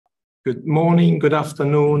Good morning, good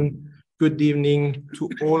afternoon, good evening to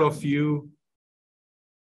all of you.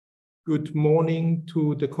 Good morning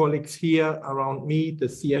to the colleagues here around me, the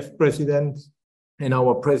CF president and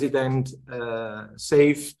our president,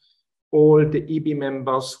 SAFE, all the EB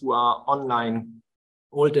members who are online,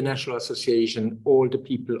 all the National Association, all the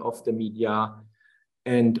people of the media,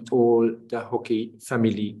 and all the hockey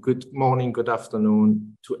family. Good morning, good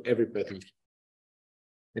afternoon to everybody.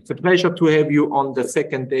 It's a pleasure to have you on the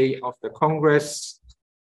second day of the Congress.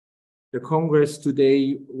 The Congress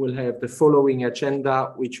today will have the following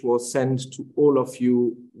agenda, which was sent to all of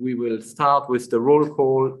you. We will start with the roll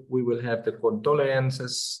call. We will have the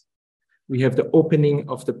condolences. We have the opening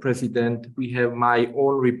of the president. We have my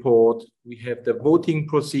own report. We have the voting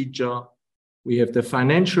procedure. We have the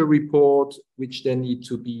financial report, which then need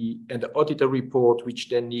to be, and the auditor report, which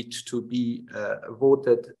then needs to be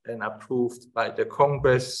voted and approved by the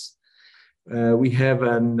Congress. We have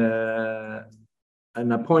an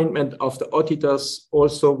appointment of the auditors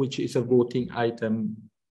also, which is a voting item.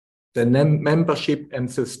 The membership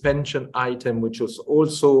and suspension item, which was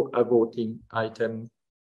also a voting item.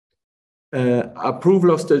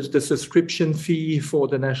 Approval of the subscription fee for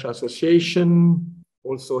the National Association.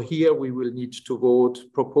 Also here, we will need to vote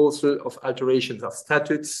proposal of alterations of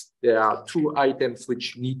statutes. There are two items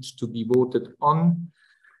which need to be voted on.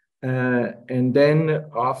 And then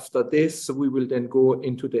after this, we will then go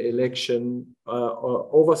into the election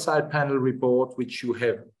oversight panel report, which you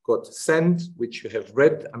have got sent, which you have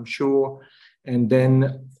read, I'm sure. And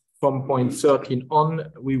then from point 13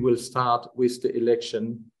 on, we will start with the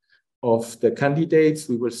election of the candidates.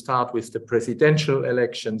 We will start with the presidential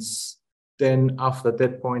elections. Then after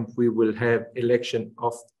that point, we will have election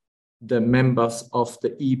of the members of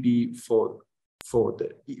the EB for the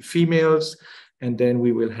females. And then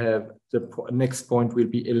we will have the next point will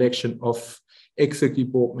be election of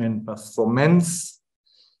executive board members for men's.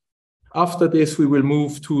 After this, we will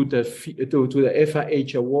move to the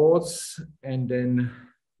FIH awards. And then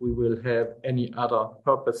we will have any other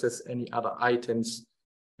purposes, any other items.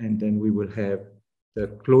 And then we will have the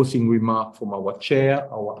closing remark from our chair,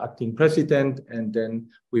 our acting president, and then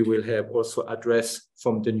we will have also address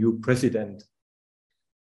from the new president.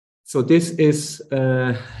 So this is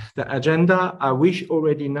the agenda. I wish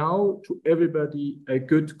already now to everybody a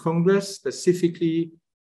good Congress, specifically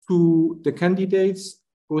to the candidates,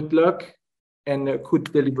 good luck and a good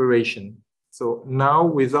deliberation. So now,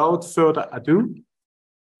 without further ado,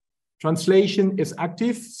 translation is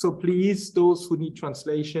active. So please, those who need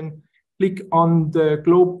translation, click on the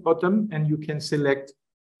globe bottom and you can select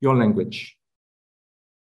your language.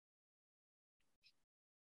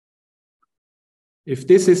 If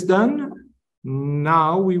this is done,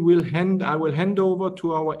 now I will hand over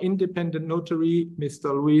to our independent notary,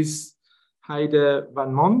 Mr. Luis Heide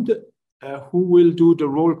van Mond, who will do the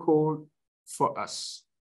roll call for us.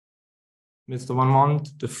 Mr. van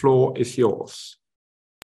Mond, the floor is yours.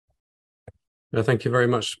 Thank you very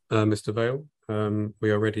much, Mr. Vale.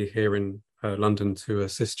 We are ready here in London to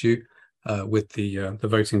assist you with the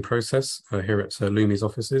voting process here at LUMI's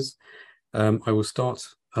offices. I will start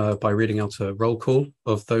by reading out a roll call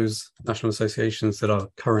of those national associations that are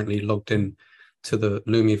currently logged in to the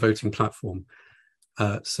LUMI voting platform.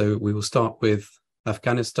 So we will start with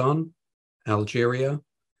Afghanistan, Algeria,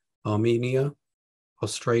 Armenia,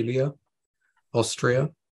 Australia,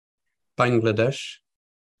 Austria, Bangladesh,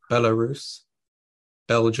 Belarus,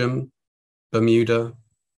 Belgium, Bermuda,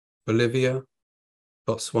 Bolivia,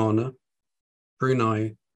 Botswana,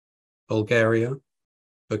 Brunei, Bulgaria,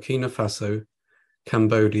 Burkina Faso,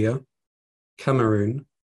 Cambodia, Cameroon,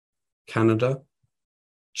 Canada,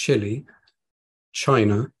 Chile,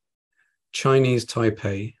 China, Chinese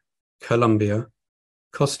Taipei, Colombia,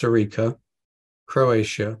 Costa Rica,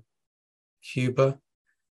 Croatia, Cuba,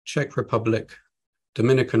 Czech Republic,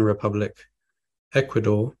 Dominican Republic,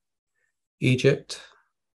 Ecuador, Egypt,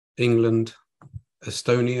 England,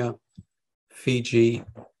 Estonia, Fiji,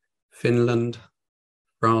 Finland,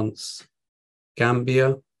 France,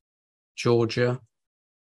 Gambia, Georgia,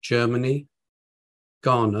 Germany,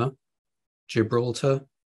 Ghana, Gibraltar,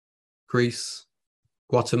 Greece,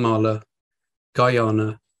 Guatemala,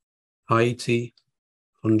 Guyana, Haiti,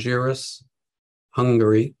 Honduras,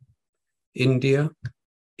 Hungary, India,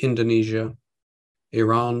 Indonesia,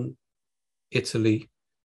 Iran, Italy,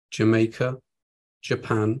 Jamaica,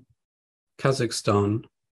 Japan, Kazakhstan,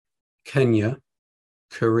 Kenya,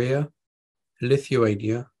 Korea,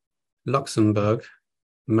 Lithuania, Luxembourg,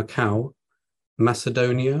 Macau,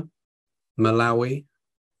 Macedonia, Malawi,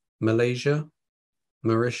 Malaysia,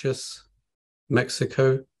 Mauritius,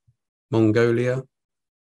 Mexico, Mongolia,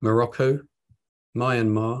 Morocco,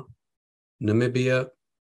 Myanmar, Namibia,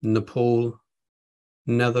 Nepal,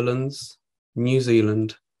 Netherlands, New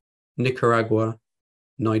Zealand, Nicaragua,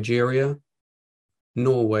 Nigeria,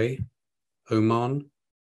 Norway, Oman,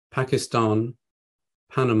 Pakistan,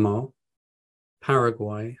 Panama,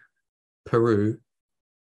 Paraguay, Peru,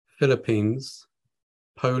 Philippines,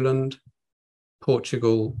 Poland,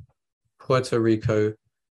 Portugal, Puerto Rico,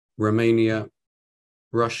 Romania,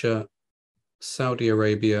 Russia, Saudi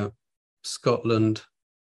Arabia, Scotland,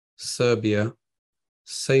 Serbia,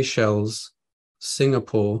 Seychelles,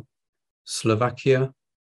 Singapore, Slovakia,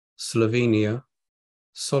 Slovenia,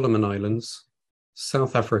 Solomon Islands,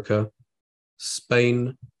 South Africa,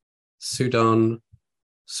 Spain, Sudan,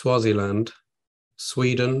 Swaziland,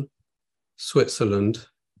 Sweden, Switzerland,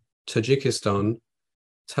 Tajikistan,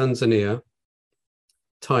 Tanzania,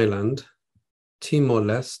 Thailand,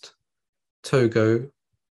 Timor-Leste, Togo,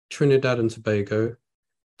 Trinidad and Tobago,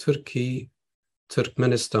 Turkey,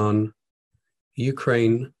 Turkmenistan,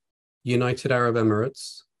 Ukraine, United Arab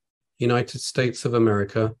Emirates, United States of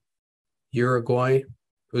America, Uruguay,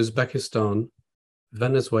 Uzbekistan,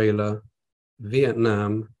 Venezuela,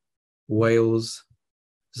 Vietnam, Wales,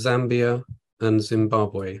 Zambia, and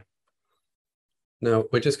Zimbabwe. Now,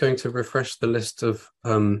 we're just going to refresh the list of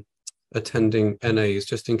attending NAs,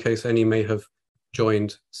 just in case any may have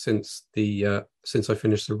joined since I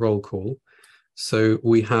finished the roll call. So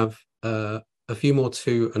we have a few more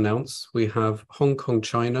to announce. We have Hong Kong,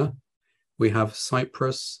 China. We have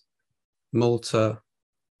Cyprus, Malta,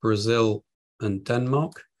 Brazil, and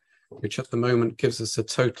Denmark, which at the moment gives us a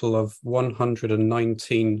total of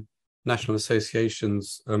 119 national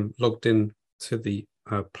associations logged in to the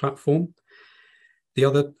platform. The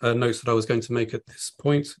other notes that I was going to make at this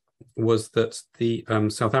point was that the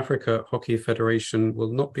South Africa Hockey Federation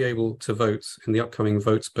will not be able to vote in the upcoming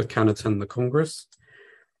votes, but can attend the Congress.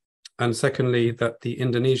 And secondly, that the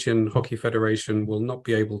Indonesian Hockey Federation will not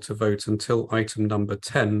be able to vote until item number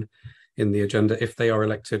 10 in the agenda if they are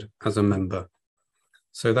elected as a member.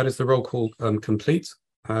 So that is the roll call complete.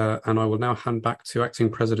 And I will now hand back to Acting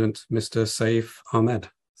President, Mr. Saif Ahmed.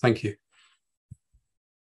 Thank you.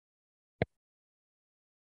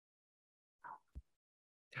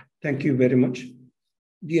 Thank you very much.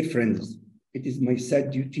 Dear friends, it is my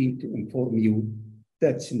sad duty to inform you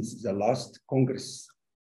that since the last Congress,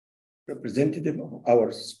 representatives of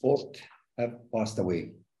our sport have passed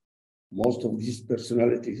away. Most of these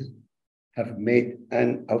personalities have made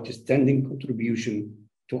an outstanding contribution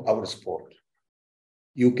to our sport.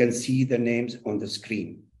 You can see the names on the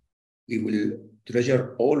screen. We will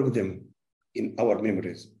treasure all of them in our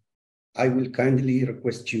memories. I will kindly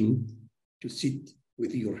request you to sit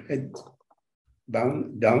with your head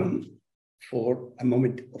bowed down for a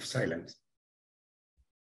moment of silence.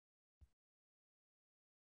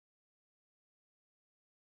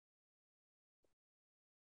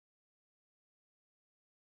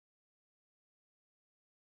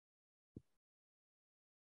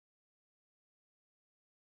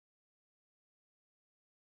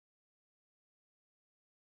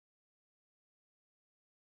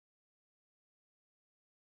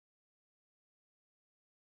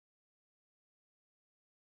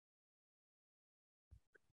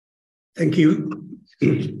 Thank you.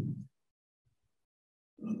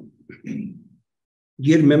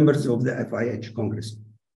 Dear members of the FIH Congress,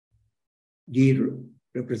 dear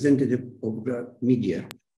representative of the media,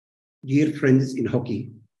 dear friends in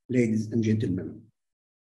hockey, ladies and gentlemen,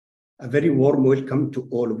 a very warm welcome to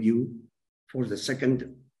all of you for the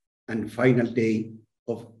second and final day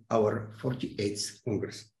of our 48th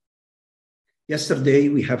Congress. Yesterday,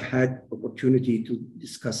 we have had opportunity to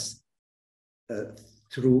discuss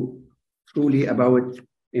truly about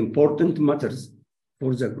important matters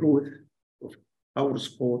for the growth of our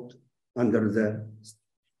sport under the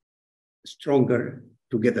Stronger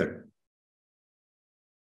Together.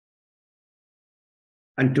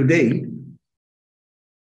 And today,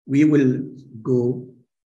 we will go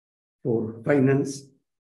for finance,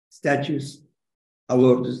 statutes,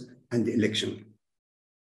 awards, and election.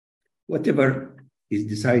 Whatever is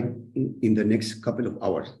decided in the next couple of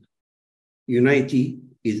hours, unity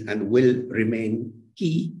is and will remain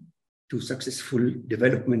key to successful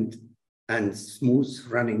development and smooth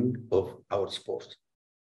running of our sport.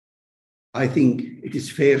 I think it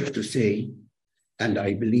is fair to say, and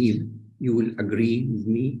I believe you will agree with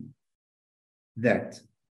me, that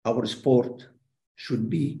our sport should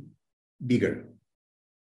be bigger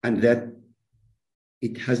and that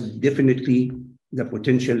it has definitely the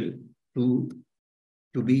potential to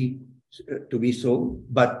be so,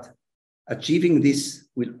 but achieving this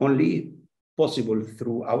will only possible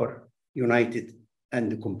through our united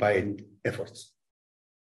and combined efforts.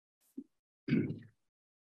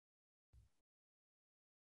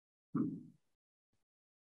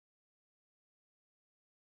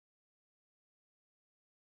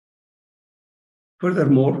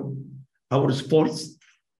 Furthermore, our sports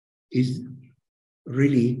is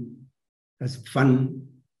really has fun,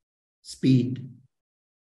 speed,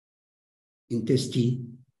 intensity,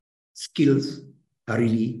 skills are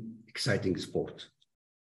really exciting sport.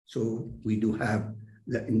 So we do have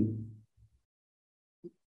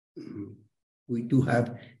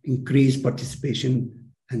increased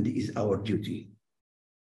participation, and it is our duty.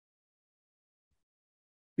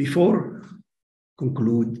 Before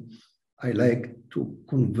conclude, I like to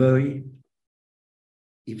convey,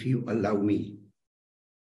 if you allow me,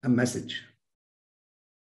 a message.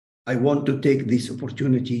 I want to take this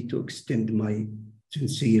opportunity to extend my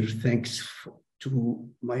sincere thanks to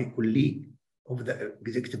my colleague of the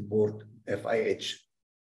Executive Board, FIH,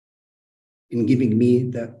 in giving me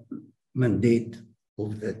the mandate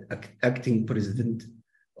of the acting president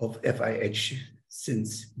of FIH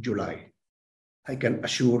since July. I can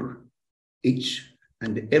assure each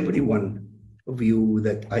and every one of you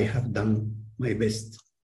that I have done my best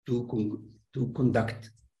to conduct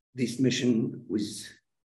this mission with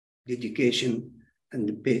dedication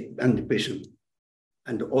and passion,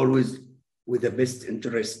 and always with the best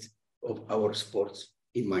interest of our sports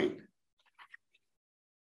in mind.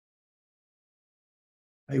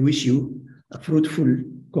 I wish you a fruitful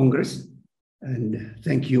Congress, and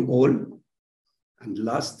thank you all. And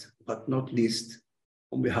last but not least,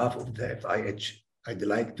 on behalf of the FIH, I'd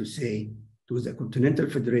like to say to the Continental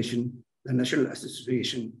Federation, the National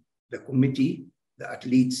Association, the committee, the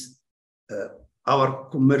athletes, our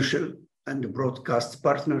commercial and broadcast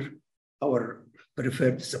partner, our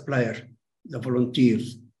preferred supplier, the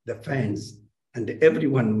volunteers, the fans, and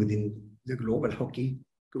everyone within the global hockey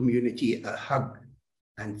community, a hug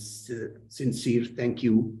and sincere thank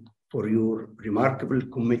you for your remarkable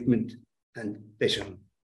commitment and passion.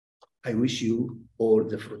 I wish you all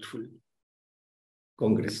the fruitful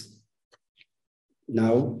Congress.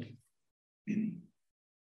 Now,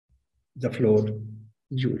 the floor,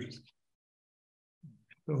 Jules.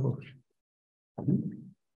 Oh.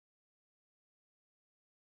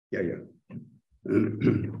 Yeah.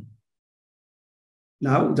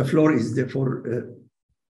 Now the floor is there for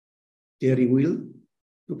Terry Will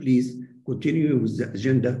to please continue with the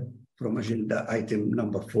agenda from agenda item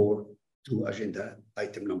number 4 to agenda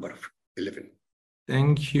item number 11.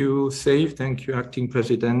 Thank you, Saif. Thank you, Acting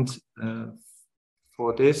President,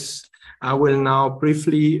 for this. I will now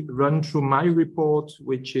briefly run through my report,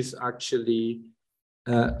 which is actually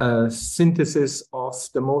a synthesis of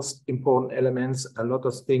the most important elements, a lot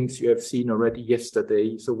of things you have seen already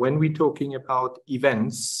yesterday. So when we're talking about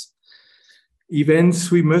events,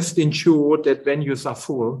 we must ensure that venues are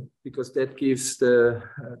full, because that gives the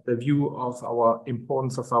view of our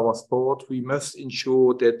importance of our sport. We must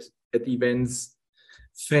ensure that at events,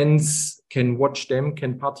 fans can watch them,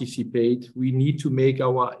 can participate. We need to make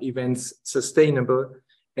our events sustainable.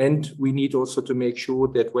 And we need also to make sure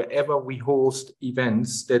that wherever we host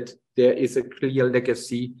events, that there is a clear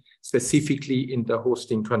legacy, specifically in the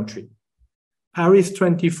hosting country. Paris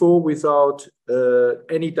 24, without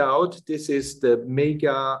any doubt, this is the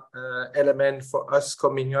mega element for us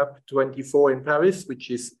coming up, 24 in Paris, which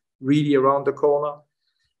is really around the corner.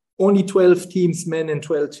 Only 12 teams, men and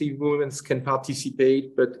 12 teams, women can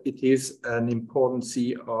participate, but it is an importance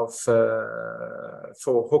of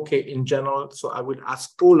for hockey in general. So I would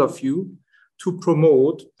ask all of you to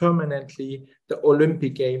promote permanently the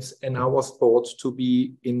Olympic Games and our sport to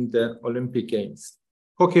be in the Olympic Games.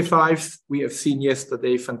 Hockey 5, we have seen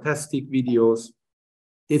yesterday, fantastic videos.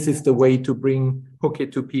 This is the way to bring hockey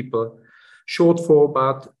to people. Short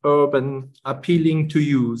format, urban, appealing to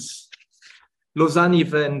use. Lausanne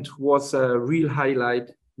event was a real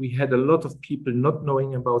highlight. We had a lot of people not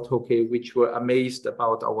knowing about hockey, which were amazed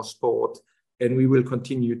about our sport, and we will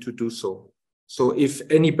continue to do so. So if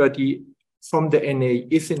anybody from the NA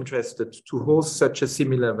is interested to host such a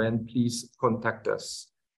similar event, please contact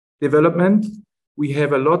us. Development, we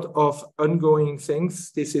have a lot of ongoing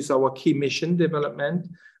things. This is our key mission, development.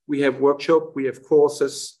 We have workshops, we have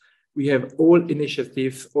courses, we have all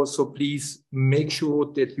initiatives. Also, please make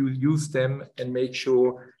sure that you use them and make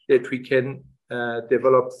sure that we can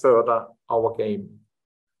develop further our game.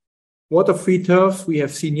 Water-free turf, we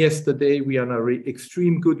have seen yesterday, we are in an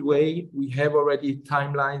extreme good way. We have already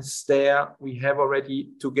timelines there. We have already,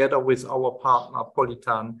 together with our partner,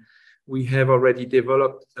 Politan, we have already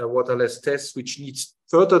developed a waterless test, which needs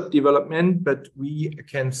further development, but we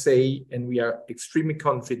can say, and we are extremely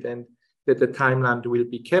confident, that the timeline will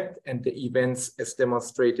be kept and the events, as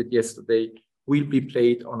demonstrated yesterday, will be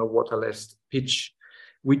played on a waterless pitch,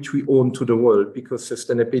 which we own to the world, because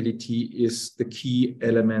sustainability is the key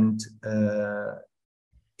element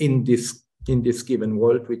in this in this given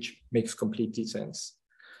world, which makes completely sense.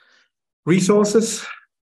 Resources.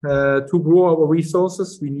 To grow our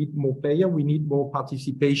resources, we need more players, we need more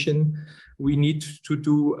participation, we need to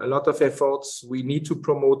do a lot of efforts, we need to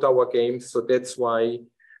promote our games. So that's why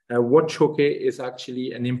Watch Hockey is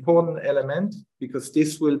actually an important element, because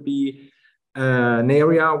this will be an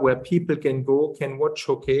area where people can watch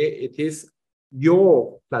hockey. It is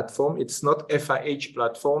your platform, it's not FIH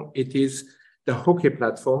platform, it is the hockey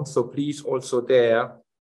platform. So please also there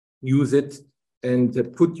use it and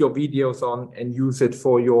put your videos on and use it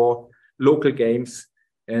for your local games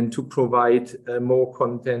and to provide more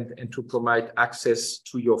content and to provide access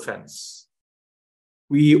to your fans.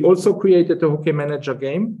 We also created a Hockey Manager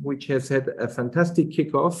game, which has had a fantastic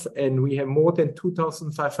kickoff, and we have more than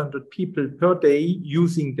 2,500 people per day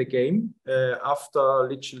using the game after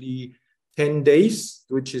literally 10 days,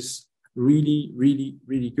 which is really, really,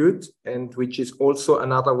 really good, and which is also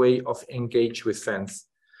another way of engage with fans.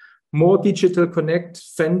 More digital connect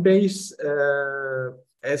fan base,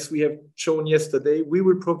 as we have shown yesterday, we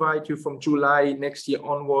will provide you from July next year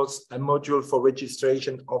onwards a module for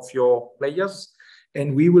registration of your players,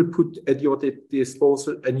 and we will put at your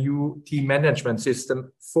disposal a new team management system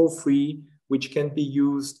for free, which can be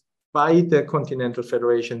used by the Continental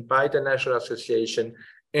Federation, by the National Association,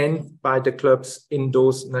 and by the clubs in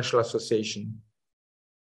those national associations.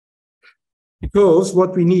 Because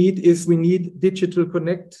what we need is digital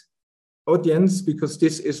connect audience, because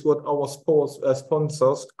this is what our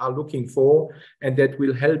sponsors are looking for, and that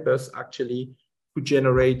will help us actually to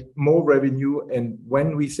generate more revenue. And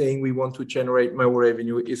when we're saying we want to generate more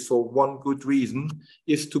revenue is for one good reason,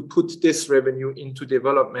 is to put this revenue into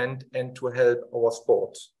development and to help our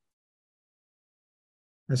sport.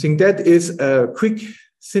 I think that is a quick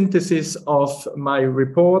synthesis of my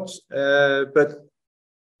report, but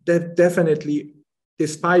that definitely,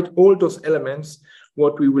 despite all those elements,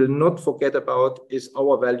 what we will not forget about is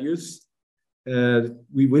our values.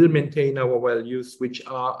 We will maintain our values, which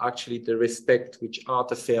are actually the respect, which are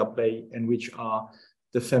the fair play, and which are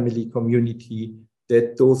the family community,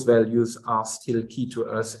 that those values are still key to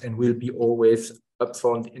us and will be always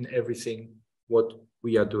upfront in everything what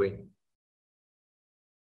we are doing.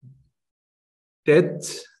 That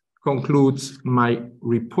concludes my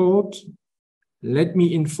report. Let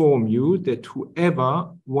me inform you that whoever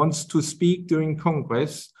wants to speak during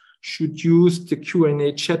Congress should use the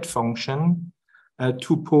Q&A chat function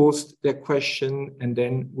to post their question, and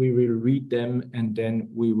then we will read them and then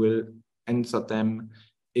we will answer them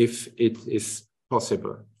if it is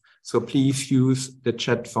possible. So please use the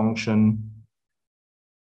chat function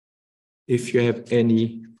if you have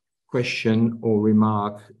any question or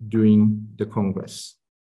remark during the Congress.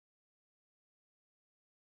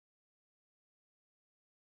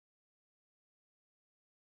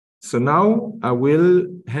 So now I will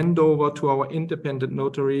hand over to our independent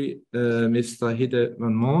notary, Mr. Hidde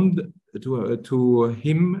van Mond, to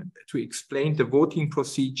him to explain the voting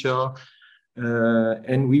procedure.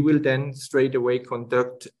 And we will then straight away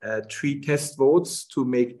conduct 3 test votes to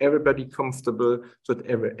make everybody comfortable, so that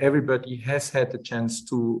everybody has had the chance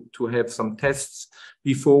to have some tests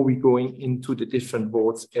before we going into the different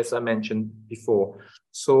votes, as I mentioned before.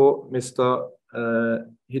 So, Mr.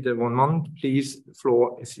 Hidde van Mond, please, the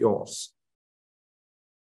floor is yours.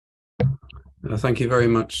 Thank you very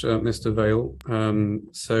much, Mr. Vale.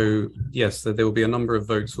 So yes, there will be a number of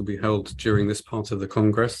votes will be held during this part of the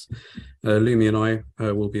Congress. Lumi and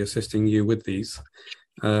I will be assisting you with these.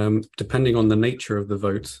 Depending on the nature of the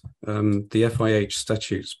vote, the FIH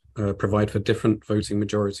statutes provide for different voting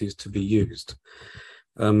majorities to be used.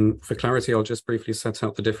 For clarity, I'll just briefly set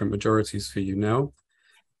out the different majorities for you now.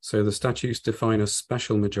 So the statutes define a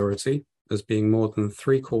special majority as being more than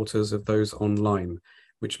 3/4 of those online,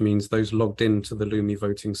 which means those logged into the Lumi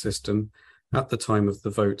voting system at the time of the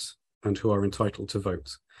vote and who are entitled to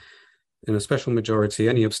vote. In a special majority,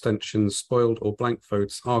 any abstentions, spoiled or blank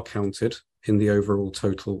votes are counted in the overall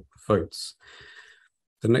total votes.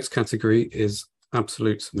 The next category is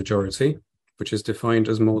absolute majority, which is defined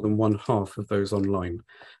as more than 1/2 of those online.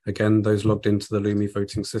 Again, those logged into the Lumi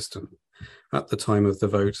voting system at the time of the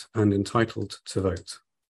vote and entitled to vote.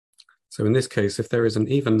 So in this case, if there is an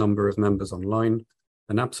even number of members online,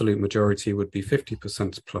 an absolute majority would be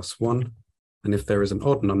 50% plus 1. And if there is an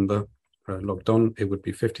odd number logged on, it would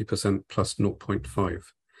be 50% plus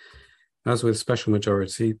 0.5. As with special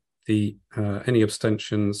majority, any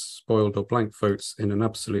abstentions, spoiled or blank votes in an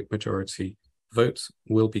absolute majority vote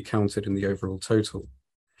will be counted in the overall total.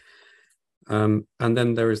 And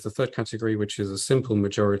then there is the third category, which is a simple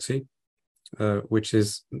majority, which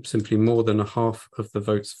is simply more than 1/2 of the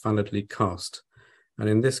votes validly cast. And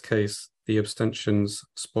in this case, the abstentions,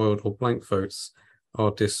 spoiled or blank votes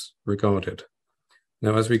are disregarded.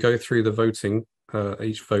 Now, as we go through the voting,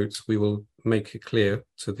 each vote, we will make it clear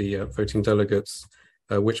to the voting delegates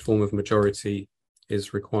which form of majority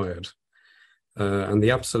is required. And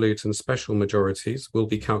the absolute and special majorities will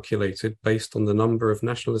be calculated based on the number of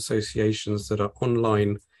national associations that are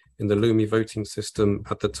online in the LUMI voting system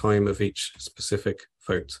at the time of each specific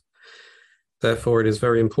vote. Therefore, it is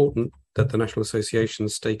very important that the national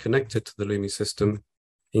associations stay connected to the LUMI system.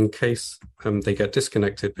 In case they get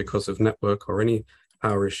disconnected because of network or any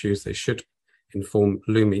power issues, they should inform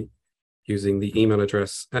LUMI using the email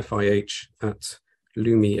address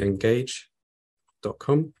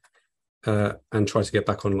fih@lumiengage.com and try to get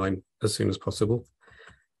back online as soon as possible.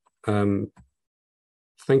 Thank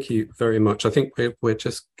you very much. I think we're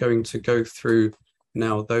just going to go through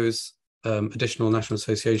now those additional national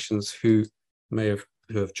associations who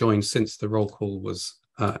have joined since the roll call was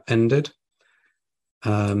ended.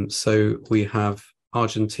 So we have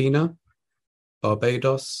Argentina,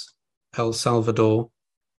 Barbados, El Salvador,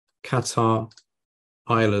 Qatar,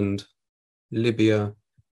 Ireland, Libya,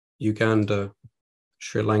 Uganda,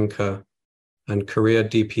 Sri Lanka, and Korea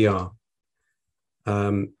DPR.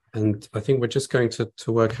 And I think we're just going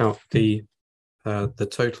to work out the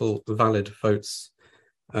total valid votes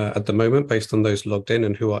at the moment based on those logged in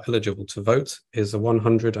and who are eligible to vote is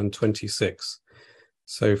 126.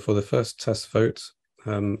 So for the first test vote,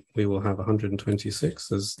 we will have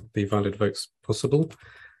 126 as the valid votes possible.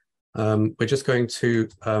 We're just going to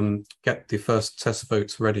get the first test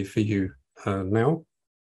votes ready for you now.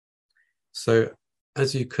 So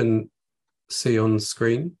as you can see on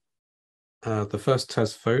screen, the first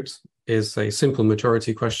test vote is a simple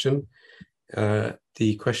majority question.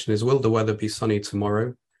 The question is, will the weather be sunny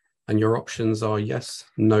tomorrow? And your options are yes,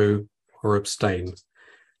 no, or abstain.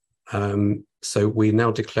 So we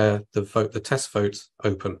now declare the test vote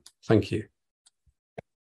open. Thank you.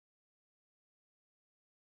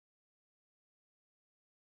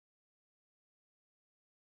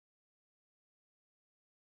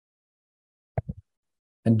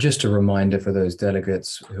 And just a reminder for those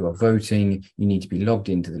delegates who are voting, you need to be logged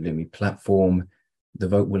into the LUMI platform. The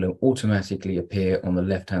vote will automatically appear on the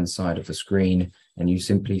left-hand side of the screen, and you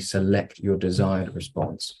simply select your desired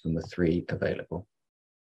response from the 3 available.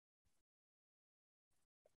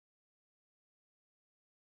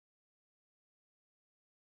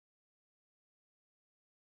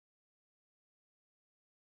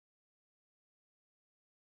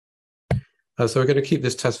 So we're going to keep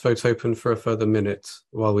this test vote open for a further minute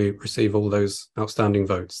while we receive all those outstanding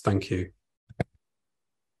votes. Thank you.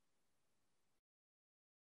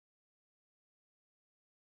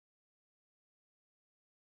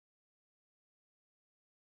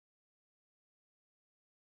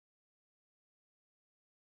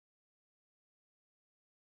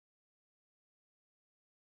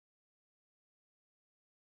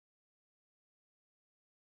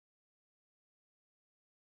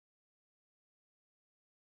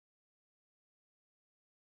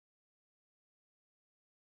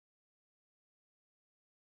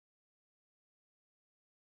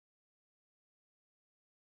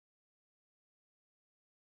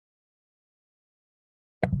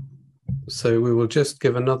 So we will just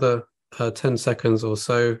give another 10 seconds or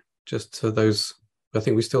so just to those. I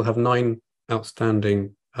think we still have 9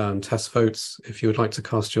 outstanding test votes. If you would like to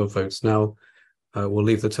cast your votes now, we'll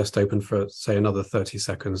leave the test open for, say, another 30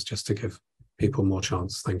 seconds just to give people more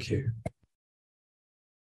chance. Thank you.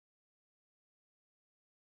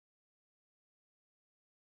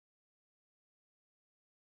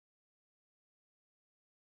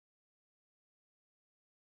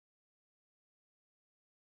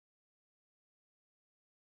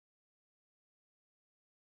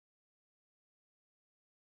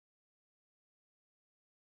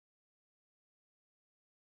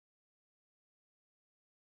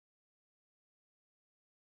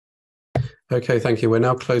 Okay, thank you. We're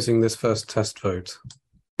now closing this first test vote.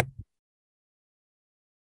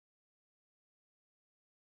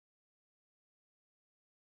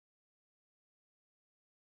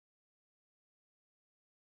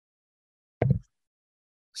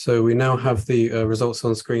 So we now have the results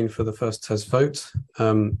on screen for the first test vote.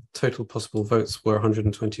 Total possible votes were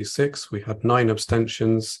 126. We had 9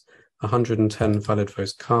 abstentions, 110 valid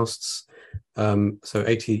votes casts. So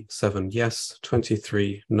 87 yes,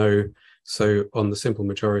 23 no. So on the simple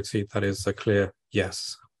majority, that is a clear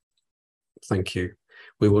yes. Thank you.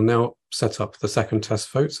 We will now set up the second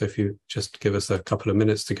test vote. So if you just give us a couple of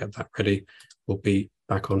minutes to get that ready, we'll be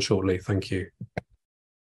back on shortly. Thank you.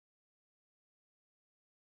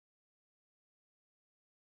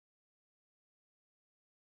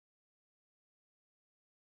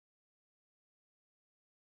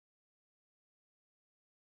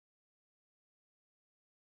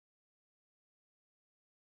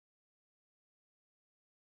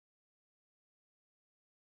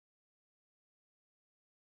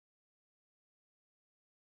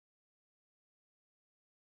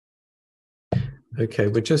 Okay,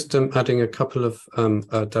 we're just adding a couple of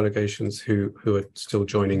delegations who are still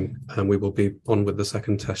joining, and we will be on with the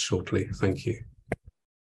second test shortly. Thank you.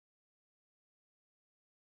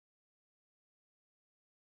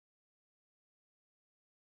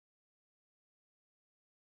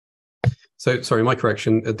 So, sorry, my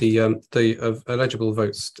correction. The eligible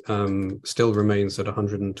votes still remains at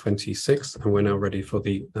 126, and we're now ready for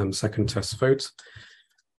the second test vote.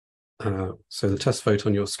 So the test vote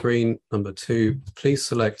on your screen, number 2, please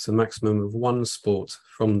select a maximum of one sport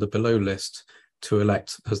from the below list to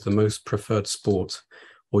elect as the most preferred sport,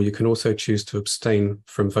 or you can also choose to abstain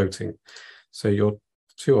from voting. So your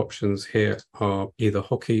two options here are either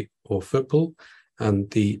hockey or football, and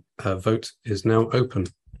the vote is now open.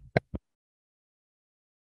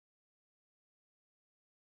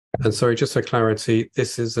 And sorry, just for clarity,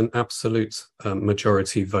 this is an absolute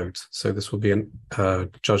majority vote. So this will be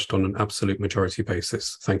judged on an absolute majority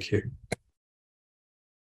basis. Thank you.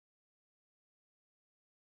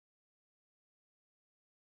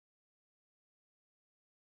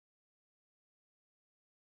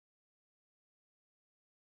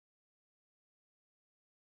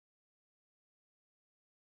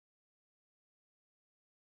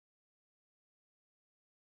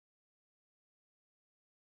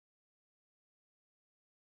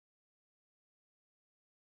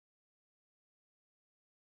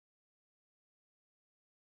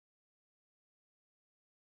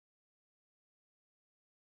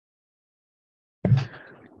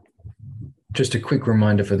 Just a quick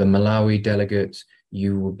reminder for the Malawi delegates,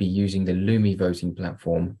 you will be using the Lumi voting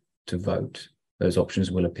platform to vote. Those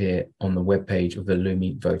options will appear on the webpage of the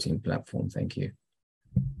Lumi voting platform. Thank you.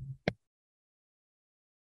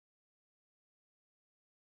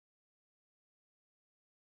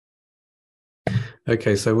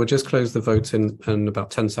 Okay, so we'll just close the vote in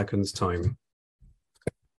about 10 seconds time.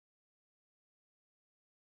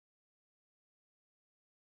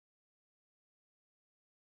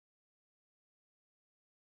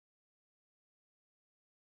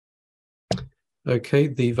 Okay,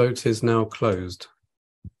 the vote is now closed.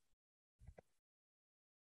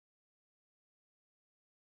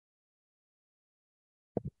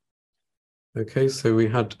 Okay, so we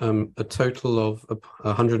had a total of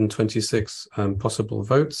 126 possible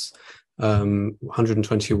votes,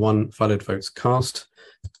 121 valid votes cast.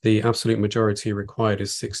 The absolute majority required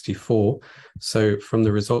is 64. So from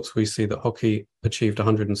the results, we see that hockey achieved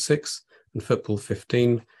 106 and football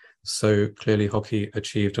 15. So clearly hockey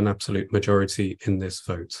achieved an absolute majority in this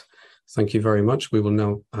vote. Thank you very much. We will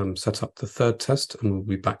now set up the third test and we'll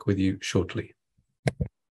be back with you shortly.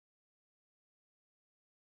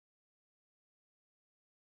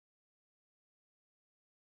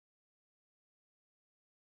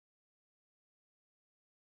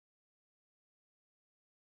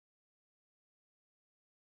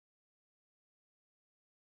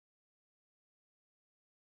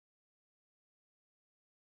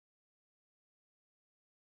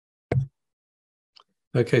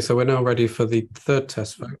 Okay, so we're now ready for the third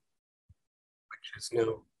test vote, which is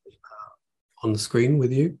now on the screen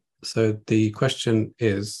with you. So the question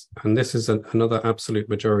is, and this is another absolute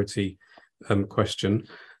majority question,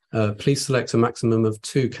 please select a maximum of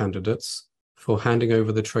 2 candidates for handing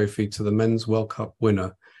over the trophy to the Men's World Cup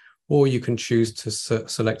winner, or you can choose to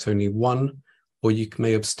select only one, or you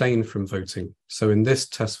may abstain from voting. So in this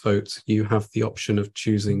test vote, you have the option of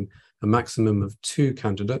choosing a maximum of 2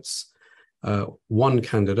 candidates, 1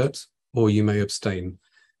 candidate, or you may abstain.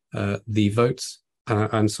 The vote,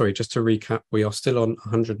 and sorry, just to recap, we are still on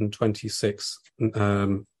 126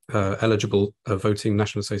 eligible voting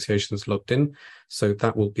national associations logged in. So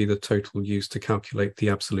that will be the total used to calculate the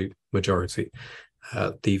absolute majority.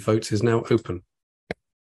 The vote is now open.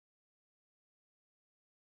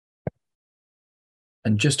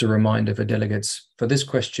 And just a reminder for delegates, for this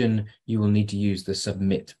question, you will need to use the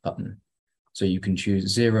submit button. So you can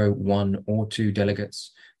choose 0, 1, or 2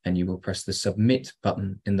 delegates, and you will press the submit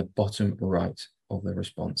button in the bottom right of the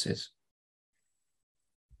responses.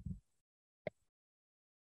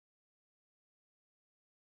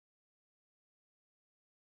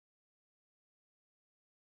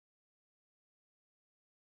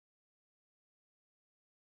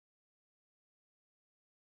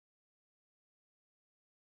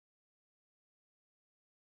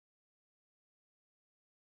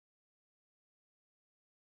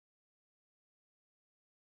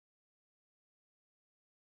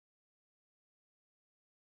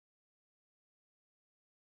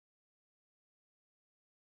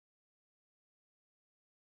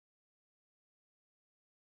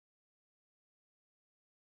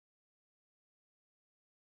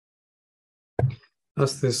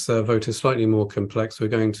 As this vote is slightly more complex, we're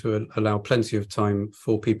going to allow plenty of time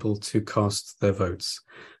for people to cast their votes.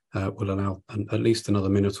 We'll allow at least another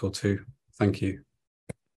minute or two. Thank you.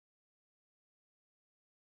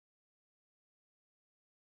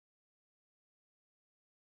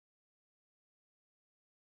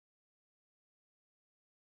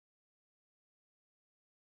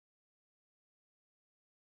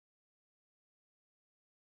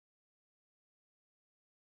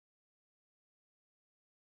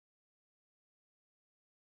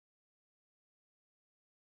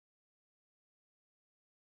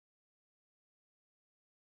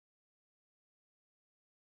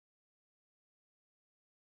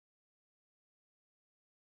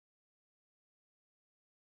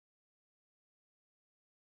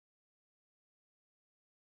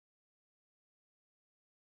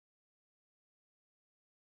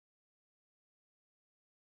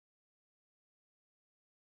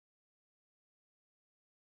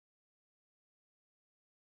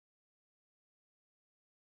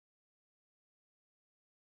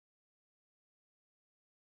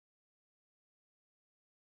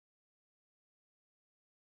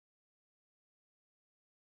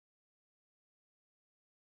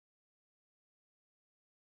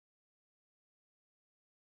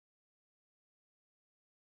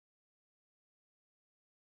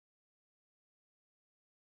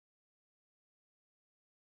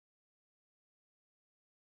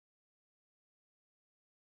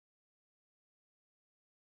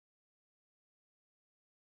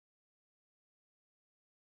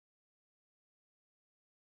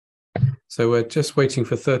 So we're just waiting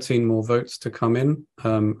for 13 more votes to come in.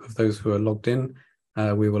 Of those who are logged in,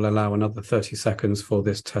 we will allow another 30 seconds for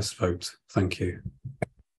this test vote. Thank you.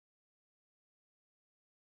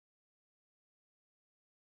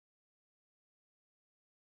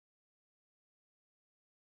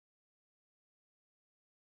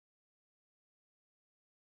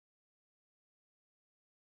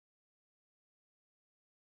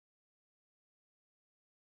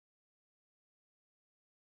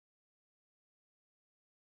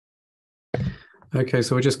 Okay,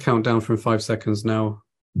 so we'll just count down from 5 seconds now.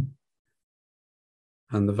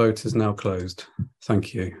 And the vote is now closed.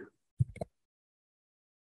 Thank you.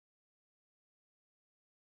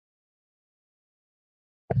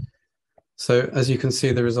 So as you can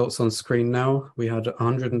see the results on screen now, we had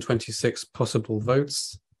 126 possible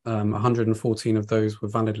votes. 114 of those were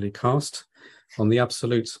validly cast. On the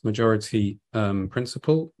absolute majority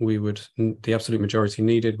principle, the absolute majority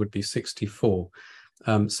needed would be 64.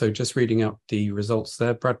 So just reading out the results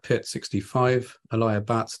there: Brad Pitt 65, Elia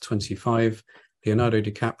Bhatt 25, Leonardo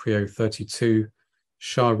DiCaprio 32,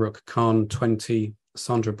 Shah Rukh Khan 20,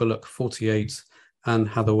 Sandra Bullock 48, and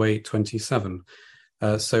Hathaway 27.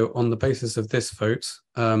 So on the basis of this vote,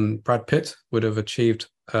 Brad Pitt would have achieved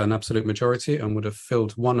an absolute majority and would have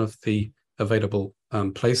filled one of the available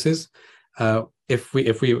places. If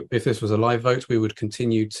this was a live vote, we would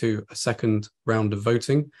continue to a second round of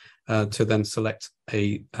voting to then select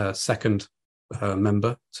a second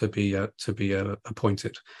member to be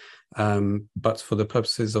appointed. But for the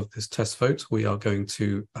purposes of this test vote, we are going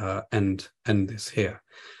to end this here.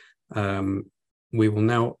 We will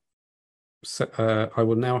now. I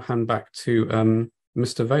will now hand back to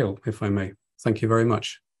Mr. Vale, if I may. Thank you very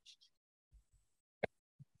much.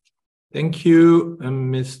 Thank you,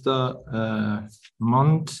 Mr.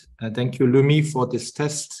 Mont. Thank you, Lumi, for this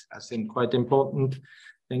test. I think quite important.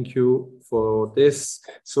 Thank you for this.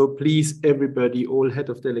 So please, everybody, all head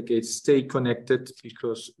of delegates, stay connected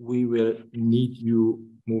because we will need you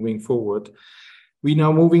moving forward. We're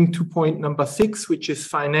now moving to point number 6, which is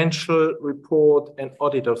financial report and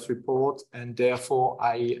auditor's report. And therefore,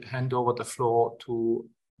 I hand over the floor to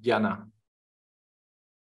Diana.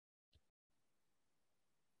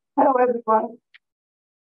 Hello, everyone.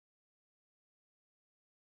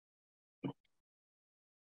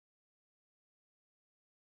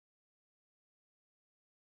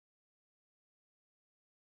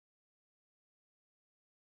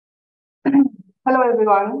 Hello,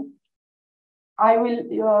 everyone. I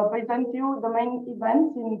will present you the main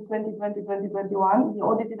events in 2020-2021, the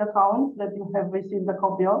audited accounts that you have received a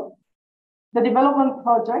copy of, the development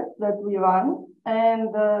projects that we run,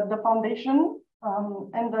 and the foundation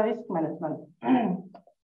and the risk management.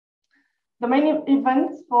 The main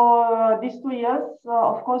events for these 2 years,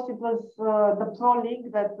 of course, it was the Pro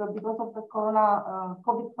League that because of the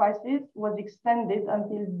COVID crisis was extended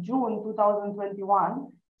until June 2021.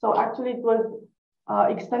 So actually it was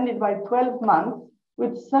extended by 12 months,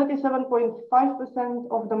 with 37.5%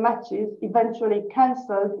 of the matches eventually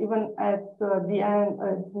cancelled even at the end,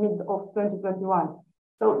 mid of 2021.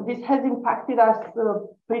 So this has impacted us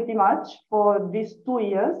pretty much for these 2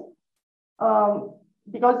 years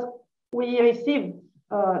because we received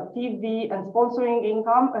TV and sponsoring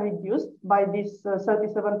income reduced by this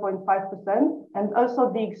 37.5%, and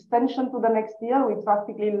also the extension to the next year, we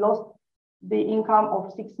practically lost the income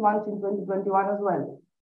of 6 months in 2021 as well.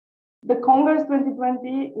 The Congress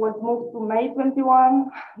 2020 was moved to May 21.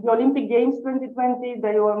 The Olympic Games 2020,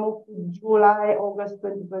 they were moved to July, August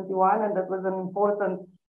 2021, and that was an important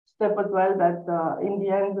step as well that in the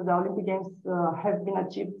end, the Olympic Games have been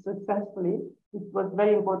achieved successfully. It was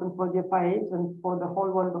very important for the FIH and for the whole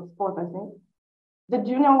world of sport, I think. The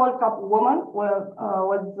Junior World Cup Women was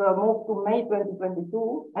moved to May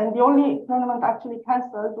 2022, and the only tournament actually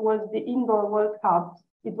cancelled was the Indoor World Cup.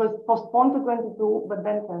 It was postponed to 22, but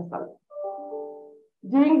then cancelled.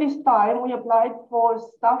 During this time, we applied for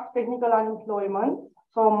staff technical unemployment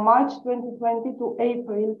from March 2020 to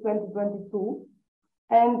April 2022.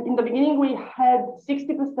 And in the beginning, we had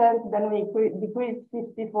 60%, then we decreased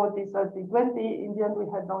 50, 40, 30, 20. In the end, we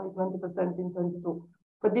had only 20% in 22.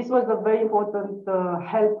 But this was a very important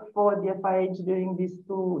help for the FIH during these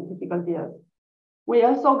 2 difficult years. We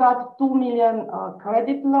also got 2 million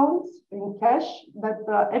credit loans in cash that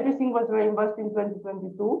everything was reimbursed in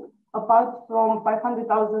 2022, apart from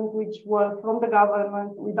 500,000, which were from the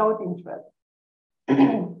government without interest.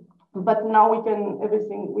 But now we can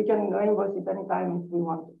reimburse it anytime if we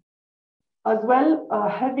want. As well,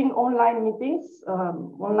 having online meetings,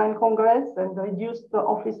 online congress, and reduced the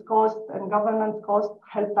office cost and governance cost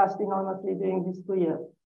helped us enormously during these 2 years.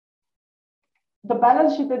 The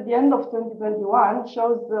balance sheet at the end of 2021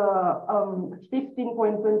 shows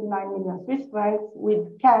 15.29 million Swiss francs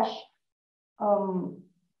with cash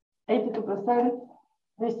 82%,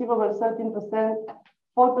 receivable 13%,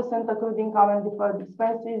 4% accrued income and deferred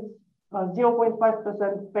expenses,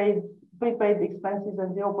 0.5% prepaid expenses,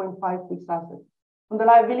 and 0.5% fixed assets. On the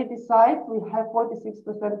liability side, we have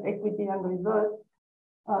 46% equity and reserve,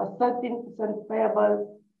 13%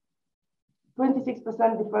 payable,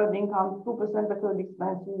 26% deferred income, 2% accrued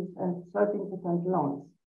expenses, and 13% loans.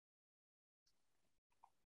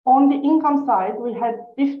 On the income side, we had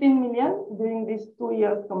 15 million during these 2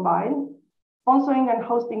 years combined, sponsoring and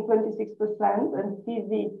hosting 26%, and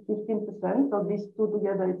TV 15%. So these 2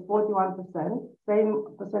 together is 41%, same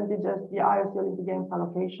percentage as the IOC Olympic Games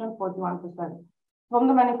allocation, 41%. From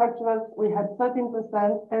the manufacturers, we had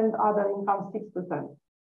 13% and other income 6%.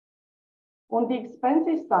 On the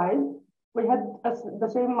expenses side, we had the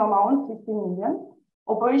same amount, 15 million,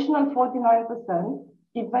 operational 49%,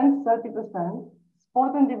 events 30%,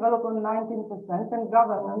 sport and development 19%, and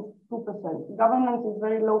governance 2%. Governance is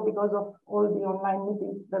very low because of all the online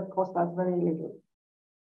meetings that cost us very little.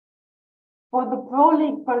 For the Pro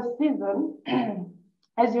League per season,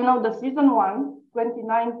 as you know, the season 1,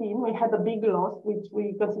 2019, we had a big loss, which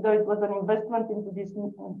we consider it was an investment into this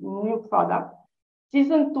new product.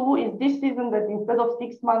 Season 2 is this season that instead of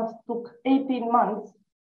 6 months took 18 months.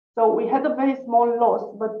 So we had a very small loss,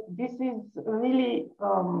 but this is really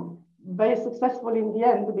very successful in the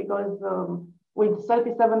end because with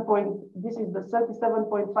this is the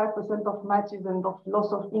 37.5% of matches and of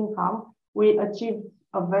loss of income, we achieved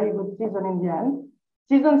a very good season in the end.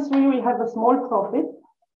 Season 3, we have a small profit.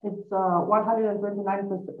 It's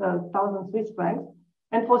 129,000 Swiss francs.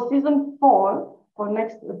 And for season 4, for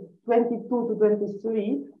next 22 to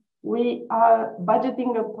 23, we are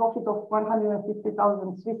budgeting a profit of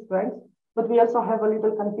 150,000 Swiss francs, but we also have a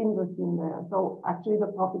little contingency in there. So actually the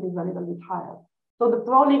profit is a little bit higher. So the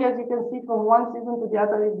Pro League, as you can see, from one season to the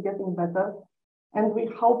other is getting better. And we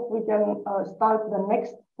hope we can start the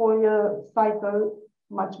next 4-year cycle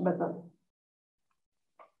much better.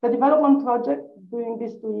 The development project during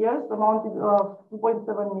these 2 years amounted to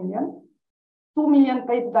 2.7 million. 2 million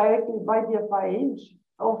paid directly by the FIH.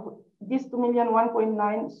 Of this 2 million,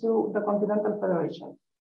 1.9 through the Continental Federations.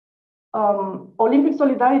 Olympic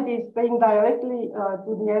Solidarity is paying directly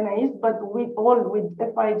to the NAs, but with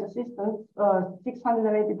FIH assistance,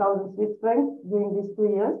 680,000 Swiss francs during these 2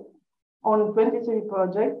 years on 23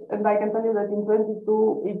 projects. And I can tell you that in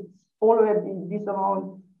 22, it's already this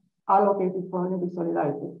amount allocated for Olympic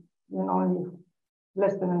Solidarity in only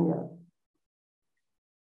less than a year.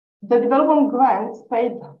 The development grants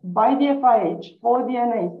paid by the FIH for the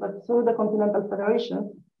NAs, but through the Continental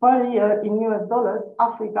Federations per year in US dollars,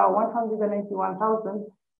 Africa 181,000,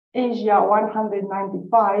 Asia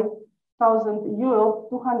 195,000, Europe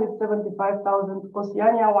 275,000,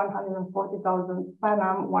 Oceania 140,000, Pan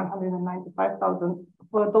Am 195,000,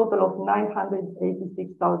 for a total of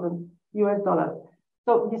 986,000 US dollars.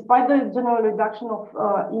 So despite the general reduction of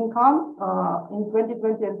income in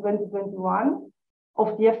 2020 and 2021, of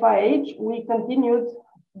the FIH, we continued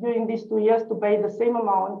during these 2 years to pay the same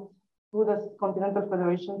amount to the Continental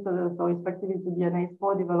Federations, so respectively to DNAs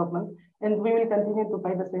for development, and we will continue to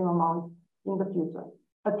pay the same amount in the future,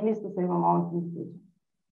 at least the same amount in the future.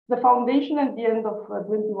 The foundation at the end of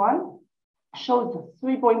 21 shows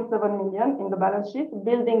 3.7 million in the balance sheet,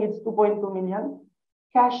 building it's 2.2 million,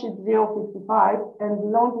 cash is 0.55,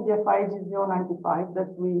 and loan to the FIH is 0.95 that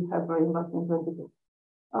we have reimbursed in 22.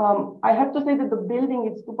 I have to say that the building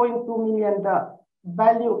is 2.2 million, the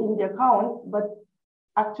value in the account, but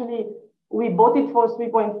actually we bought it for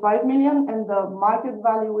 3.5 million and the market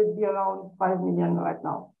value would be around 5 million right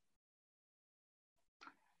now.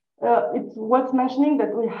 It's worth mentioning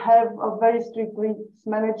that we have a very strict risk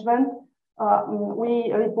management.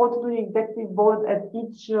 We report to the executive board at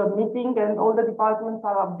each meeting, and all the departments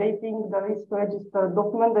are updating the risk register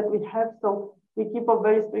document that we have. So we keep a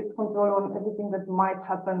very strict control on everything that might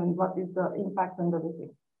happen and what is the impact and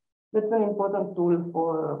everything. That's an important tool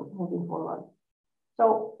for moving forward. So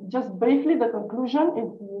just briefly, the conclusion is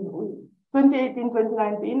 2018,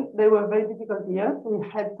 2019, they were very difficult years. We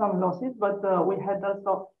had some losses, but we had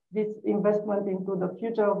also this investment into the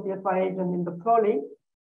future of the FIH and in the Pro League.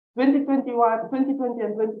 2020 and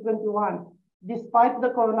 2021, despite the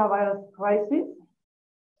coronavirus crisis,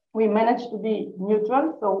 we managed to be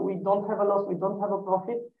neutral. So we don't have a loss, we don't have a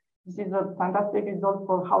profit. This is a fantastic result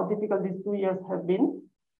for how difficult these 2 years have been.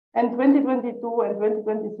 And 2022 and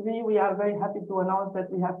 2023, we are very happy to announce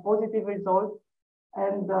that we have positive results,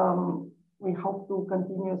 and we hope to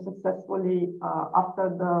continue successfully after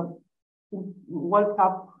the World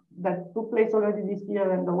Cup that took place already this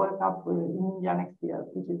year and the World Cup in India next year,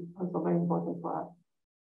 which is also very important for us.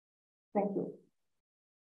 Thank you.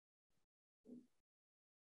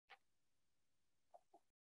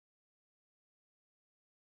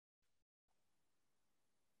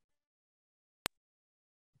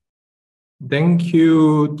 Thank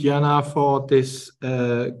you, Diana, for this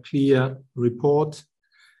clear report.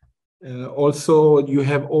 Also, you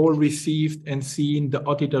have all received and seen the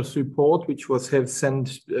auditor's report, which was be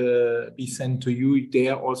sent to you.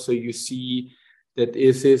 There also you see that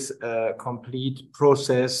this is a complete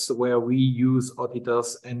process where we use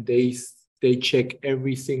auditors and they check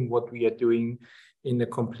everything what we are doing in a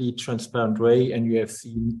complete transparent way, and you have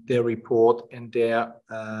seen their report and their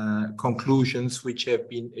conclusions, which have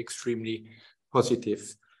been extremely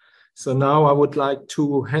positive. So now I would like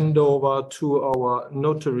to hand over to our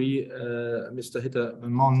notary, Mr.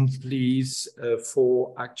 Hitter-Vermont, please,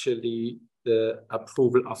 for actually the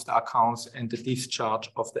approval of the accounts and the discharge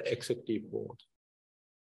of the executive board.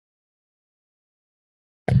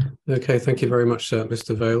 Okay, thank you very much,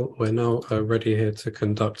 Mr. Vale. We're now ready here to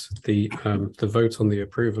conduct the vote on the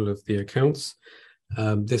approval of the accounts.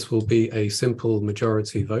 This will be a simple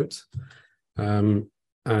majority vote.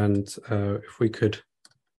 If we could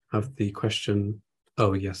have the question.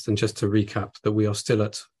 Oh, yes. And just to recap that we are still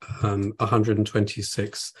at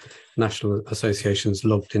 126 national associations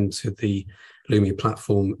logged into the Lumi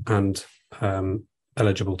platform and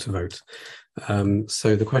eligible to vote.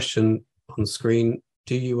 So the question on screen,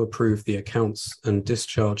 do you approve the accounts and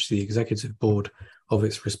discharge the executive board of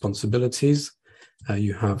its responsibilities?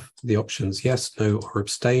 You have the options yes, no, or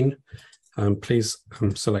abstain. Please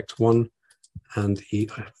select one, and the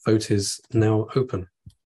vote is now open.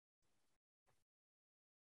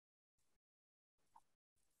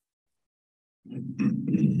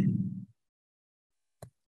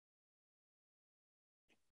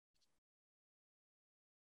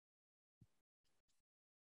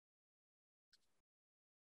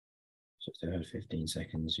 So they had 15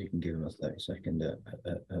 seconds. You can give them a 30-second,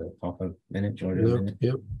 half a minute, do you want to do a minute?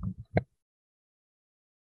 Yeah.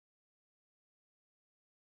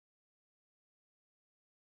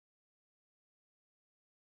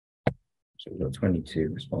 So we've got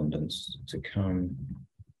 22 respondents to come.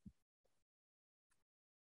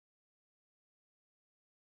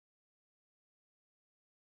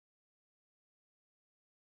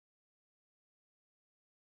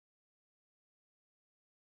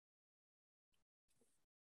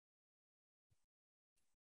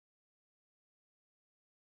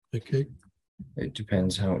 Okay. It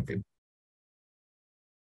depends how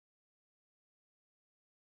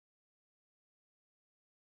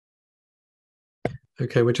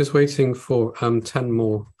Okay, we're just waiting for 10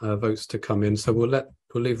 more votes to come in, so we'll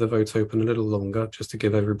leave the vote open a little longer just to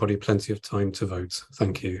give everybody plenty of time to vote.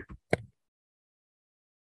 Thank you.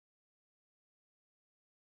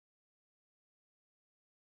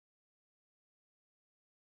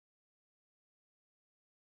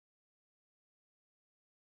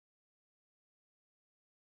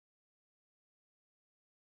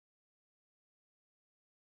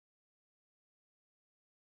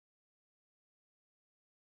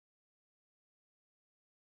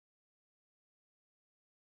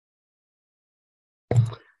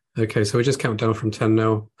 Okay, so we just count down from 10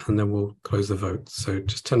 now, and then we'll close the vote. So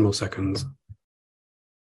just 10 more seconds.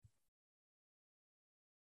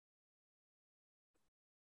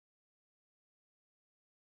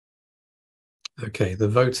 Okay, the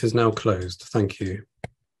vote is now closed. Thank you.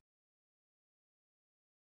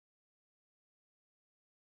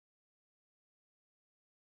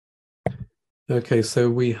 Okay, so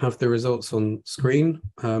we have the results on screen.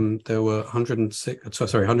 There were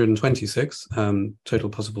 126 total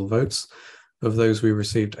possible votes. Of those, we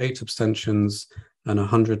received 8 abstentions and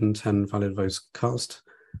 110 valid votes cast.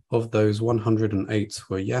 Of those, 108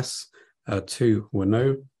 were yes, 2 were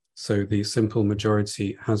no. So the simple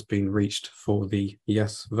majority has been reached for the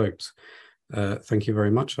yes vote. Thank you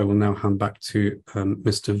very much. I will now hand back to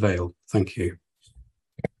Mr. Vale. Thank you.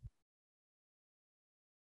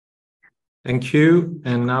 Thank you.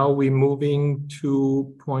 And now we're moving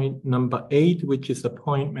to point number 8, which is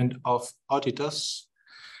appointment of auditors.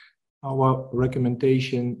 Our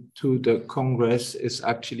recommendation to the Congress is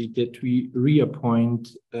actually that we reappoint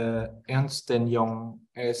Ernst & Young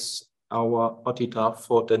as our auditor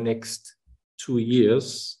for the next 2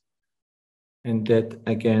 years. And that,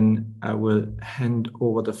 again, I will hand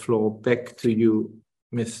over the floor back to you,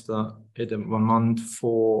 Mr. Edelman,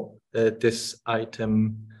 for this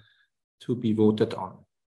item to be voted on.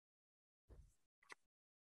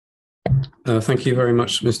 Thank you very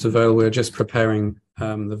much, Mr. Vale. We're just preparing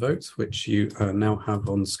the votes, which you now have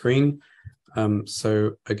on screen.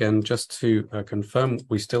 So again, just to confirm,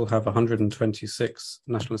 we still have 126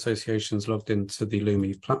 national associations logged into the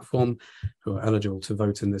Lumi platform who are eligible to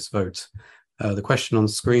vote in this vote. The question on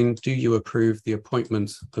screen: do you approve the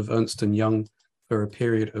appointment of Ernst & Young for a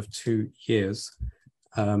period of 2 years?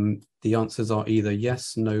 The answers are either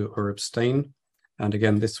yes, no, or abstain. And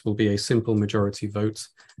again, this will be a simple majority vote,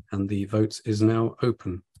 and the vote is now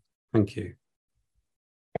open. Thank you.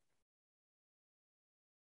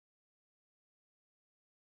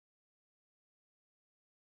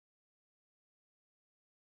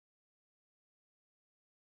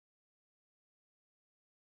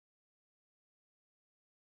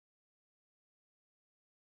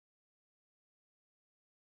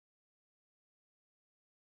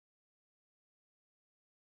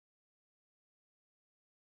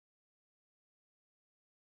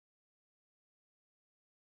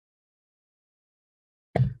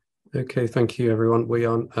 Okay, thank you, everyone. We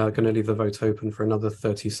are going to leave the vote open for another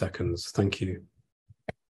 30 seconds. Thank you.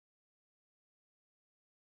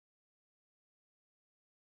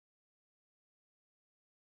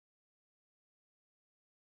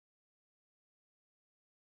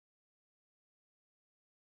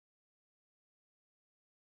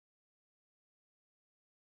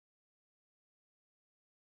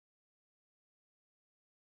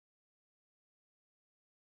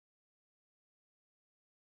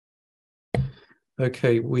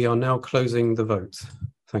 Okay, we are now closing the vote.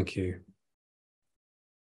 Thank you.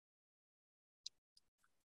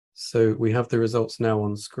 So we have the results now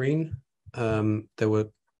on screen. There were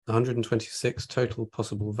 126 total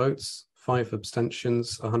possible votes, 5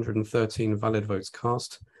 abstentions, 113 valid votes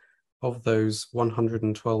cast. Of those,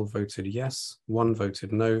 112 voted yes, 1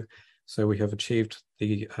 voted no. So we have achieved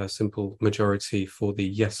the simple majority for the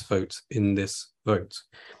yes vote in this vote.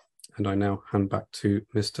 And I now hand back to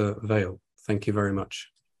Mr. Vale. Thank you very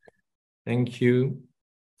much. Thank you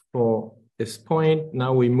for this point.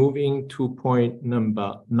 Now we're moving to point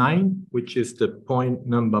number 9, which is the point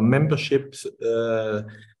number memberships.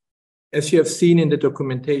 As you have seen in the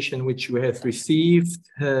documentation which you have received,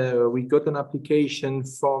 we got an application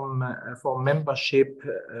for membership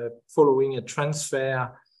following a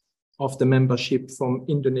transfer of the membership from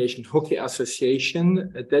Indonesian Hockey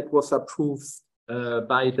Association. That was approved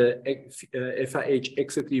by the FIH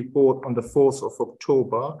Executive Board on the 4th of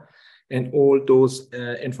October, and all those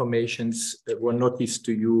informations were noticed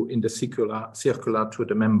to you in the circular to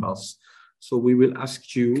the members. So we will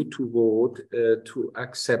ask you to vote to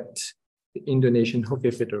accept the Indonesian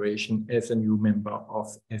Hockey Federation as a new member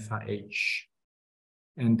of FIH.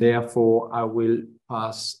 And therefore, I will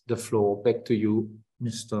pass the floor back to you,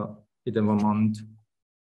 Mr. Edelman.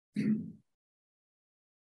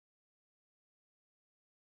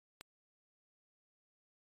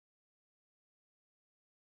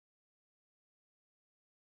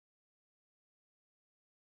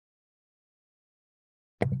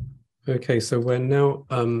 Okay, so we're now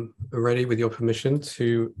ready, with your permission,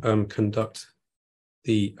 to conduct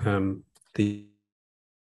the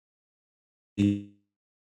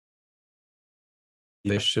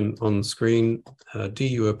question on screen. Do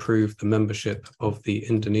you approve the membership of the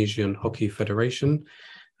Indonesian Hockey Federation?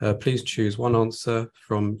 Please choose one answer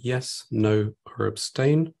from yes, no, or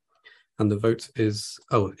abstain And the vote is,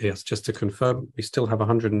 oh yes, just to confirm, we still have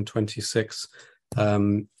 126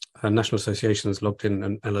 national associations logged in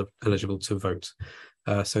and eligible to vote.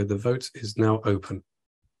 So the vote is now open.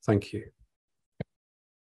 Thank you.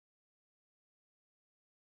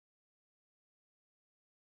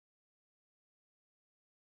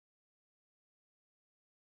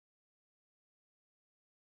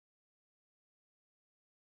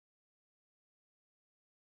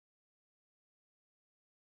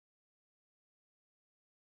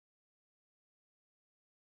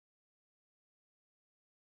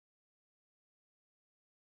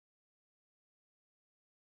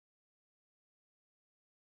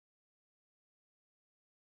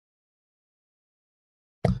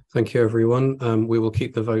 Thank you, everyone. We will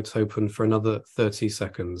keep the votes open for another 30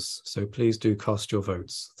 seconds. So please do cast your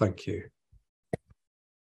votes. Thank you.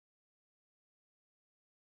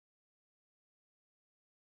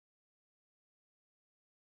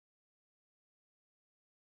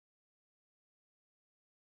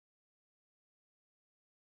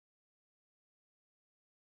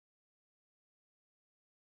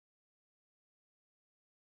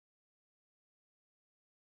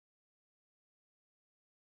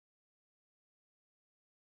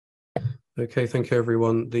 Okay, thank you,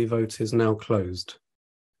 everyone. The vote is now closed.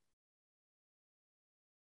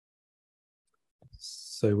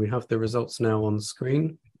 So we have the results now on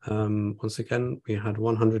screen. Once again, we had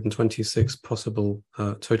 126 possible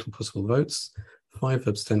total possible votes. 5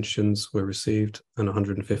 abstentions were received and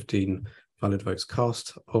 115 valid votes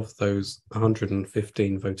cast. Of those,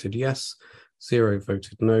 115 voted yes, 0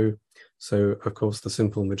 voted no. So, of course, the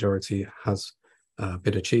simple majority has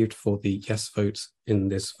been achieved for the yes vote in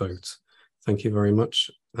this vote. Thank you very much.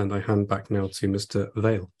 And I hand back now to Mr.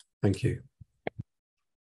 Vale. Thank you.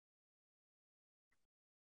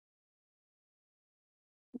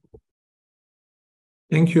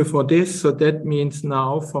 Thank you for this. So that means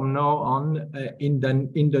now, from now on,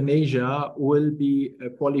 Indonesia will be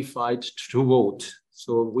qualified to vote.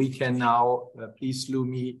 So we can now, please,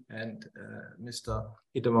 Lumi and Mr.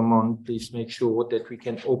 Hidamamon, please make sure that we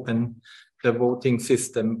can open the voting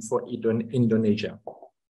system for Indonesia.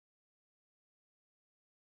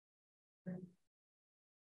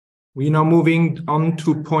 We're now moving on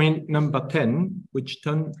to point number 10,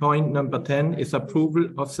 point number 10 is approval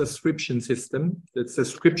of subscription system. The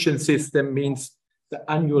subscription system means the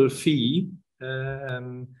annual fee.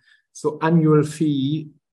 So annual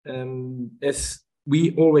fee, as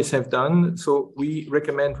we always have done, so we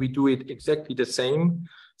recommend we do it exactly the same.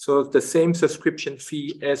 So the same subscription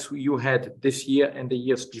fee as you had this year and the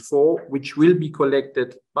years before, which will be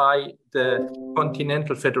collected by the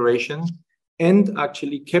Continental Federation and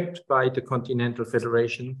actually kept by the Continental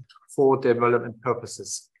Federation for development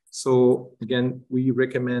purposes. So again, we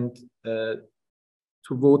recommend to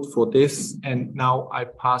vote for this. And now I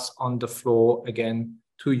pass on the floor again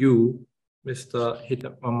to you, Mr.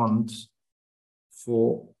 Hidamamon,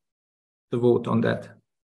 for the vote on that.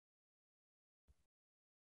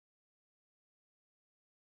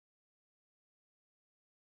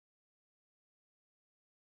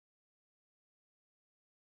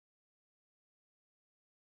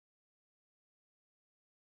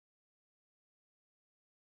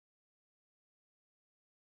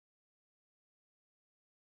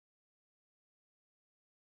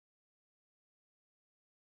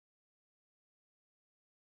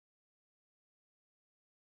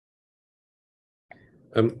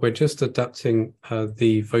 We're just adapting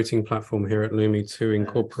the voting platform here at Lumi to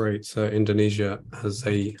incorporate Indonesia as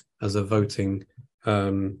a voting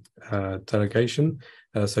delegation.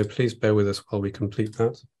 So please bear with us while we complete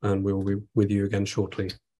that, and we will be with you again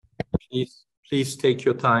shortly. Please take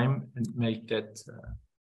your time and make that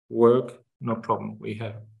work. No problem. We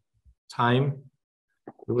have time.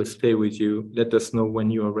 We will stay with you. Let us know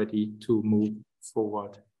when you are ready to move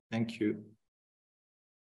forward. Thank you.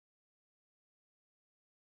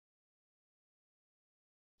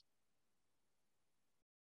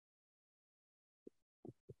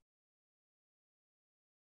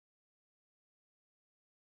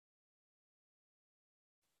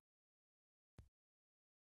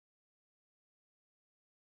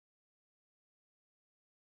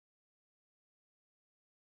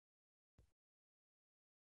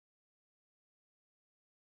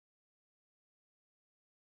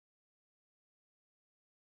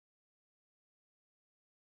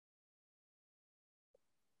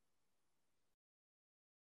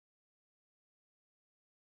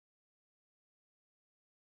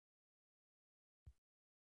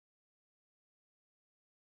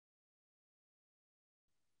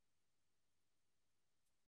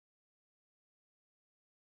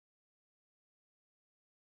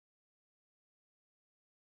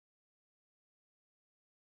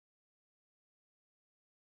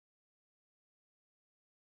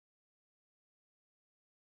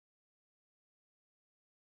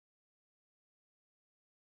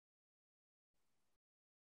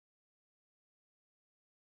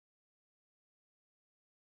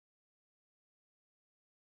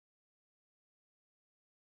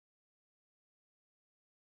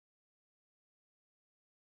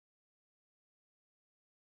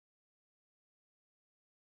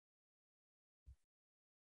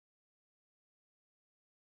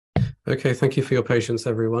 Okay, thank you for your patience,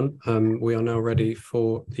 everyone. We are now ready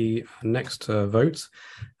for the next vote.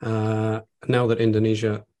 Now that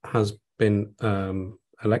Indonesia has been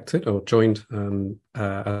elected or joined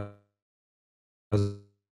as a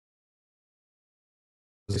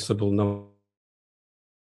possible number.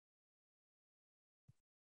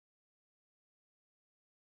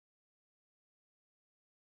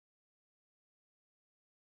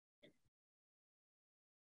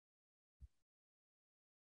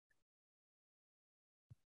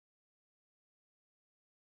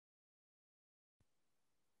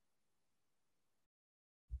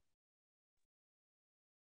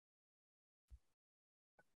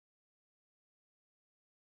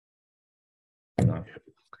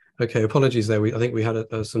 Okay, apologies there. I think we had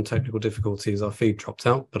some technical difficulties. Our feed dropped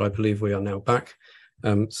out, but I believe we are now back.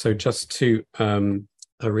 So just to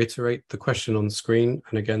reiterate the question on screen,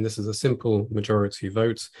 and again, this is a simple majority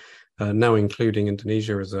vote, now including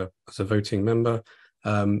Indonesia as a voting member.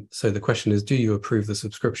 So the question is, do you approve the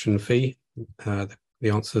subscription fee? The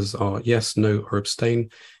answers are yes, no, or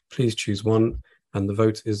abstain. Please choose one, and the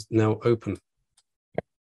vote is now open.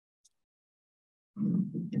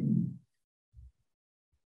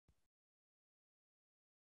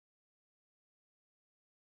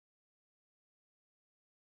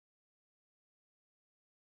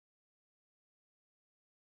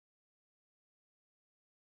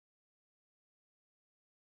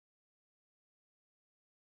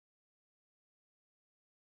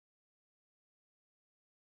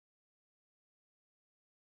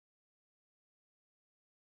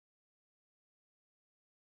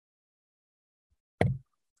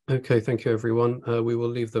 Okay, thank you, everyone. We will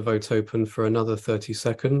leave the vote open for another 30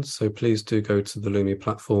 seconds, so please do go to the Lumi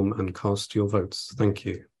platform and cast your votes. Thank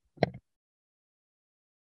you.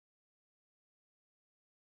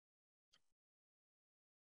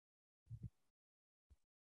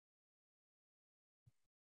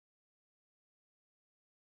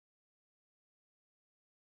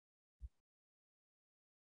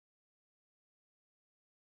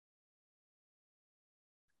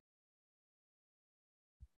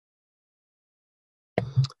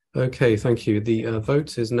 Okay, thank you. The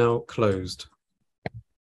vote is now closed.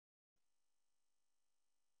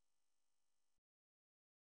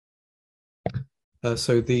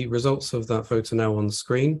 So the results of that vote are now on the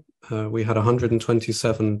screen. We had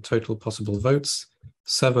 127 total possible votes,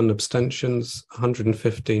 7 abstentions,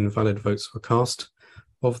 115 valid votes were cast.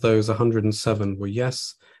 Of those, 107 were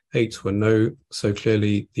yes, 8 were no. So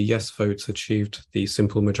clearly the yes votes achieved the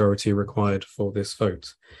simple majority required for this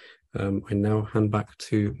vote. I now hand back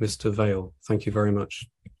to Mr. Vale. Thank you very much.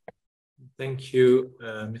 Thank you,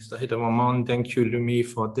 Mr. Hidamamon. Thank you, Lumi,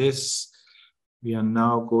 for this. We are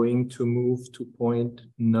now going to move to point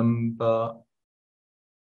number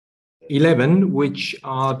 11, which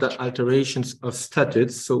are the alterations of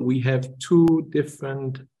statutes. So we have 2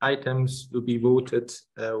 different items to be voted.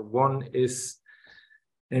 One is,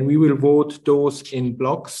 and we will vote those in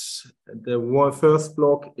blocks. The first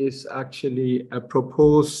block is actually a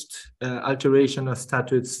proposed alteration of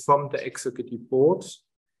statutes from the Executive Board,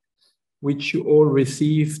 which you all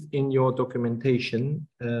received in your documentation.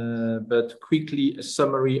 But quickly, a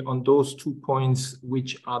summary on those 2 points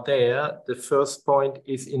which are there. The first point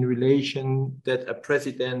is in relation that a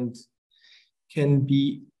president can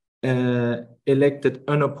be elected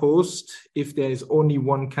unopposed if there is only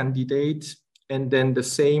one candidate. And then the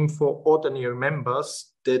same for ordinary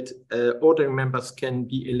members, that ordinary members can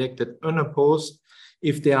be elected unopposed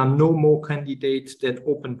if there are no more candidates than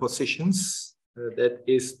open positions. That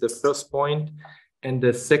is the first point. And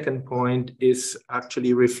the second point is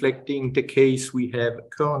actually reflecting the case we have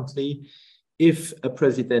currently. If a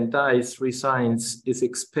president dies, resigns, is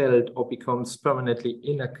expelled, or becomes permanently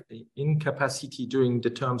incapacity during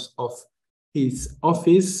the terms of his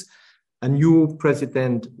office, a new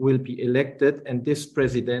president will be elected, and this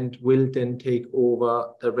president will then take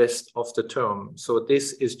over the rest of the term. So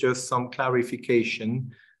this is just some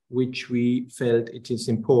clarification which we felt it is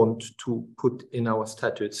important to put in our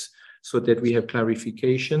statutes so that we have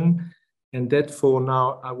clarification. And therefore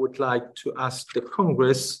now I would like to ask the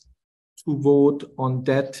Congress to vote on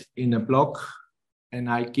that in a block. And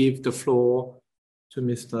I give the floor to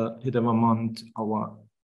Mr. Hidamamon, our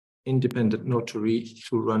independent notary,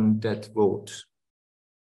 to run that vote.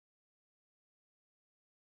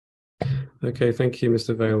 Okay, thank you,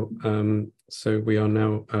 Mr. Vale. So we are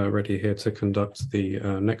now ready here to conduct the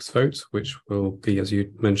next vote, which will be, as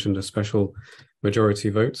you mentioned, a special majority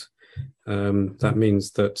vote. That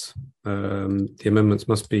means that the amendments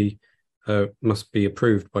must be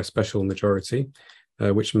approved by special majority.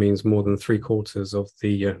 which means more than 3/4 of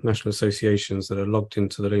the national associations that are logged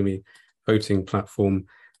into the Lumi voting platform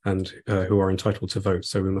and who are entitled to vote.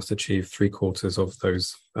 So we must achieve 3/4 of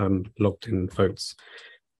those logged in votes.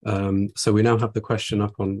 So we now have the question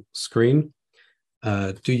up on screen.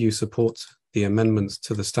 Do you support the amendments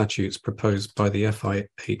to the statutes proposed by the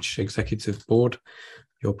FIH Executive Board?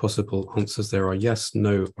 Your possible answers there are yes,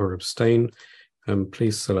 no, or abstain.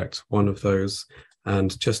 Please select one of those.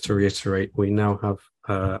 And just to reiterate, we now have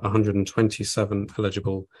 127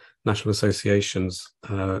 eligible national associations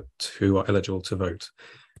who are eligible to vote.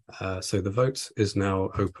 So the vote is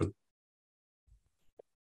now open.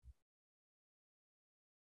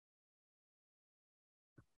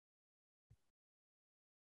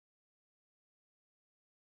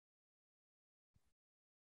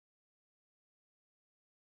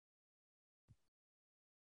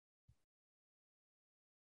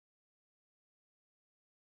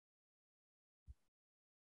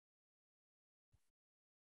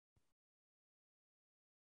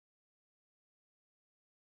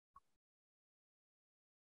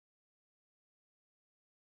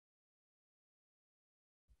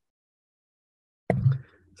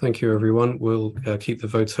 Thank you, everyone. We'll keep the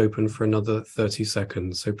votes open for another 30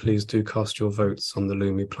 seconds. So please do cast your votes on the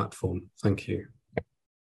Lumi platform. Thank you.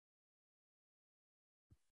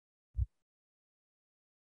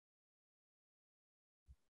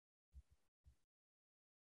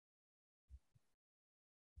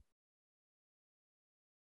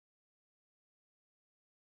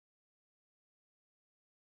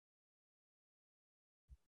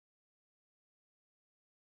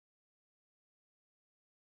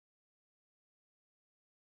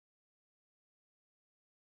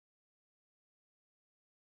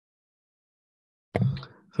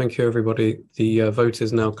 Thank you, everybody. The vote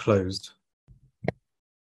is now closed.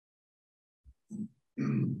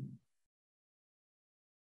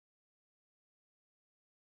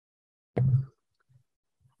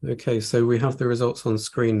 Okay, so we have the results on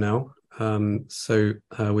screen now. We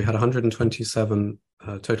had 127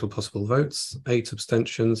 total possible votes, 8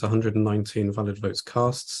 abstentions, 119 valid votes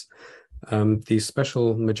cast. The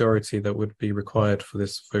special majority that would be required for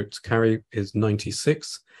this vote to carry is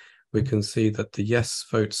 96. We can see that the yes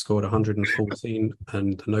vote scored 114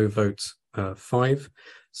 and the no vote 5.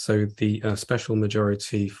 So the special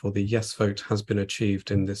majority for the yes vote has been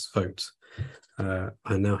achieved in this vote.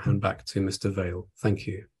 I now hand back to Mr. Vale. Thank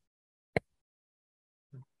you.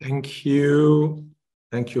 Thank you.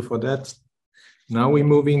 Thank you for that. Now we're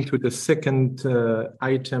moving to the second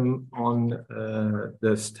item on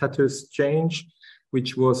the status change,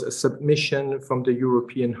 which was a submission from the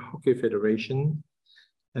European Hockey Federation.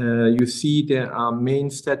 You see there are main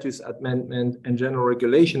status amendment and general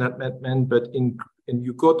regulation amendment, but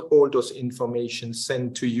you got all those information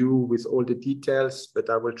sent to you with all the details, but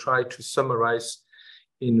I will try to summarize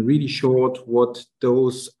in really short what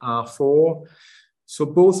those are for. So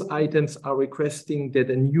both items are requesting that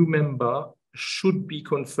a new member should be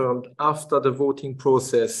confirmed after the voting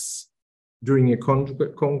process during a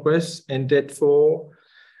congress, and therefore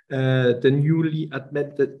the newly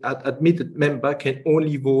admitted member can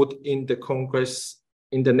only vote in the congress,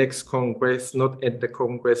 in the next congress, not at the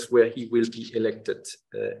congress where he will be elected.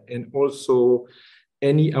 And also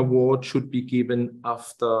any award should be given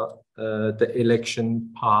after the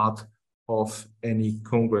election part of any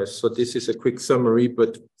congress. So this is a quick summary,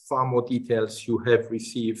 but far more details you have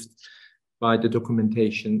received by the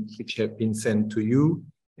documentation which have been sent to you.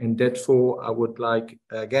 And therefore, I would like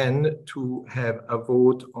again to have a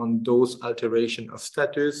vote on those alteration of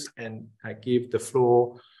status. And I give the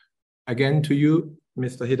floor again to you,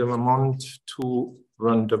 Mr. Hidemamont, to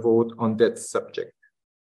run the vote on that subject.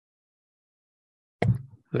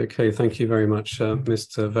 Okay, thank you very much,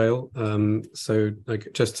 Mr. Vale.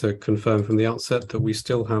 Just to confirm from the outset that we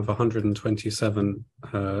still have 127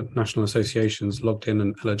 national associations logged in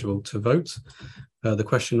and eligible to vote. The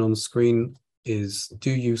question on screen is,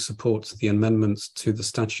 do you support the amendments to the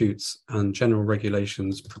statutes and general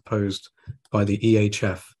regulations proposed by the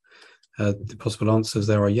EHF? The possible answers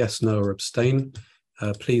there are yes, no, or abstain.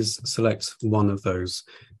 Please select one of those.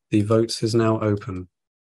 The vote is now open.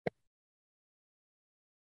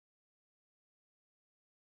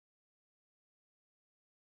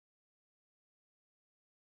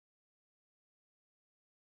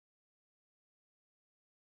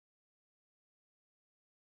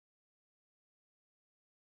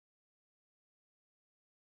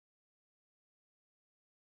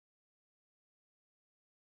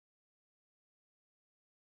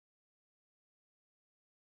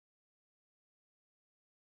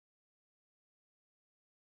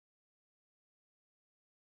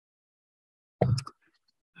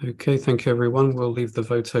 Okay, thank you, everyone. We'll leave the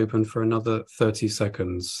vote open for another 30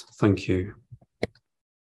 seconds. Thank you.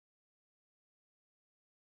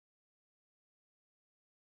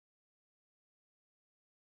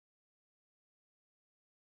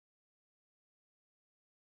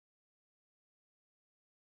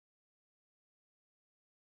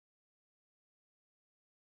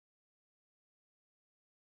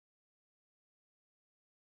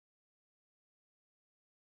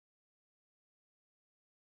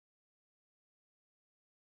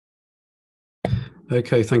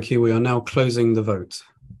 Okay, thank you. We are now closing the vote.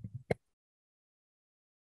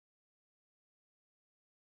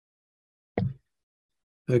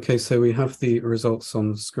 Okay, so we have the results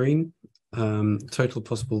on the screen. Total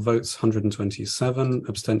possible votes 127,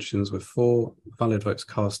 abstentions were 4, valid votes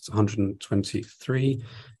cast 123.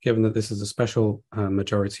 Given that this is a special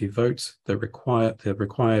majority vote, the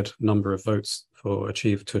required number of votes to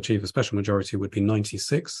achieve a special majority would be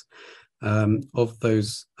 96. Of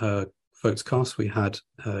those votes cast, we had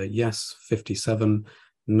yes 57,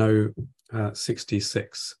 no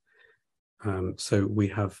 66. So we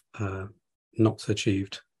have not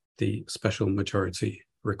achieved the special majority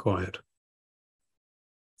required.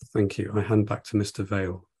 Thank you. I hand back to Mr.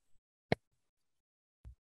 Vale.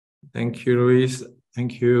 Thank you, Luis.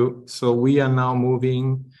 Thank you. So we are now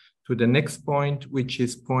moving to the next point, which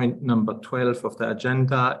is point number 12 of the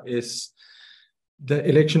agenda, is the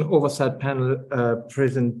election oversight panel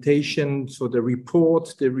presentation. So the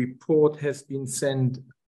report has been sent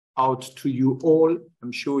out to you all.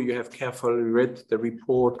 I'm sure you have carefully read the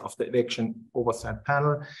report of the election oversight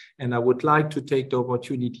panel. And I would like to take the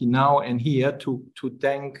opportunity now and here to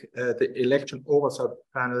thank the election oversight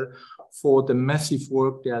panel for the massive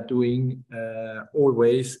work they are doing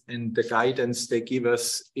always, and the guidance they give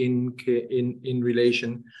us in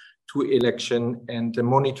relation to election and the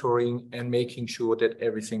monitoring and making sure that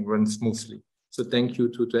everything runs smoothly. So thank you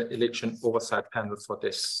to the election oversight panel for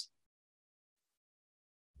this.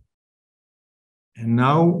 And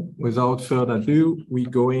now, without further ado, we're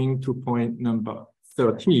going to point number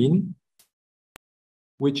 13,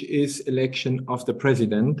 which is election of the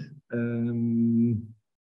president.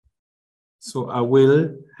 So I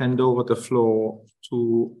will hand over the floor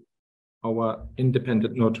to our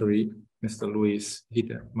independent notary, Mr. Luis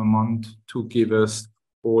Hide-Mamont, to give us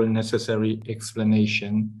all necessary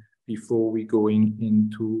explanation before we going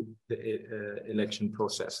into the election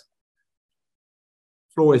process.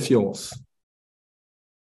 Floor is yours.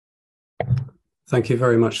 Thank you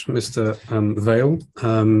very much, Mr. Vale.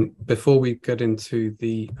 Before we get into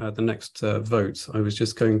the next vote, I was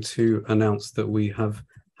just going to announce that we have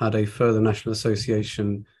had a further national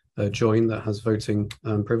association join that has voting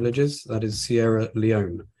privileges. That is Sierra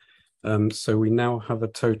Leone. So we now have a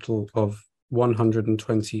total of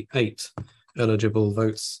 128 eligible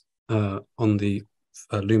votes on the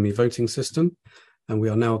Lumi voting system, and we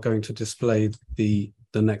are now going to display the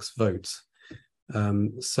next vote.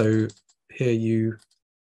 So here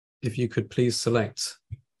if you could please select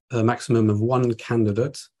a maximum of one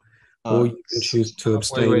candidate, or you can choose to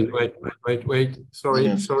abstain. Wait.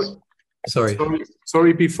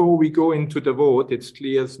 Sorry, before we go into the vote, it's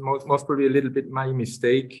clear, most probably a little bit my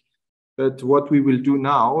mistake. But what we will do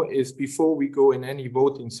now is, before we go in any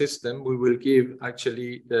voting system, we will give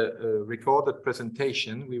actually the recorded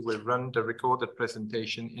presentation. We will run the recorded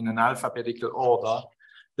presentation in an alphabetical order.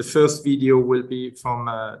 The first video will be from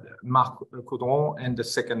Marc Caudron, and the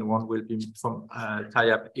second one will be from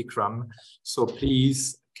Tayyab Ikram. So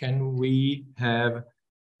please, can we have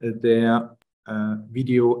their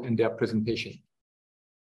video and their presentation?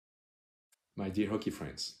 My dear hockey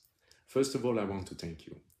friends, first of all, I want to thank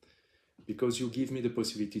you, because you give me the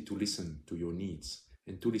possibility to listen to your needs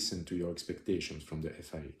and to listen to your expectations from the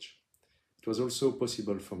FIH. It was also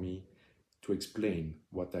possible for me to explain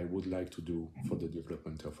what I would like to do for the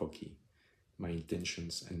development of hockey, my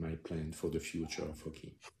intentions and my plan for the future of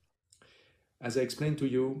hockey. As I explained to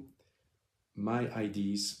you, my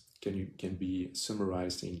ideas can be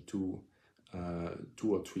summarized into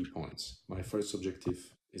 2 or 3 points. My first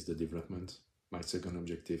objective is the development, my second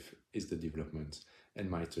objective is the development, and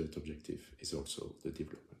my third objective is also the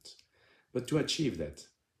development. But to achieve that,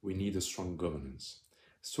 we need a strong governance.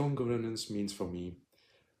 Strong governance means for me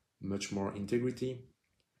much more integrity,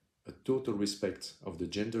 a total respect of the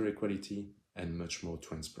gender equality, and much more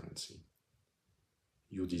transparency.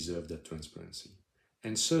 You deserve that transparency.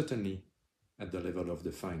 And certainly at the level of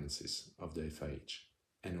the finances of the FIH,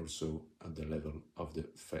 and also at the level of the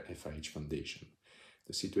FIH Foundation.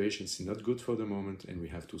 The situation is not good for the moment, and we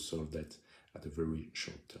have to solve that at a very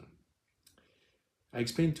short term. I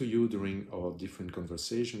explained to you during our different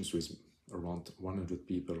conversations with around 100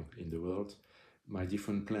 people in the world, my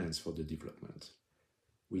different plans for the development.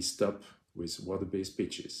 We stop with water-based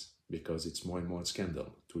pitches because it's more and more a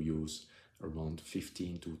scandal to use around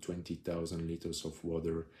 15 to 20,000 liters of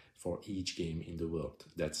water for each game in the world.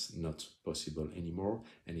 That's not possible anymore,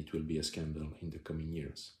 and it will be a scandal in the coming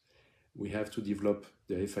years. We have to develop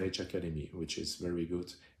the FIH Academy, which is very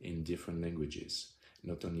good in different languages,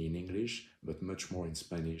 not only in English, but much more in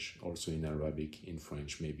Spanish, also in Arabic, in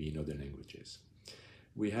French, maybe in other languages.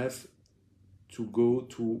 We have to go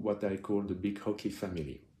to what I call the big hockey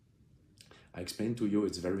family. I explained to you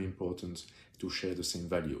it's very important to share the same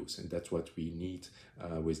values, and that's what we need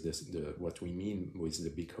with what we mean with the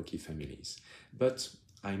big hockey families. But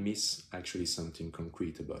I miss actually something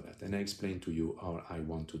concrete about that, and I explained to you how I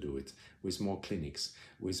want to do it, with more clinics,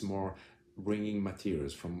 with more bringing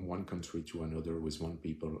materials from one country to another, with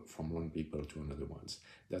from one people to another ones.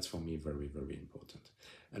 That's for me very, very important.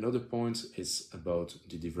 Another point is about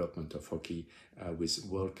the development of hockey with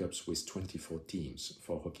World Cups with 24 teams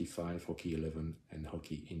for Hockey 5, Hockey 11 and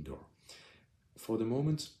Hockey Indoor. For the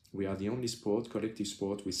moment, we are the only collective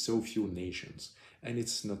sport with so few nations, and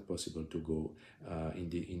it's not possible to go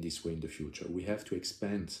in this way in the future. We have to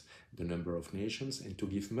expand the number of nations and to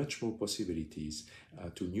give much more possibilities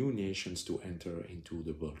to new nations to enter into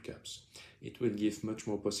the World Cups. It will give much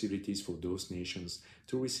more possibilities for those nations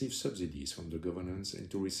to receive subsidies from the governments and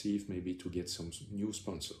to receive, maybe to get some new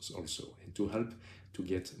sponsors also, and to help to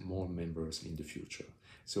get more members in the future.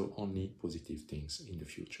 So only positive things in the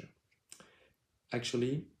future.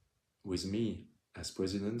 Actually, with me as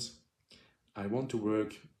president, I want to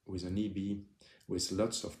work with an EB with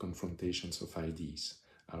lots of confrontations of ideas.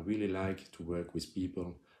 I really like to work with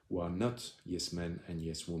people who are not yes men and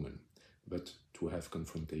yes women, but to have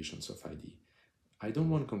confrontations of ideas. I don't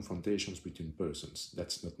want confrontations between persons.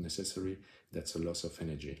 That's not necessary. That's a loss of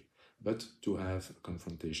energy. But to have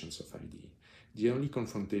confrontations of ideas. The only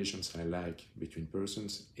confrontations I like between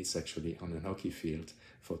persons is actually on a hockey field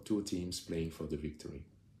for two teams playing for the victory.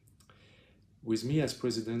 With me as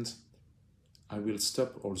president, I will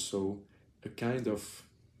stop also a kind of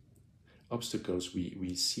obstacles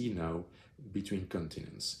we see now between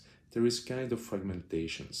continents. There is kind of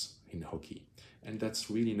fragmentations in hockey, and that's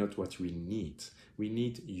really not what we need. We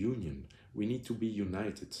need union. We need to be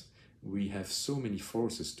united. We have so many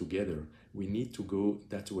forces together. We need to go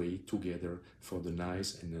that way together for the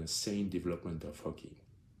nice and sane development of hockey.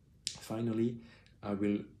 Finally, I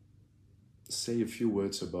will say a few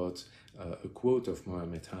words about a quote of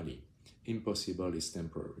Muhammad Ali. Impossible is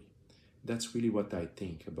temporary. That's really what I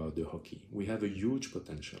think about the hockey. We have a huge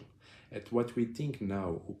potential. At what we think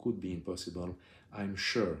now who could be impossible, I'm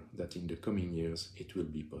sure that in the coming years it will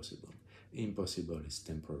be possible. Impossible is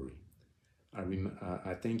temporary.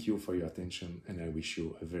 I thank you for your attention, and I wish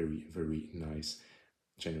you a very, very nice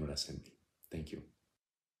General Assembly. Thank you.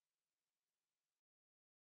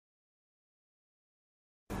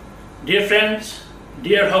 Dear friends,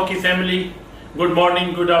 dear hockey family, good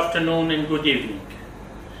morning, good afternoon and good evening.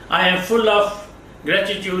 I am full of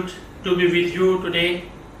gratitude to be with you today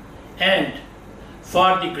and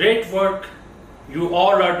for the great work you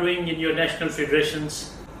all are doing in your national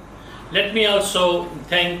federations. Let me also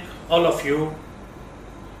thank all of you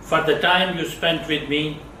for the time you spent with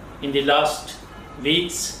me in the last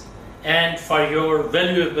weeks and for your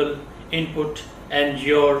valuable input and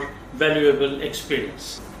your valuable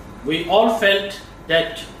experience. We all felt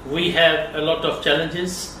that we have a lot of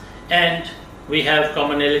challenges and we have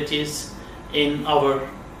commonalities in our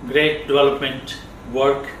great development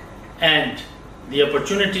work and the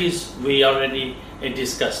opportunities we already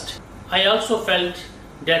discussed. I also felt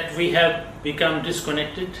that we have become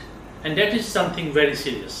disconnected, and that is something very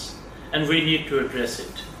serious and we need to address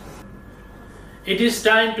it. It is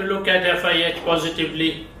time to look at FIH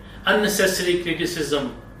positively. Unnecessary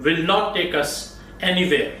criticism will not take us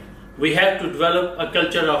anywhere. We have to develop a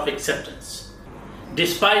culture of acceptance.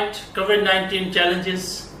 Despite COVID-19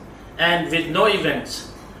 challenges and with no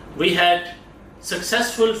events, we had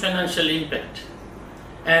successful financial impact.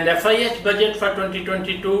 And FIH budget for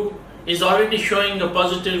 2022 is already showing a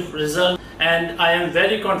positive result, and I am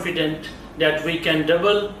very confident that we can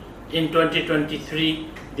double in 2023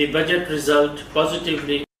 the budget result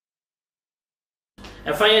positively.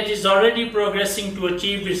 FIH is already progressing to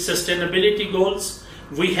achieve its sustainability goals.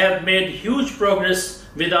 We have made huge progress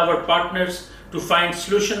with our partners to find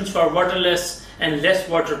solutions for waterless and less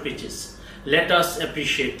water pitches. Let us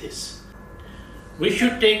appreciate this. We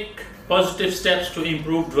should take positive steps to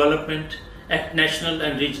improve development at national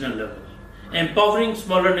and regional level. Empowering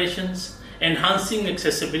smaller nations, enhancing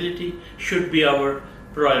accessibility should be our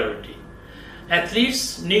priority.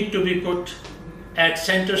 Athletes need to be put at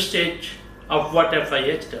center stage of what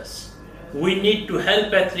FIH does. We need to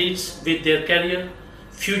help athletes with their career,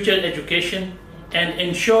 future education, and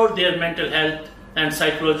ensure their mental health and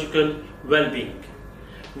psychological well-being.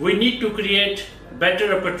 We need to create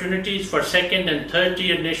better opportunities for second and third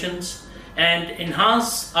tier nations and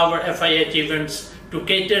enhance our FIH events to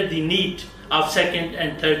cater the need of second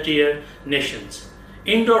and third tier nations.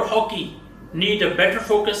 Indoor hockey need a better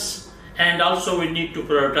focus, and also we need to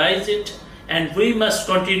prioritize it, and we must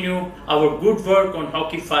continue our good work on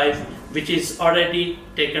Hockey 5, which is already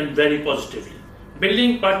taken very positively.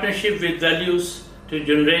 Building partnership with values to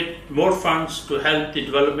generate more funds to help the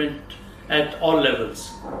development at all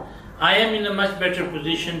levels. I am in a much better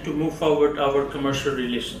position to move forward our commercial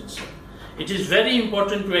relations. It is very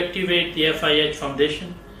important to activate the FIH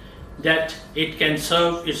Foundation that it can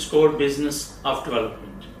serve its core business of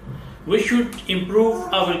development. We should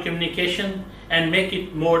improve our communication and make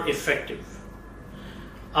it more effective.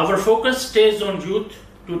 Our focus stays on youth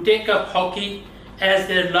to take up hockey as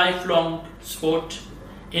their lifelong sport,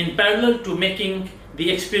 in parallel to making the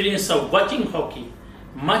experience of watching hockey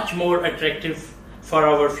much more attractive for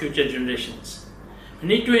our future generations. We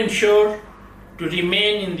need to ensure to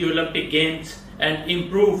remain in the Olympic Games and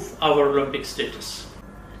improve our Olympic status.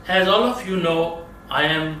 As all of you know, I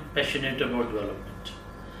am passionate about development,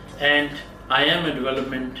 and I am a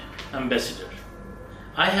development ambassador.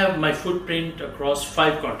 I have my footprint across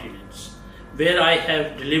 5 continents where I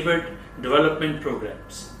have delivered development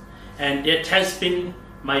programs, and it has been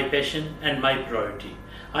my passion and my priority.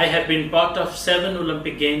 I have been part of 7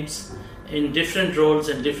 Olympic Games in different roles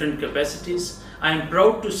and different capacities. I am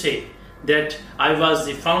proud to say that I was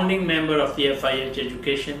the founding member of the FIH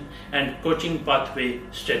Education and Coaching Pathway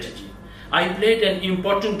Strategy. I played an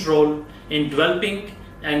important role in developing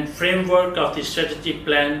and framework of the strategic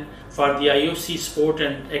plan for the IOC Sport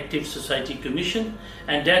and Active Society Commission,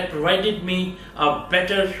 and that provided me a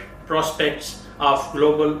better prospects of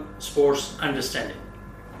global sports understanding.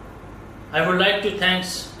 I would like to thank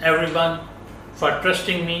everyone for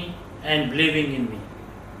trusting me and believing in me.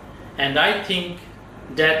 And I think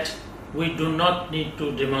that we do not need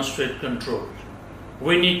to demonstrate control.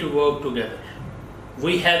 We need to work together.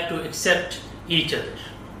 We have to accept each other.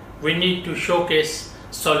 We need to showcase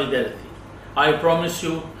solidarity. I promise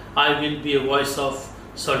you, I will be a voice of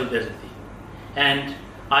solidarity. And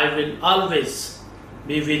I will always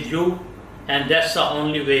be with you, and that's the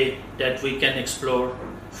only way that we can explore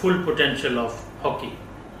full potential of hockey.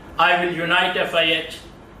 I will unite FIH.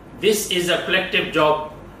 This is a collective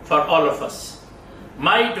job for all of us.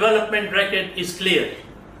 My development record is clear.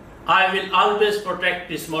 I will always protect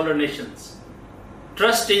the smaller nations.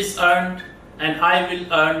 Trust is earned, and I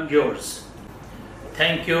will earn yours.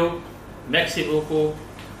 Thank you. Merci beaucoup.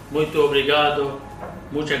 Muito obrigado.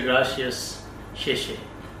 Muchas gracias. Xexe.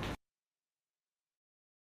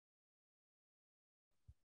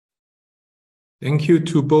 Thank you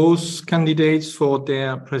to both candidates for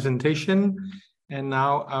their presentation. And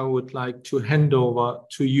now I would like to hand over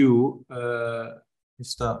to you,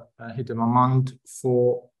 Mr. Hidemamand,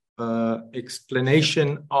 for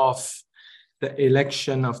explanation of the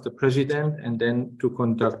election of the president and then to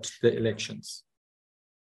conduct the elections.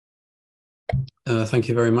 Thank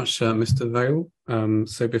you very much, Mr. Vale.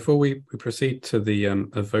 So before we proceed to the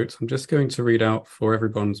vote, I'm just going to read out for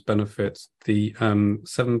everyone's benefit the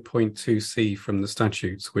 7.2c from the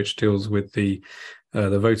statutes, which deals with the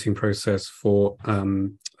voting process for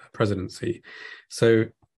presidency. So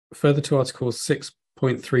further to Article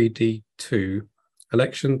 6.3d2,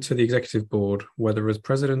 election to the executive board, whether as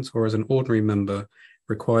president or as an ordinary member,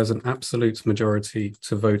 requires an absolute majority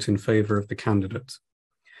to vote in favour of the candidate.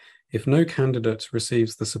 If no candidate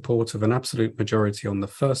receives the support of an absolute majority on the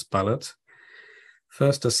first ballot,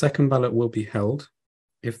 first a second ballot will be held.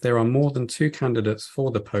 If there are more than 2 candidates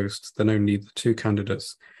for the post, then only the 2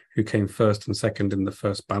 candidates who came first and second in the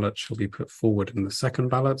first ballot shall be put forward in the second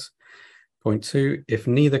ballot. Point 2, if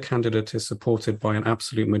neither candidate is supported by an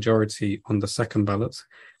absolute majority on the second ballot,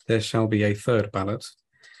 there shall be a third ballot.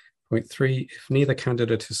 Point 3, if neither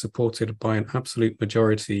candidate is supported by an absolute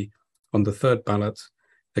majority on the third ballot,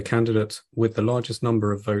 the candidate with the largest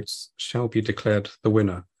number of votes shall be declared the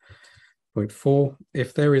winner. Point 4,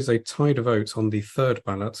 if there is a tied vote on the third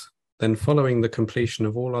ballot, then following the completion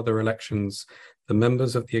of all other elections, the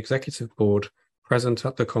members of the executive board present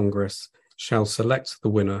at the Congress shall select the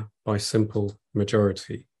winner by simple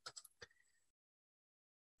majority.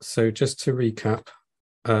 So just to recap,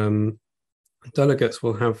 delegates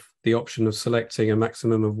will have the option of selecting a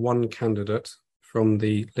maximum of 1 candidate from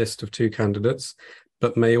the list of 2 candidates,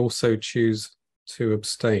 but may also choose to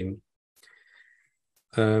abstain.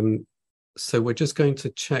 So we're just going to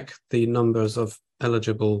check the numbers of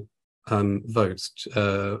eligible votes,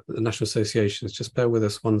 the national associations. Just bear with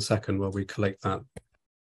us 1 second while we collect that.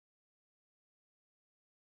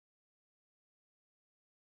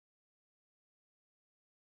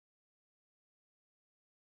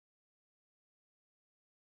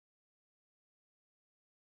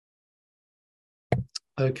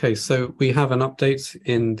 Okay, so we have an update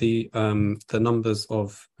in the numbers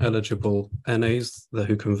of eligible NAs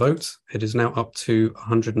who can vote. It is now up to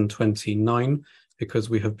 129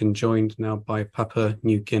 because we have been joined now by Papua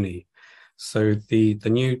New Guinea. So the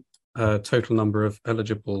new total number of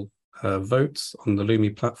eligible votes on the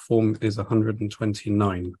Lumi platform is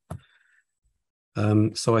 129.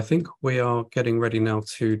 So I think we are getting ready now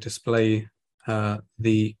to display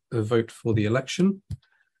the vote for the election.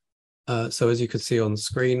 So as you can see on the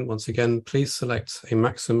screen, once again, please select a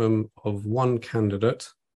maximum of 1 candidate,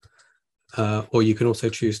 or you can also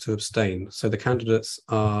choose to abstain. So the candidates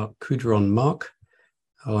are Kudron Mark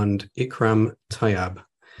and Ikram Tayyab.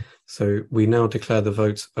 So we now declare the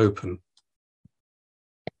vote open.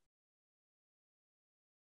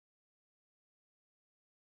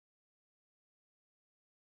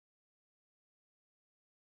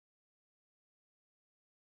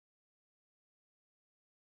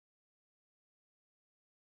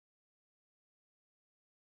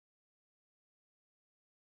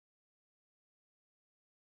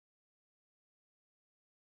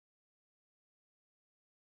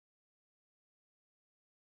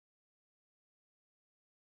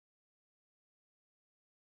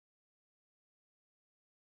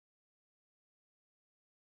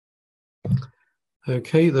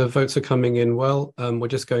 Okay, the votes are coming in well. We're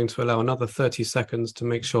just going to allow another 30 seconds to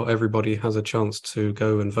make sure everybody has a chance to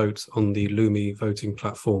go and vote on the Lumi voting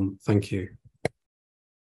platform. Thank you.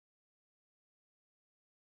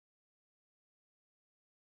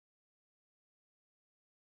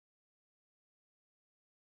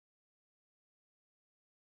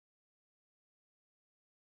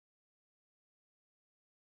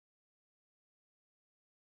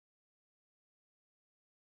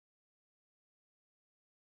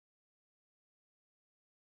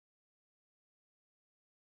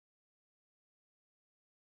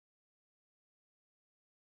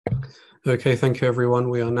 Okay, thank you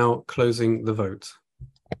everyone. We are now closing the vote.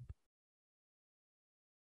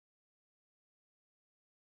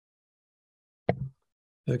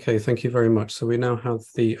 Okay, thank you very much. So we now have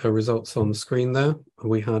the results on the screen there.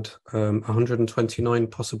 We had 129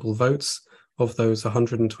 possible votes. Of those,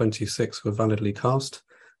 126 were validly cast.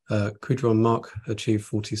 Kudron Mark achieved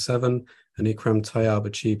 47 and Ikram Tayyab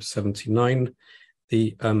achieved 79.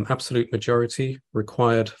 The absolute majority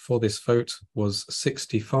required for this vote was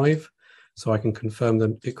 65. So I can confirm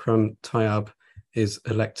that Ikram Tayyab is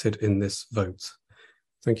elected in this vote.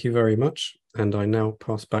 Thank you very much. And I now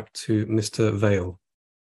pass back to Mr. Vale.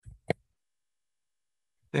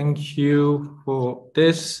 Thank you for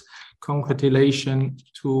this. Congratulations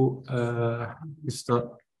to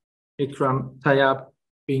Mr. Ikram Tayyab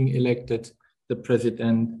being elected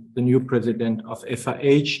the new president of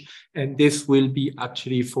FIH. And this will be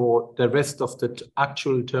actually for the rest of the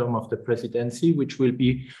actual term of the presidency, which will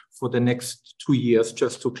be for the next 2 years,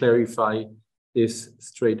 just to clarify this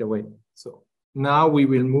straight away. So now we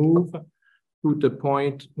will move to the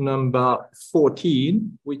point number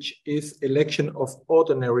 14, which is election of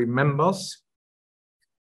ordinary members.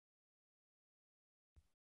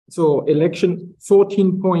 So election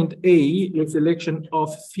 14.A is election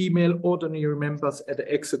of female ordinary members at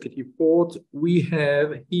the executive board. We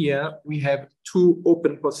have 2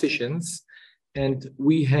 open positions and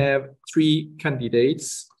we have 3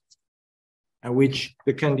 candidates, which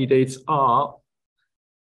the candidates are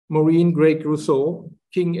Maureen Gregg-Rousseau,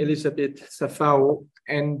 King Elizabeth Safao,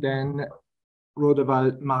 and then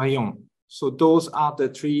Rodeval Marion. So those are the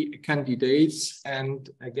 3 candidates. And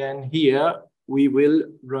again, here we will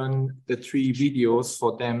run the 3 videos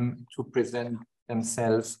for them to present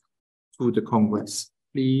themselves to the Congress.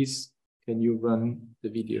 Please, can you run the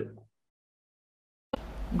video?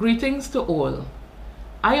 Greetings to all.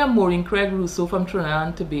 I am Maureen Gregg-Rousseau from Trinidad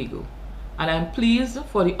and Tobago, and I'm pleased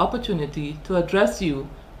for the opportunity to address you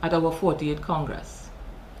at our 48th Congress.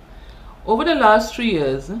 Over the last 3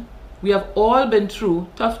 years, we have all been through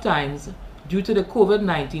tough times due to the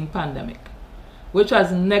COVID-19 pandemic, which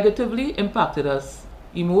has negatively impacted us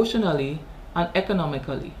emotionally and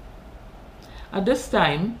economically. At this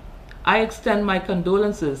time, I extend my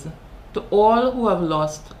condolences to all who have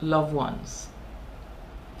lost loved ones.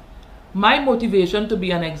 My motivation to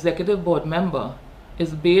be an executive board member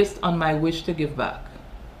is based on my wish to give back.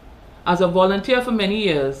 As a volunteer for many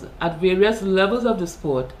years at various levels of the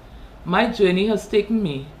sport, my journey has taken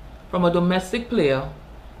me from a domestic player,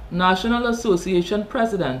 National Association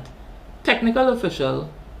president, technical official,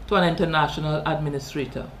 to an international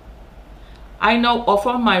administrator. I now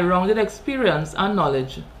offer my rounded experience and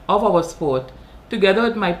knowledge of our sport together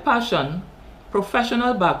with my passion,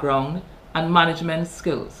 professional background, and management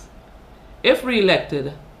skills. If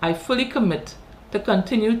re-elected, I fully commit to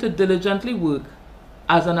continue to diligently work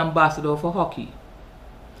as an ambassador for hockey.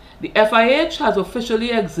 The FIH has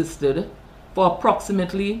officially existed for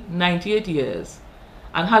approximately 98 years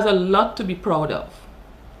and has a lot to be proud of.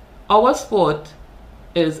 Our sport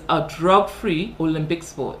is a drug-free Olympic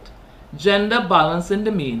sport, gender balance in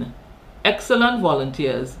the main, excellent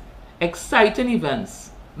volunteers, exciting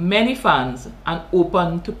events, many fans, and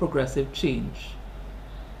open to progressive change.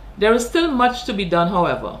 There is still much to be done,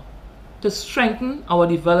 however, to strengthen our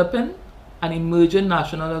developing and emerging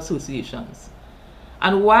national associations.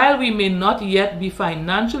 And while we may not yet be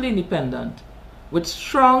financially independent, with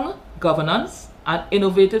strong governance and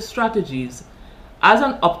innovative strategies, as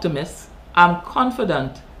an optimist, I'm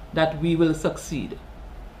confident that we will succeed.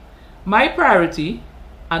 My priority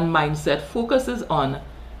and mindset focuses on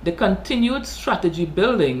the continued strategy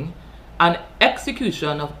building and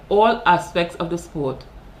execution of all aspects of the sport,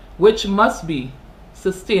 which must be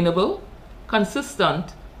sustainable,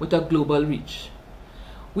 consistent with a global reach.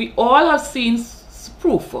 We all have seen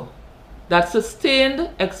proof that sustained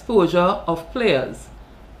exposure of players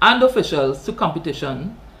and officials to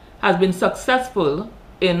competition has been successful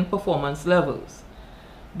in performance levels.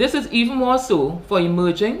 This is even more so for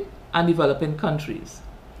emerging and developing countries.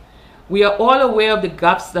 We are all aware of the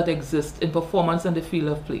gaps that exist in performance on the field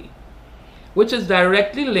of play, which is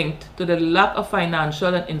directly linked to the lack of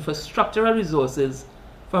financial and infrastructural resources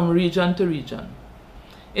from region to region.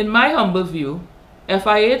 In my humble view,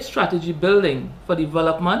 FIH strategy building for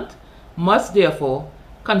development must therefore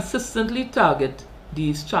consistently target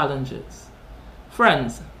these challenges.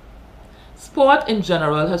 Friends, sport in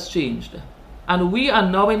general has changed, and we are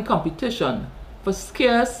now in competition for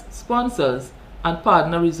scarce sponsors and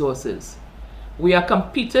partner resources. We are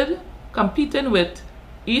competing with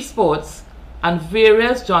esports and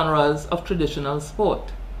various genres of traditional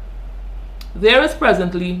sport. There is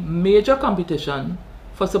presently major competition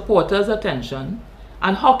for supporters' attention,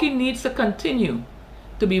 and hockey needs to continue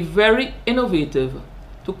to be very innovative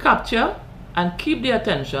to capture and keep the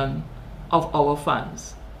attention of our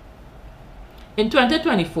fans. In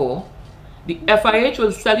 2024, the FIH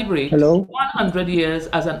will celebrate 100 years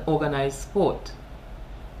as an organized sport.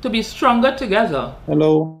 To be stronger together,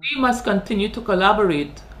 we must continue to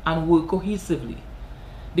collaborate and work cohesively.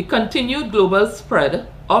 The continued global spread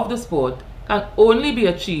of the sport can only be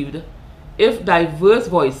achieved if diverse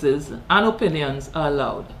voices and opinions are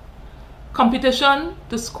allowed. Competition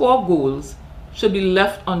to score goals should be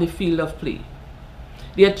left on the field of play.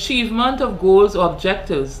 The achievement of goals or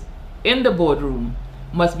objectives in the boardroom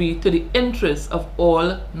must be to the interests of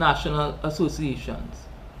all national associations.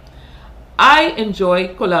 I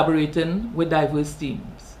enjoy collaborating with diverse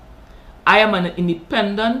teams. I am an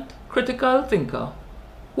independent, critical thinker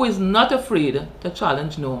who is not afraid to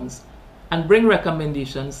challenge norms and bring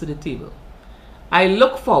recommendations to the table. I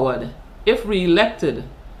look forward, if re-elected,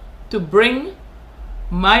 to bring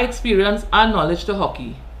my experience and knowledge to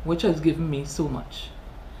hockey, which has given me so much.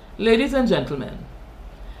 Ladies and gentlemen,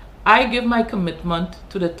 I give my commitment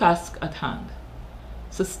to the task at hand: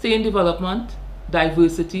 sustained development,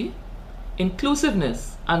 diversity,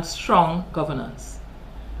 inclusiveness, and strong governance.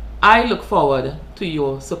 I look forward to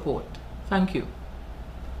your support. Thank you.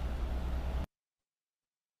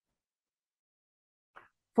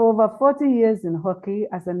 For over 40 years in hockey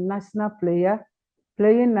as a national player,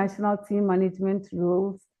 playing national team management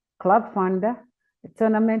roles, club founder,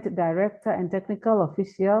 tournament director and technical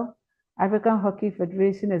official, African Hockey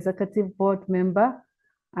Federation Executive Board member,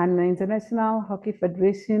 and the International Hockey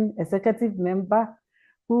Federation Executive member,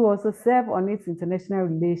 who also served on its International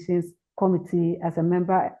Relations Committee as a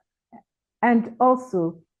member, and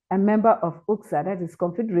also a member of UCSA, that is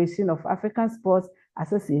Confederation of African Sports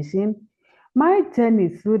Association. My journey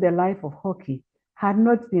through the life of hockey had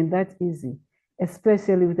not been that easy,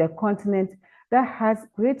 especially with a continent that has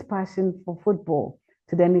great passion for football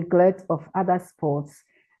to the neglect of other sports,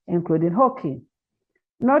 including hockey.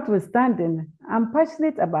 Notwithstanding, I'm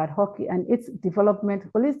passionate about hockey and its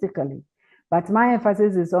development holistically, but my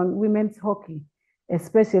emphasis is on women's hockey,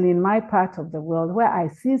 especially in my part of the world where I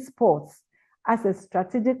see sports as a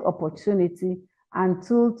strategic opportunity and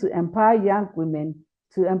tool to empower young women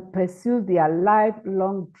to pursue their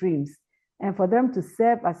lifelong dreams and for them to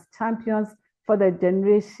serve as champions for the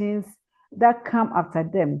generations that come after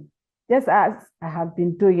them, just as I have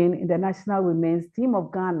been doing in the national women's team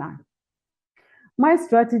of Ghana. My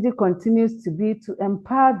strategy continues to be to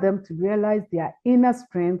empower them to realize their inner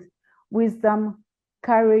strength, wisdom,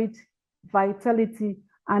 courage, vitality,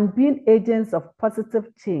 and being agents of positive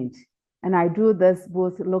change. And I do this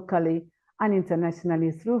both locally and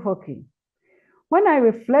internationally through hockey. When I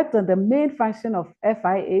reflect on the main function of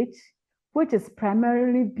FIH, which is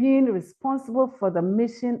primarily being responsible for the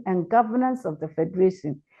mission and governance of the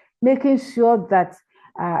Federation, making sure that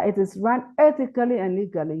it is run ethically and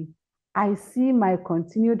legally, I see my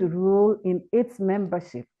continued role in its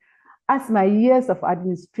membership as my years of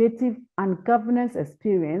administrative and governance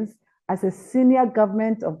experience as a senior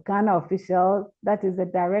government of Ghana official, that is the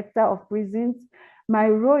director of prisons, my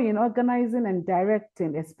role in organizing and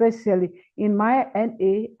directing, especially in my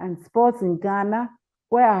NA and sports in Ghana,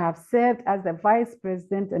 where I have served as the Vice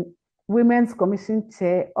President and Women's Commission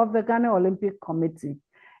Chair of the Ghana Olympic Committee,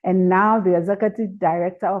 and now the Executive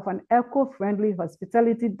Director of an eco-friendly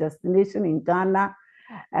hospitality destination in Ghana,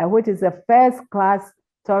 which is a first-class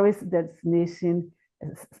tourist destination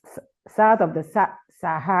south of the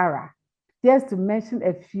Sahara. Just to mention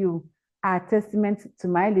a few are testaments to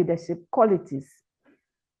my leadership qualities.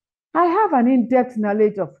 I have an in-depth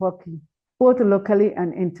knowledge of hockey, both locally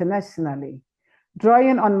and internationally.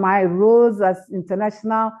 Drawing on my roles as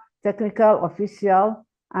international technical official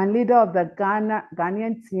and leader of the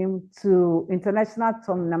Ghanaian team to international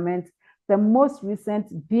tournaments, the most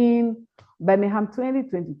recent being Birmingham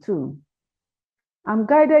 2022. I'm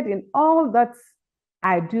guided in all that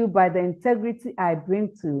I do by the integrity I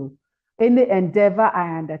bring to any endeavor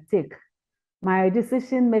I undertake, my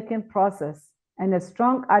decision-making process, and a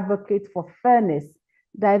strong advocate for fairness,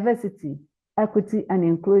 diversity, equity, and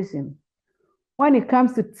inclusion. When it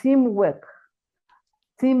comes to teamwork,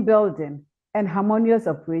 team building, and harmonious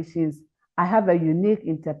operations, I have a unique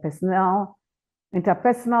interpersonal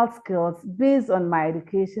skills based on my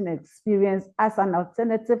education experience as an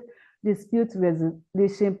alternative dispute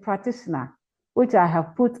resolution practitioner, which I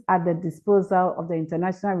have put at the disposal of the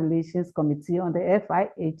International Relations Committee on the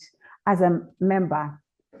FIH as a member.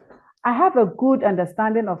 I have a good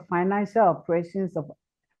understanding of financial operations of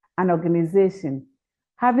an organization,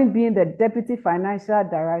 having been the Deputy Financial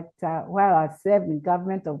Director while I served in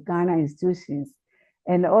government of Ghana institutions,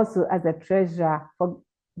 and also as a treasurer for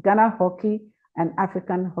Ghana Hockey and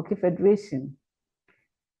African Hockey Federation.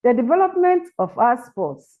 The development of our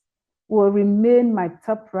sports will remain my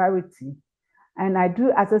top priority, and I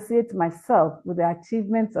do associate myself with the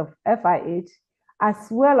achievements of FIH as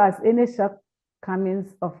well as any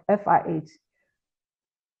shortcomings of FIH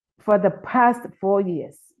for the past 4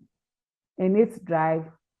 years in its drive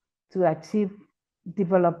to achieve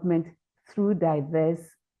development through diverse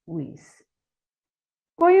ways.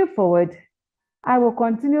 Going forward, I will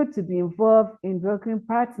continue to be involved in brokering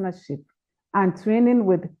partnership and training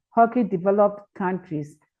with hockey developed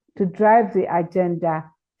countries to drive the agenda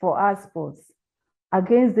for our sports.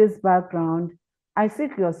 Against this background, I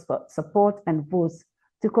seek your support and votes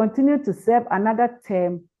to continue to serve another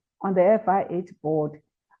term on the FIH board,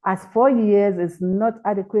 as 4 years is not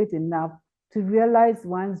adequate enough to realize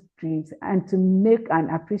one's dreams and to make an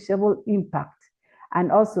appreciable impact,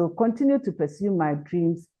 and also continue to pursue my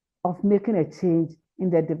dreams of making a change in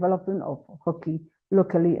the development of hockey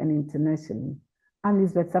locally and internationally. I'm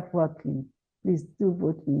Elizabeth Sapwakin. Please do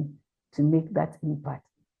vote me to make that impact.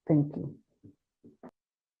 Thank you.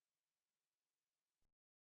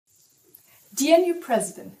 Dear new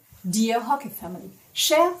President, dear hockey family,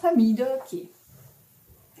 chère famille de hockey.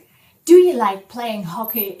 Do you like playing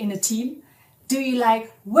hockey in a team? Do you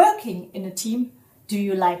like working in a team? Do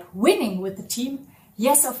you like winning with the team?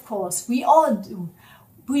 Yes, of course, we all do.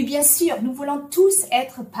 Oui, bien sûr, nous voulons tous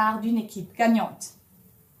être part d'une équipe gagnante.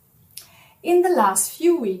 In the last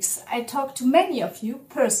few weeks, I talked to many of you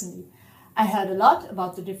personally. I heard a lot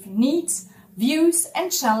about the different needs, views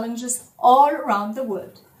and challenges all around the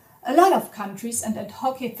world. A lot of countries and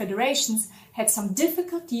hockey federations had some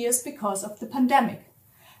difficult years because of the pandemic.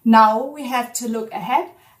 Now we have to look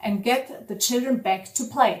ahead and get the children back to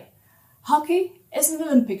play. Hockey is an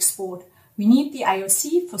Olympic sport. We need the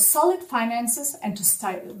IOC for solid finances and to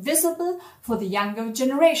stay visible for the younger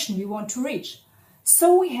generation we want to reach.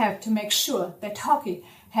 So we have to make sure that hockey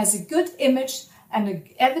has a good image and an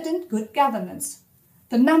evident good governance.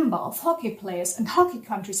 The number of hockey players and hockey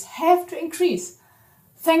countries have to increase.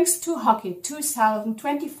 Thanks to Hockey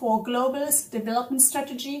 2024 Global Development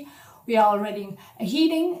Strategy, we are already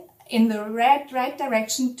heading in the right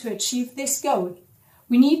direction to achieve this goal.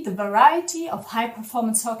 We need the variety of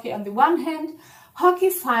high-performance hockey on the one hand, Hockey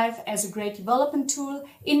 5 as a great development tool,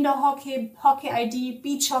 indoor hockey, hockey ID,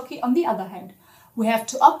 beach hockey on the other hand. We have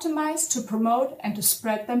to optimize, to promote and to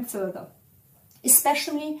spread them further.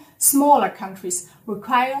 Especially smaller countries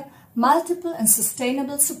require multiple and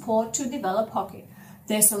sustainable support to develop hockey.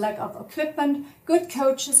 There's a lack of equipment, good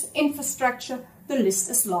coaches, infrastructure, the list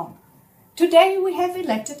is long. Today we have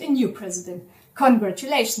elected a new president.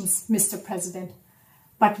 Congratulations, Mr. President.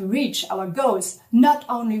 But we reach our goals not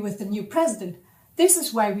only with the new president. This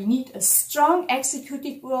is why we need a strong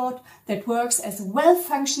executive board that works as a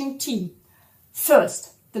well-functioning team.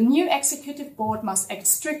 First, the new executive board must act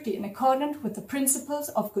strictly in accordance with the principles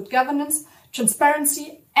of good governance,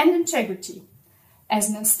 transparency and integrity. As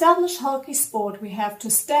an established hockey sport, we have to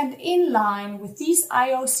stand in line with these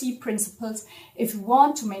IOC principles if we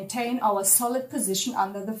want to maintain our solid position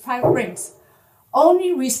under the 5 rings.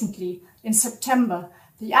 Only recently, in September,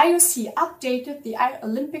 the IOC updated the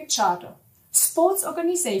Olympic Charter. Sports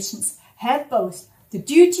organizations have both the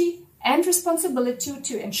duty and responsibility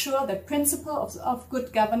to ensure that principles of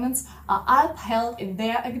good governance are upheld in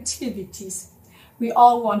their activities. We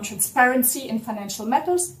all want transparency in financial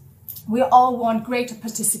matters, we all want greater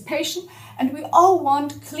participation, and we all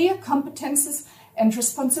want clear competences and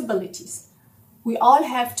responsibilities. We all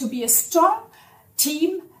have to be a strong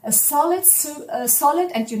team, a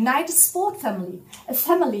solid and united sport family, a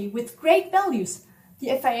family with great values. The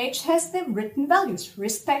FIH has the written values: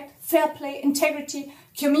 respect, fair play, integrity,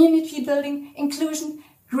 community building, inclusion,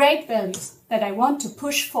 great values that I want to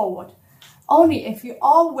push forward. Only if we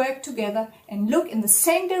all work together and look in the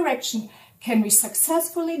same direction can we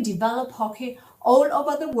successfully develop hockey all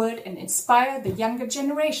over the world and inspire the younger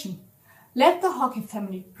generation. Let the hockey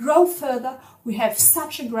family grow further. We have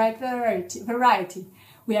such a great variety.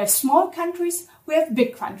 We have small countries, we have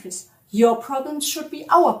big countries. Your problems should be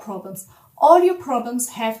our problems. All your problems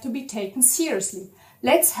have to be taken seriously.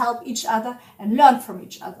 Let's help each other and learn from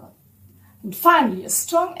each other. And finally, a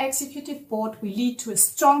strong executive board will lead to a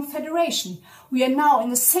strong federation. We are now in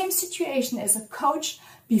the same situation as a coach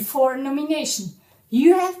before a nomination.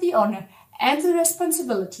 You have the honor and the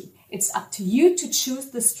responsibility. It's up to you to choose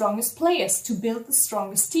the strongest players, to build the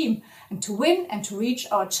strongest team, and to win and to reach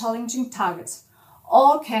our challenging targets.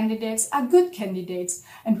 All candidates are good candidates,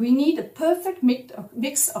 and we need a perfect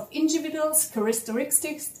mix of individuals,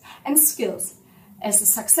 characteristics and skills. As the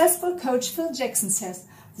successful coach Phil Jackson says,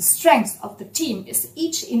 the strength of the team is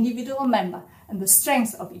each individual member, and the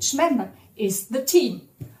strength of each member is the team.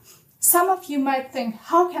 Some of you might think,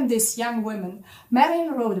 how can this young woman,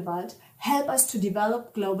 Marion Rodewald, help us to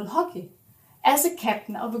develop global hockey? As a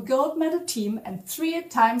captain of a gold medal team and 3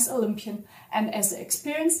 times Olympian, and as an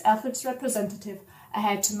experienced athletes representative, I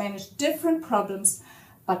had to manage different problems,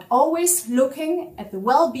 but always looking at the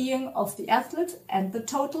well-being of the athlete and the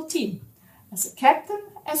total team. As a captain,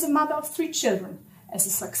 as a mother of 3 children, as a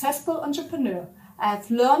successful entrepreneur, I have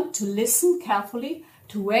learned to listen carefully,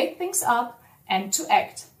 to weigh things up and to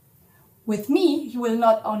act. With me, you will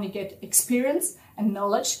not only get experience and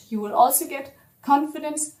knowledge, you will also get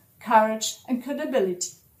confidence, courage and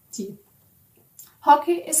credibility.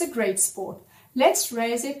 Hockey is a great sport. Let's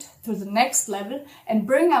raise it to the next level and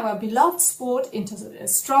bring our beloved sport into a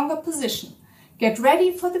stronger position. Get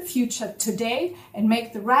ready for the future today and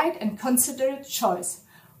make the right and considerate choice.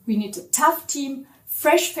 We need a tough team,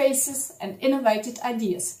 fresh faces and innovative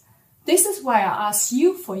ideas. This is why I ask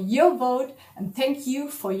you for your vote and thank you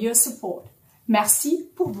for your support. Merci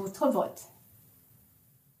pour votre vote.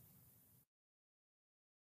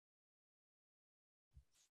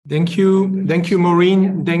 Thank you,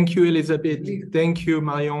 Maureen. Thank you, Elizabeth. Thank you,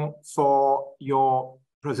 Marion, for your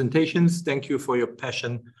presentations. Thank you for your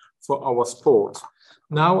passion for our sport.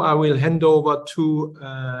 Now I will hand over to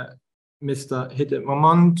Mr.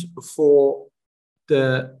 Hidemont for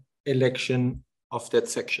the election of that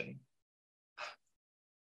section.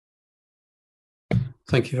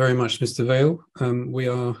 Thank you very much, Mr. Vale. We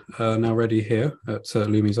are now ready here at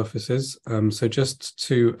Lumi's offices. So just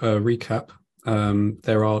to recap,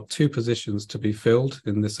 there are 2 positions to be filled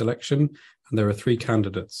in this election, and there are 3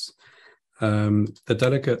 candidates. The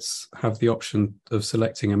delegates have the option of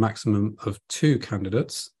selecting a maximum of 2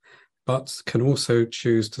 candidates, but can also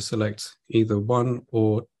choose to select either 1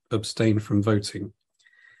 or abstain from voting.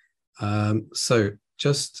 So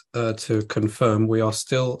just to confirm, we are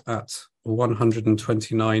still at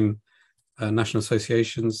 129 national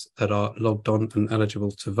associations that are logged on and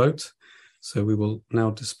eligible to vote. So we will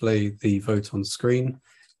now display the vote on screen.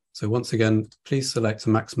 So once again, please select a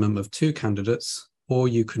maximum of 2 candidates, or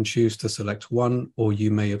you can choose to select 1, or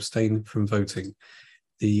you may abstain from voting.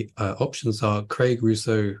 The options are Craig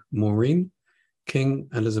Rousseau Maureen, King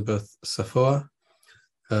Elizabeth Safoa,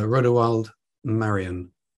 Rodewald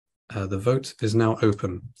Marion. The vote is now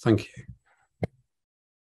open. Thank you.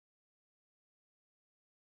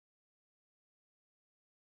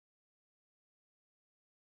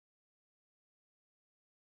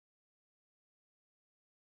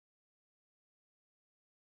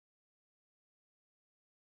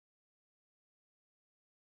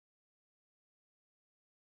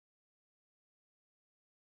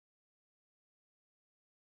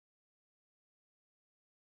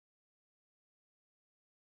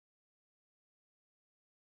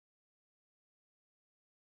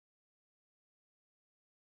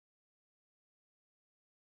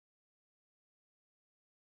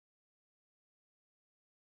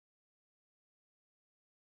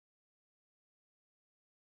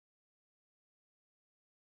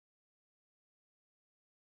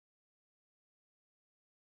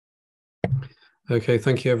 Okay,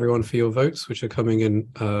 thank you everyone for your votes, which are coming in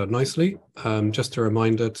nicely. Just a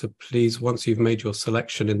reminder to please, once you've made your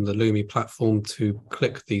selection in the Lumi platform, to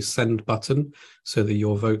click the send button so that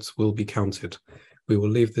your votes will be counted. We will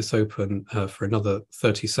leave this open for another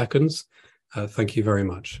 30 seconds. Thank you very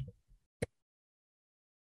much.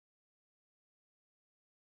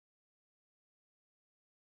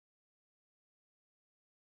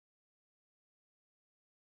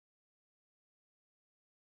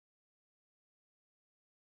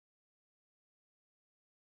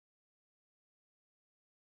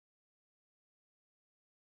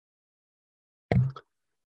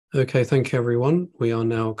 Okay, thank you everyone. We are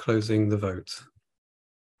now closing the vote.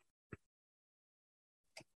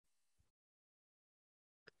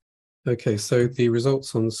 Okay, so the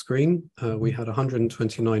results on screen, we had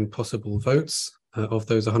 129 possible votes. Of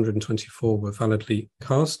those, 124 were validly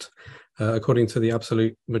cast. According to the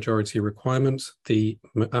absolute majority requirement, the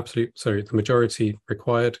majority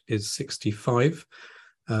required is 65.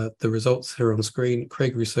 The results here on screen: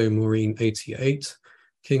 Craig Rousseau Maureen 88,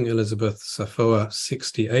 King Elizabeth Safoa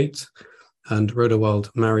 68, and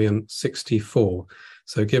Rodewald Marion 64.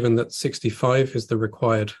 So given that 65 is the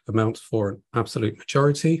required amount for an absolute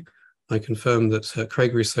majority, I confirm that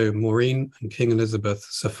Craig Rousseau Maureen and King Elizabeth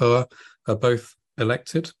Safoa are both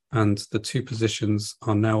elected, and the two positions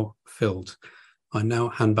are now filled. I now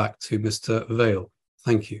hand back to Mr. Vale.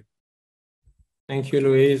 Thank you. Thank you,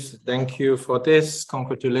 Louise. Thank you for this.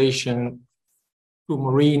 Congratulations to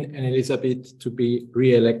Maureen and Elizabeth to be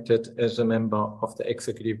re-elected as a member of the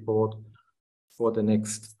Executive Board for the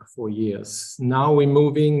next 4 years. Now we're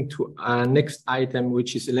moving to our next item,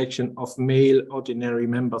 which is election of male ordinary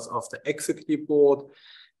members of the Executive Board.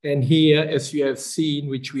 And here, as you have seen,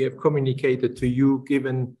 which we have communicated to you,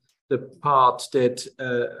 given the part that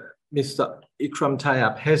Mr. Ikram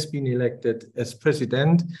Tayyab has been elected as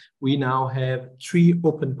president, we now have 3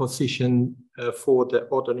 open positions for the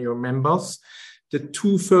ordinary members. The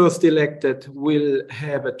 2 first elected will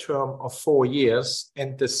have a term of 4 years,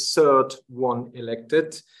 and the third one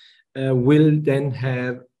elected will then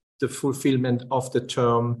have the fulfillment of the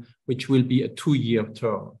term, which will be a 2-year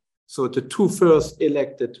term. So the 2 first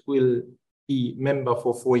elected will be member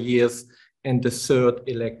for 4 years, and the third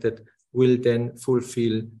elected will then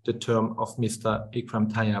fulfill the term of Mr.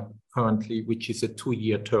 Ikram Tayyab currently, which is a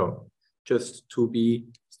 2-year term. Just to be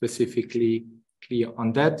specifically clear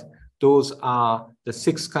on that, those are the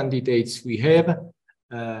 6 candidates we have: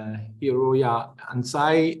 Hiroya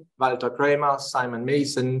Ansai, Walter Kramer, Simon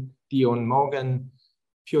Mason, Dion Morgan,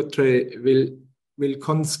 Piotr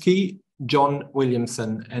Wilkonski, John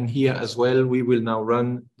Williamson. And here as well, we will now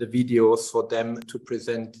run the videos for them to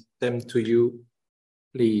present them to you.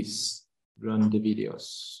 Please run the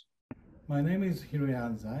videos. My name is Hiroya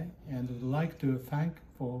Ansai, and I would like to thank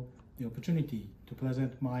for the opportunity to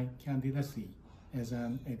present my candidacy as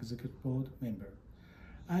an executive board member.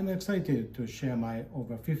 I'm excited to share my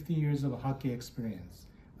over 50 years of hockey experience,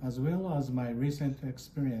 as well as my recent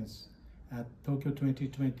experience at Tokyo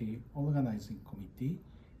 2020 Organizing Committee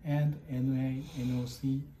and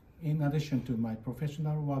NOC, in addition to my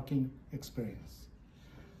professional working experience.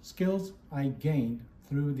 Skills I gained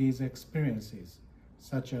through these experiences,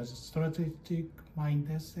 such as strategic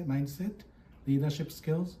mindset, leadership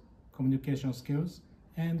skills, communication skills,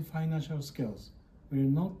 and financial skills, will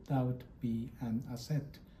no doubt be an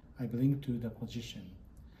asset I bring to the position.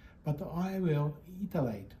 But I will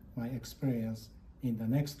iterate my experience in the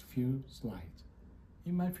next few slides.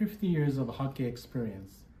 In my 50 years of hockey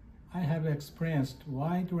experience, I have experienced a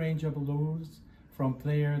wide range of roles, from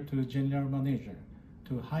player to general manager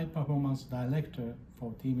to high performance director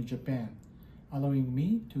for Team Japan, allowing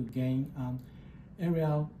me to gain an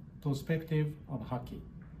aerial perspective of hockey.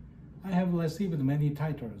 I have received many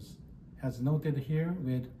titles, as noted here,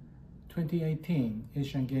 with 2018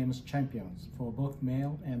 Asian Games champions for both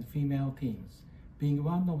male and female teams, being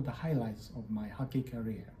one of the highlights of my hockey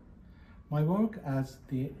career. My work as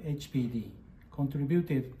the HPD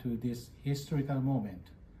contributed to this historical moment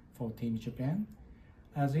for Team Japan,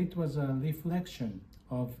 as it was a reflection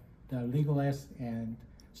of the rigorous and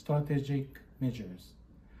strategic measures.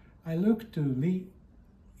 I look to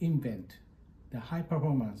reinvent the high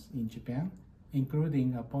performance in Japan,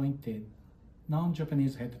 including appointed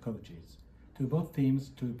non-Japanese head coaches to both teams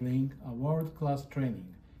to bring a world-class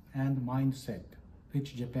training and mindset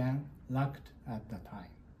which Japan lacked at the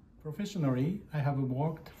time. Professionally, I have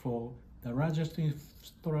worked for the largest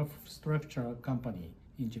infrastructure company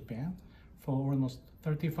in Japan for almost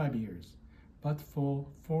 35 years, but for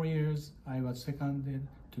 4 years I was seconded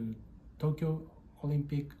to Tokyo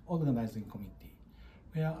Olympic Organizing Committee,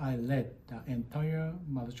 where I led the entire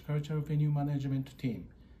multicultural venue management team,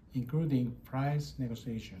 including price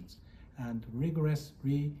negotiations and rigorous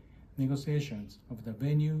renegotiations of the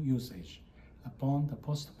venue usage upon the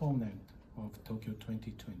postponement of Tokyo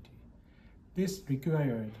 2020. This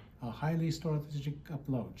required a highly strategic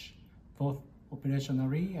approach, both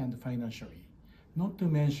operationally and financially, not to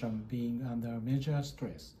mention being under major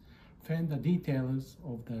stress when the details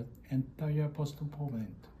of the entire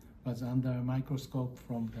postponement was under a microscope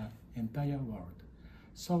from the entire world.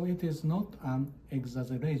 So it is not an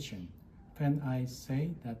exaggeration when I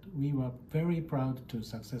say that we were very proud to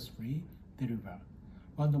successfully deliver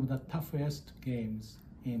one of the toughest games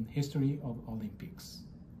in history of Olympics.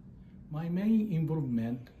 My main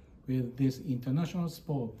involvement with this international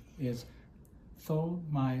sport is through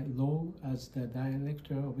my role as the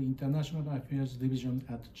Director of International Affairs Division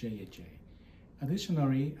at JHA.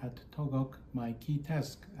 Additionally, at TOGOC, my key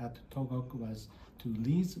task at TOGOC was to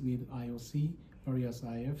liaise with IOC, various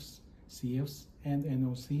IFs, CFs, and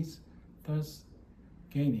NOCs, thus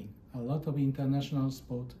gaining a lot of international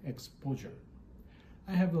sport exposure.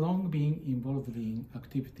 I have long been involved in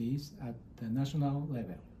activities at the national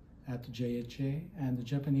level, at JHA and the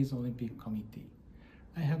Japanese Olympic Committee.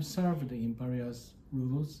 I have served in various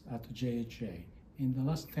roles at JHA in the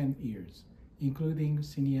last 10 years, including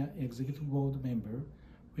Senior Executive Board member,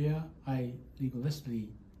 where I rigorously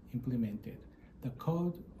implemented the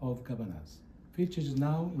Code of Governance, which is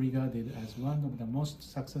now regarded as one of the most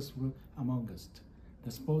successful amongst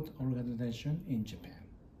the sport organization in Japan.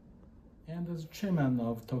 And as chairman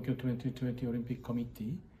of Tokyo 2020 Olympic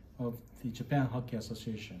Committee of the Japan Hockey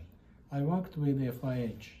Association, I worked with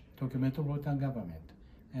FIH, Tokyo Metropolitan Government,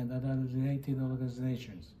 and other related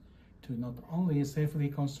organizations to not only safely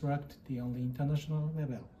construct the only international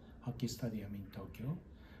level hockey stadium in Tokyo,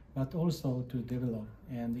 but also to develop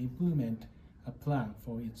and implement a plan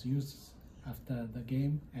for its use after the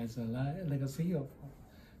game as a legacy of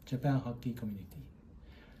Japan hockey community.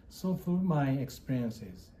 So through my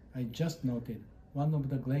experiences, I just noted one of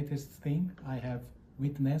the greatest things I have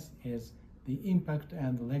witnessed is the impact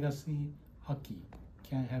and legacy hockey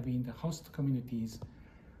can have in the host communities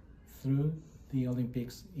through the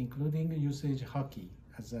Olympics, including usage hockey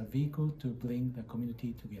as a vehicle to bring the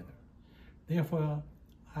community together. Therefore,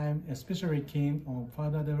 I am especially keen on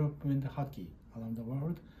further development of hockey around the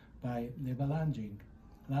world by leveraging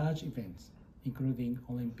large events, including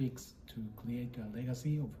Olympics, to create a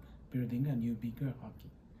legacy of building a new bigger hockey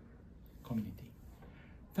community.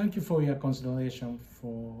 Thank you for your consideration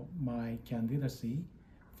for my candidacy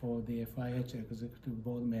for the FIH Executive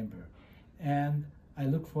Board member, and I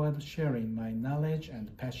look forward to sharing my knowledge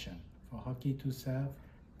and passion for hockey to serve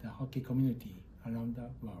the hockey community around the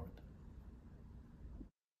world.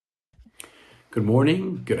 Good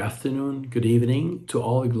morning, good afternoon, good evening to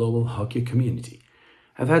all the global hockey community.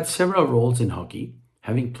 I've had several roles in hockey,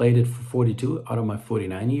 having played it for 42 out of my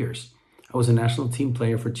 49 years. I was a national team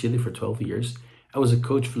player for Chile for 12 years. I was a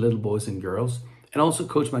coach for little boys and girls, and also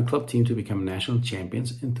coached my club team to become national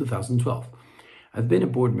champions in 2012. I've been a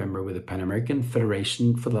board member with the Pan American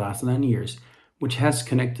Federation for the last 9 years, which has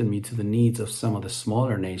connected me to the needs of some of the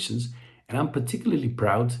smaller nations, and I'm particularly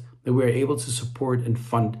proud that we are able to support and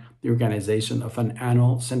fund the organization of an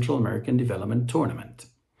annual Central American Development Tournament.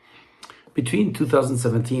 Between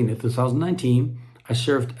 2017 and 2019, I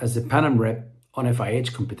served as the Pan Am rep on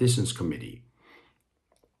FIH Competitions Committee.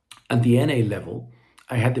 At the NA level,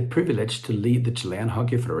 I had the privilege to lead the Chilean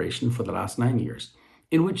Hockey Federation for the last 9 years,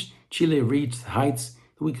 in which Chile reached heights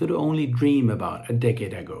that we could only dream about a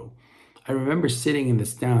decade ago. I remember sitting in the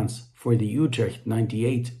stands for the Utrecht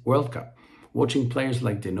 98 World Cup, watching players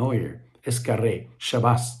like De Nooijer, Escarré,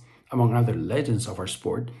 Chabas, among other legends of our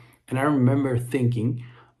sport, and I remember thinking,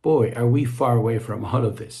 boy, are we far away from all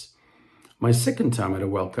of this. My second time at a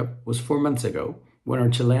World Cup was 4 months ago, when our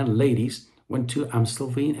Chilean ladies went to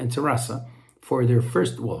Amstelveen and Terrassa for their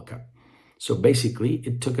first World Cup. So basically,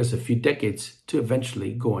 it took us a few decades to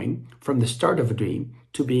eventually going from the start of a dream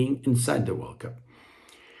to being inside the World Cup.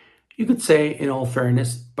 You could say, in all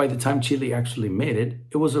fairness, by the time Chile actually made it,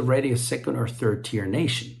 it was already a second or third tier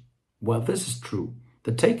nation. While this is true,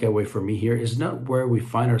 the takeaway for me here is not where we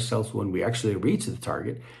find ourselves when we actually reach the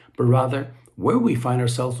target, but rather where we find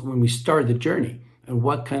ourselves when we start the journey and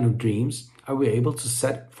what kind of dreams are we able to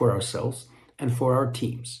set for ourselves and for our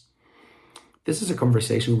teams. This is a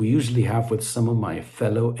conversation we usually have with some of my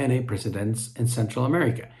fellow NA presidents in Central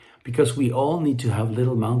America, because we all need to have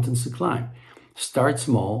little mountains to climb. Start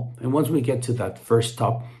small, and once we get to that first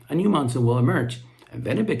top, a new mountain will emerge, and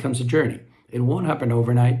then it becomes a journey. It won't happen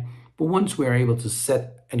overnight, but once we are able to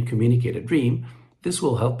set and communicate a dream, this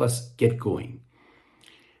will help us get going.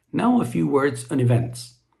 Now a few words on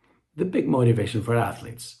events. The big motivation for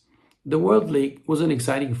athletes. The World League was an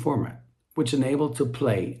exciting format, which enabled to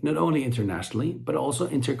play not only internationally, but also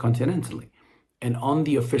intercontinentally, and on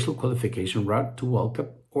the official qualification route to World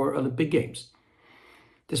Cup or Olympic Games.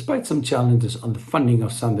 Despite some challenges on the funding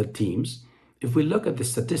of some of the teams, if we look at the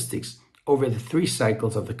statistics over the 3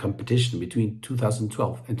 cycles of the competition between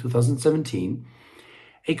 2012 and 2017,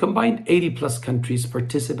 a combined 80+ countries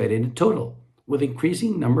participated in total, with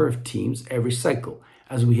increasing number of teams every cycle,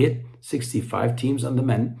 as we hit 65 teams on the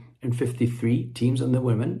men and 53 teams on the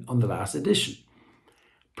women on the last edition.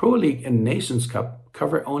 Pro League and Nations Cup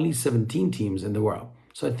cover only 17 teams in the world,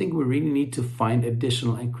 so I think we really need to find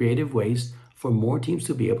additional and creative ways for more teams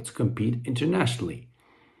to be able to compete internationally.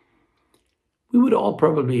 We would all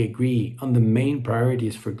probably agree on the main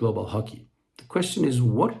priorities for global hockey. The question is,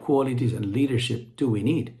 what qualities and leadership do we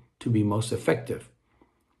need to be most effective?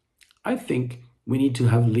 I think we need to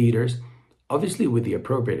have leaders, obviously with the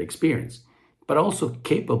appropriate experience, but also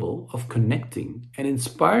capable of connecting and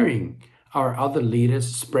inspiring our other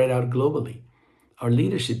leaders spread out globally. Our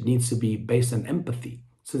leadership needs to be based on empathy,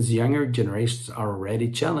 since younger generations are already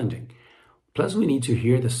challenging. Plus, we need to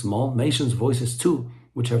hear the small nations' voices too,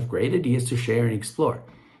 which have great ideas to share and explore.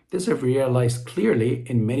 This I've realized clearly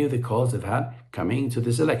in many of the calls I've had coming into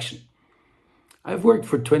this election. I've worked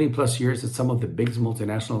for 20+ years at some of the biggest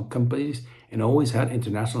multinational companies and always had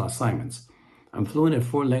international assignments. I'm fluent in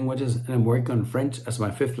 4 languages and I'm working on French as my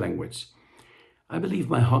 5th language. I believe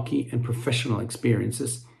my hockey and professional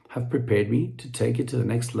experiences have prepared me to take it to the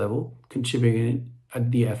next level, contributing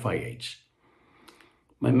at the FIH.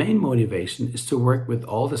 My main motivation is to work with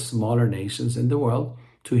all the smaller nations in the world,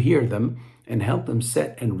 to hear them and help them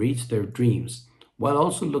set and reach their dreams, while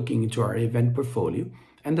also looking into our event portfolio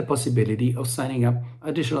and the possibility of signing up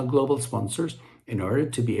additional global sponsors in order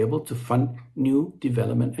to be able to fund new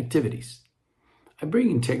development activities. I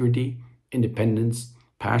bring integrity, independence,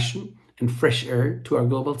 passion, and fresh air to our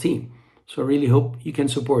global team, so I really hope you can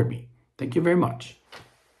support me. Thank you very much.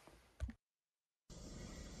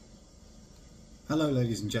 Hello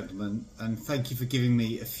ladies and gentlemen, and thank you for giving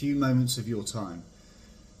me a few moments of your time.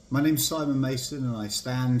 My name's Simon Mason and I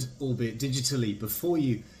stand, albeit digitally, before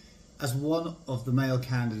you as one of the male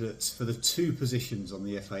candidates for the 2 positions on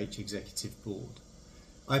the FIH Executive Board.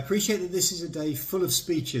 I appreciate that this is a day full of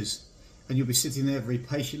speeches and you'll be sitting there very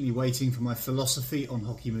patiently waiting for my philosophy on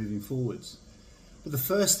hockey moving forwards. But the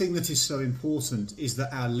first thing that is so important is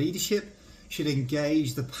that our leadership should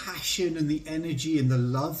engage the passion and the energy and the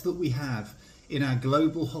love that we have in our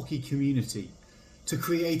global hockey community to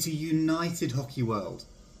create a united hockey world,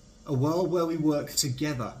 a world where we work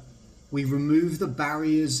together. We remove the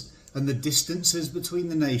barriers and the distances between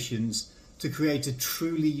the nations to create a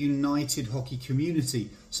truly united hockey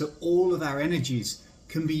community, so all of our energies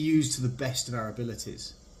can be used to the best of our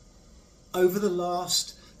abilities. Over the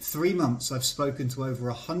last 3 months, I've spoken to over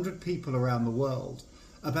 100 people around the world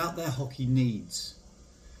about their hockey needs.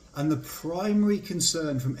 And the primary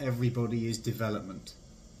concern from everybody is development.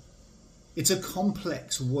 It's a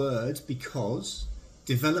complex word because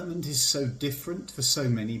development is so different for so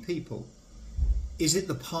many people. Is it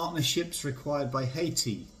the partnerships required by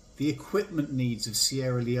Haiti, the equipment needs of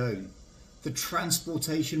Sierra Leone, the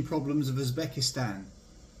transportation problems of Uzbekistan?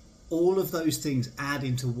 All of those things add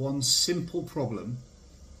into one simple problem: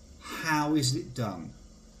 how is it done?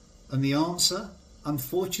 And the answer,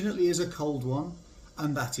 unfortunately, is a cold one,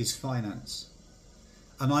 and that is finance.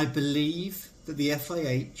 And I believe that the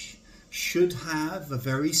FIH should have a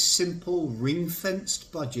very simple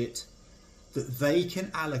ring-fenced budget that they can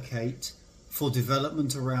allocate for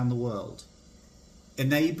development around the world,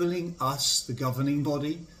 enabling us, the governing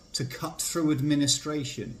body, to cut through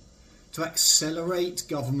administration, to accelerate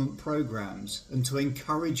government programs and to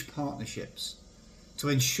encourage partnerships, to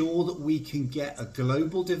ensure that we can get a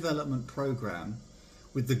global development program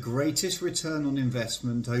with the greatest return on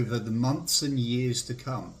investment over the months and years to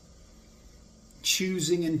come.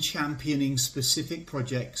 Choosing and championing specific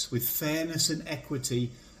projects with fairness and equity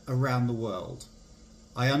around the world.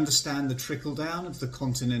 I understand the trickle down of the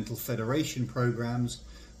Continental Federation programs,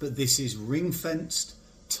 but this is ring-fenced,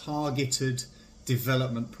 targeted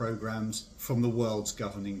development programs from the world's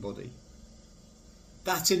governing body.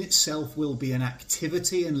 That in itself will be an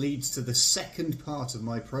activity and leads to the second part of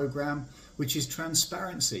my program, which is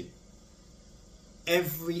transparency.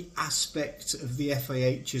 Every aspect of the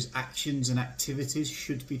FIH's actions and activities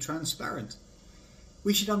should be transparent.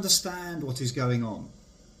 We should understand what is going on.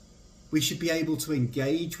 We should be able to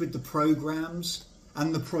engage with the programs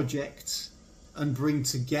and the projects and bring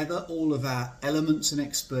together all of our elements and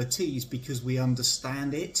expertise because we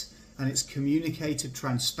understand it and it's communicated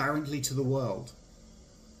transparently to the world.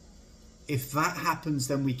 If that happens,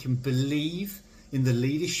 then we can believe in the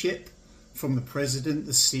leadership from the president,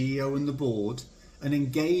 the CEO and the board and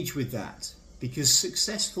engage with that, because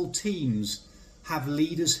successful teams have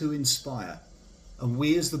leaders who inspire, and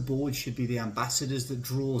we as the board should be the ambassadors that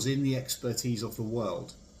draws in the expertise of the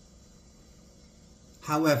world.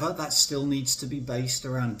 However, that still needs to be based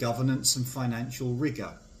around governance and financial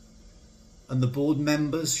rigour, and the board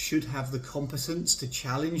members should have the competence to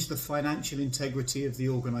challenge the financial integrity of the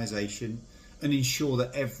organisation and ensure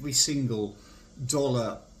that every single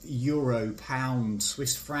dollar, euro, pound,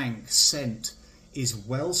 Swiss franc, cent is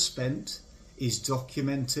well spent, is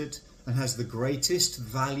documented and has the greatest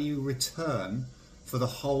value return for the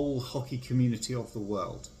whole hockey community of the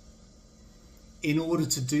world. In order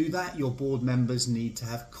to do that, your board members need to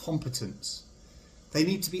have competence. They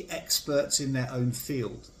need to be experts in their own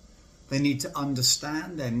field. They need to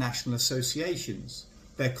understand their national associations,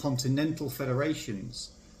 their continental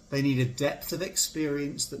federations. They need a depth of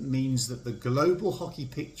experience that means that the global hockey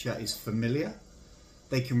picture is familiar.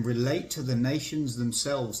 They can relate to the nations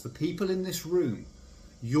themselves, the people in this room.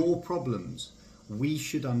 Your problems, we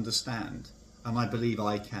should understand, and I believe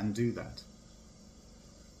I can do that.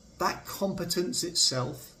 That competence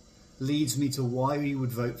itself leads me to why you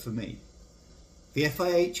would vote for me. The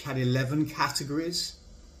FIH had 11 categories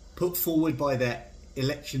put forward by their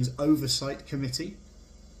Elections Oversight Committee,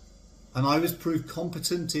 and I was proved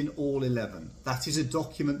competent in all 11. That is a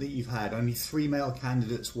document that you've had. Only 3 male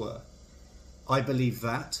candidates were. I believe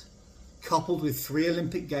that, coupled with 3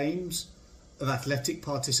 Olympic Games of athletic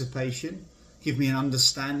participation, give me an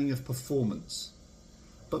understanding of performance.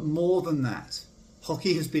 But more than that,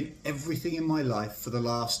 hockey has been everything in my life for the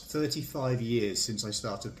last 35 years since I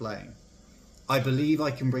started playing. I believe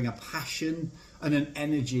I can bring a passion and an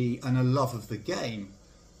energy and a love of the game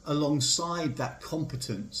alongside that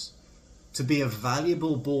competence to be a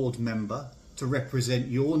valuable board member, to represent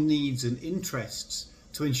your needs and interests,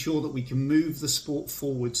 to ensure that we can move the sport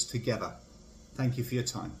forwards together. Thank you for your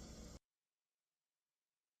time.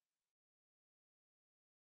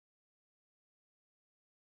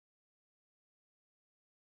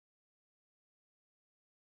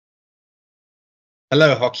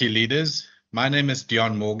 Hello, hockey leaders. My name is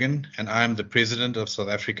Dion Morgan, and I am the President of South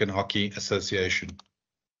African Hockey Association.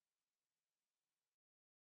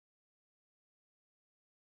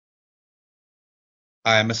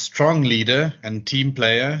 I am a strong leader and team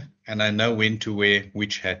player, and I know when to wear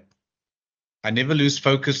which hat. I never lose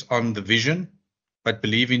focus on the vision, but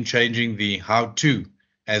believe in changing the how-to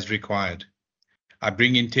as required. I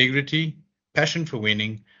bring integrity, passion for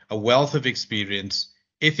winning, a wealth of experience,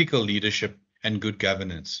 ethical leadership, and good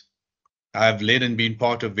governance. I have led and been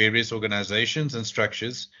part of various organizations and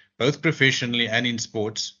structures, both professionally and in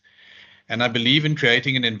sports, and I believe in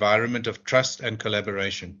creating an environment of trust and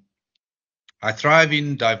collaboration. I thrive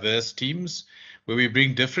in diverse teams where we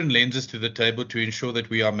bring different lenses to the table to ensure that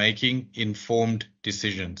we are making informed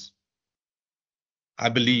decisions. I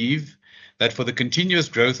believe that for the continuous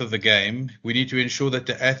growth of the game, we need to ensure that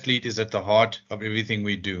the athlete is at the heart of everything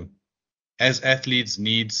we do. As athletes'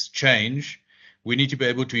 needs change, we need to be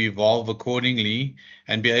able to evolve accordingly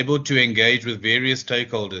and be able to engage with various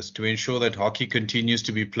stakeholders to ensure that hockey continues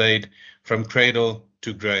to be played from cradle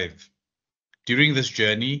to grave. During this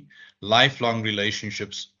journey, lifelong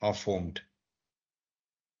relationships are formed.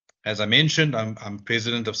 As I mentioned, I'm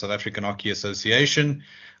president of South African Hockey Association.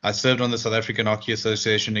 I served on the South African Hockey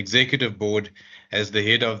Association Executive Board as the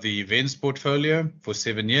head of the events portfolio for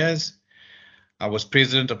 7 years. I was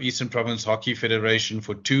president of Eastern Province Hockey Federation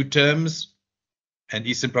for 2 terms, and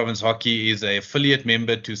Eastern Province Hockey is an affiliate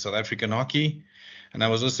member to South African Hockey. And I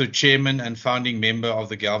was also chairman and founding member of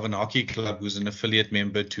the Galvin Hockey Club, who's an affiliate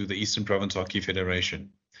member to the Eastern Province Hockey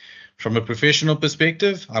Federation. From a professional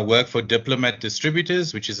perspective, I work for Diplomat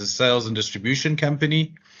Distributors, which is a sales and distribution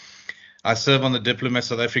company. I serve on the Diplomat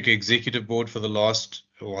South Africa Executive Board for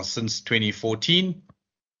since 2014.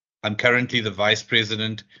 I'm currently the Vice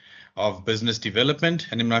President of Business Development,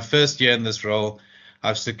 and in my first year in this role,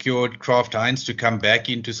 I've secured Kraft Heinz to come back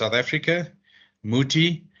into South Africa,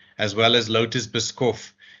 Muti, as well as Lotus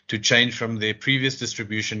Biscoff to change from their previous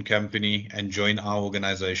distribution company and join our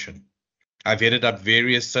organization. I've headed up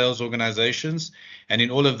various sales organizations, and in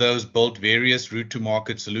all of those built various route to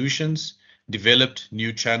market solutions, developed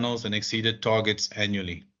new channels, and exceeded targets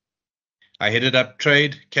annually. I headed up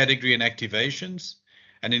trade, category, and activations,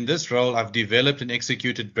 and in this role, I've developed and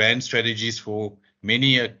executed brand strategies for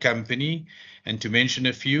many a company, and to mention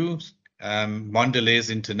a few, Mondelez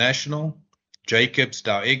International, Jacobs,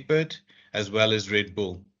 Dow Egbert, as well as Red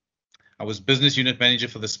Bull. I was business unit manager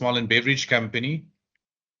for the Small and Beverage Company,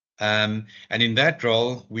 and in that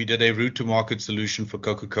role, we did a route to market solution for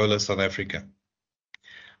Coca-Cola South Africa.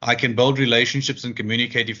 I can build relationships and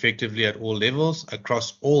communicate effectively at all levels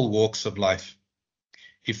across all walks of life.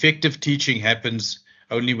 Effective teaching happens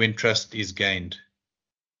only when trust is gained.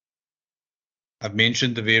 I've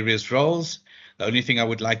mentioned the various roles. The only thing I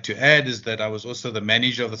would like to add is that I was also the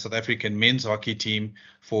manager of the South African men's hockey team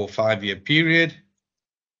for a 5-year period.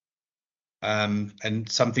 And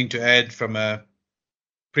something to add from a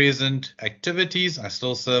present activities, I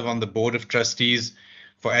still serve on the board of trustees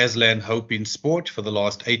for Aslan Hope in Sport for the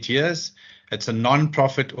last 8 years. It's a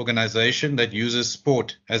non-profit organization that uses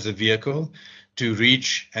sport as a vehicle to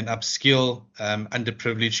reach and upskill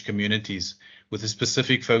underprivileged communities with a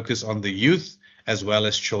specific focus on the youth as well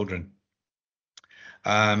as children.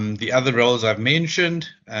 The other roles I've mentioned,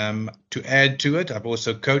 to add to it, I've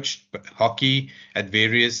also coached hockey at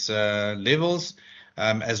various levels,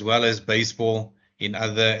 as well as baseball in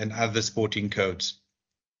other sporting codes.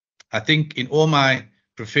 I think in all my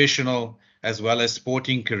professional as well as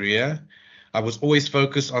sporting career, I was always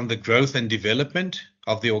focused on the growth and development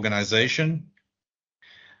of the organization,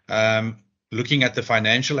 looking at the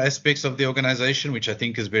financial aspects of the organization, which I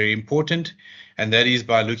think is very important, and that is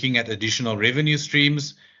by looking at additional revenue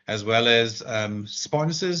streams as well as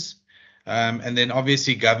sponsors, and then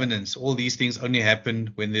obviously governance. All these things only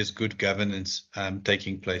happen when there's good governance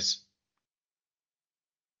taking place.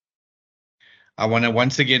 I want to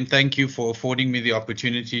once again thank you for affording me the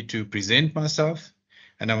opportunity to present myself,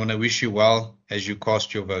 and I want to wish you well as you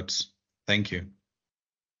cast your votes. Thank you.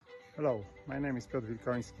 Hello, my name is Piotr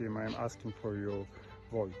Wilkoński and I am asking for your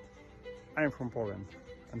vote. I am from Poland,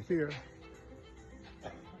 and here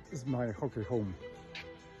is my hockey home,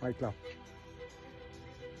 my club.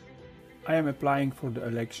 I am applying for the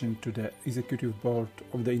election to the Executive Board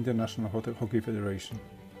of the International Hockey Federation.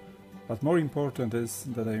 But more important is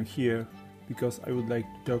that I am here because I would like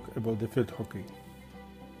to talk about the field hockey.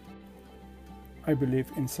 I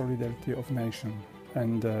believe in solidarity of nation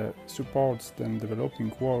and the supports that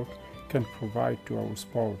developing work can provide to our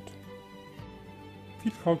sport.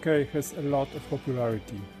 Field hockey has a lot of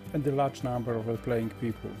popularity and a large number of playing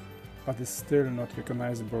people, but is still not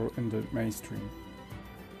recognizable in the mainstream.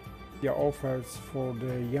 There are offers for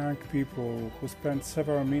the young people who spend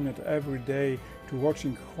several minutes every day to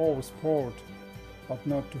watching whole sport, but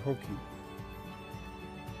not to hockey.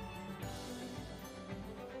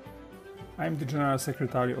 I am the General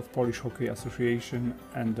Secretary of Polish Hockey Association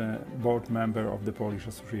and a board member of the Polish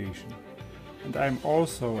Association. And I am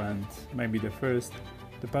also, and maybe the first,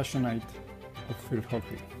 the passionate of field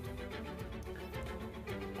hockey.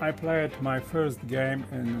 I played my first game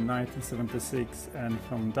in 1976, and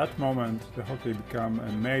from that moment the hockey became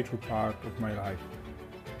a major part of my life.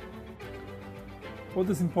 What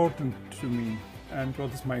is important to me and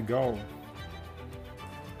what is my goal?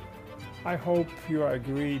 I hope you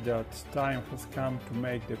agree that time has come to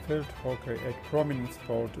make the field hockey a prominent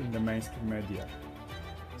sport in the mainstream media.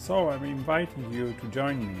 So I'm inviting you to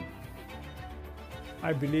join me.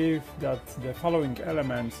 I believe that the following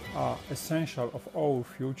elements are essential of our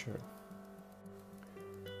future.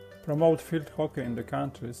 Promote field hockey in the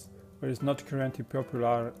countries where it is not currently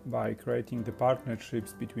popular by creating the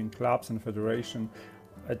partnerships between clubs and federations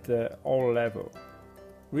at all levels.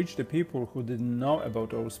 Reach the people who didn't know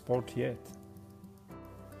about our sport yet.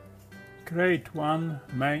 Create one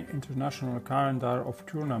main international calendar of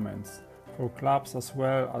tournaments for clubs as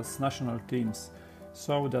well as national teams,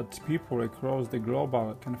 so that people across the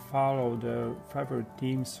globe can follow their favorite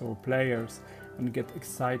teams or players and get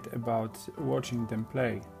excited about watching them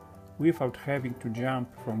play, without having to jump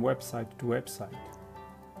from website to website.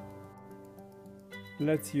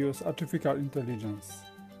 Let's use artificial intelligence,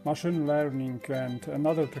 machine learning and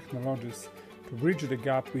other technologies to bridge the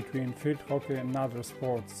gap between field hockey and other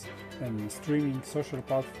sports, and streaming, social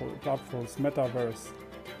platforms, metaverse,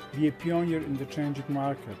 be a pioneer in the changing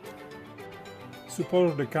market.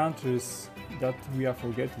 Support the countries that we are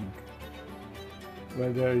forgetting,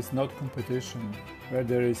 where there is not competition, where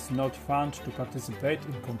there is not fund to participate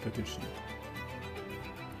in competition.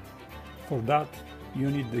 For that, you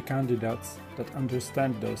need the candidates that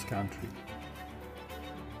understand those countries.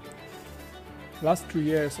 Last 2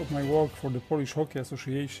 years of my work for the Polish Hockey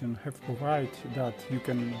Association have provided that you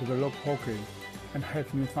can develop hockey and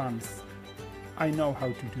have new fans. I know how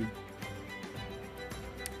to do.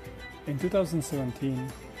 In 2017,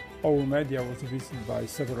 our media was visited by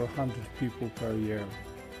several hundred people per year.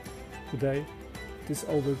 Today, it is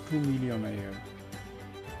over 2 million a year.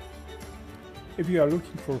 If you are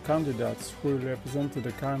looking for candidates who will represent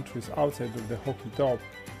the countries outside of the hockey top,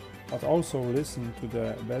 but also listen to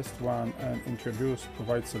the best one and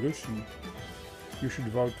provide solution, you should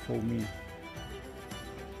vote for me.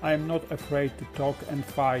 I am not afraid to talk and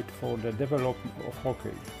fight for the development of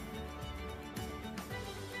hockey.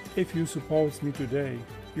 If you support me today,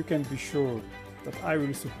 you can be sure that I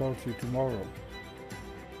will support you tomorrow.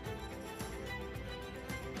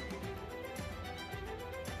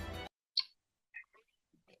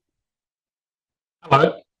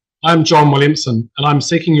 Hello, I'm John Williamson and I'm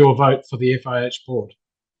seeking your vote for the FIH board.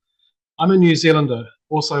 I'm a New Zealander,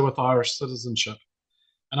 also with Irish citizenship,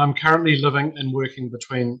 and I'm currently living and working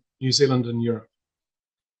between New Zealand and Europe.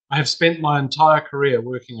 I have spent my entire career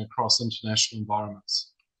working across international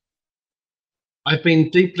environments. I've been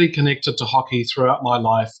deeply connected to hockey throughout my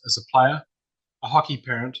life as a player, a hockey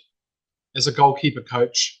parent, as a goalkeeper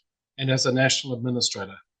coach, and as a national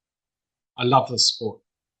administrator. I love this sport.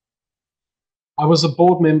 I was a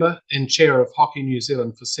board member and chair of Hockey New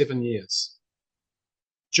Zealand for 7 years.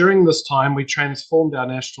 During this time, we transformed our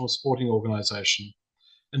national sporting organisation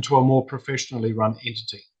into a more professionally run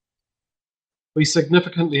entity. We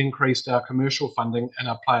significantly increased our commercial funding and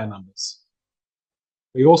our player numbers.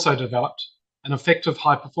 We also developed an effective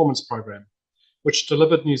high-performance program, which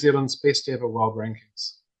delivered New Zealand's best ever world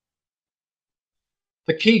rankings.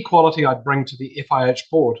 The key quality I bring to the FIH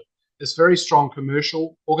board is very strong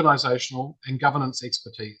commercial, organisational and governance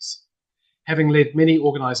expertise, having led many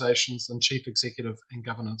organisations in chief executive and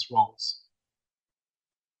governance roles.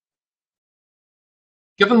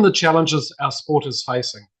 Given the challenges our sport is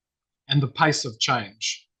facing and the pace of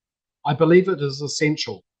change, I believe it is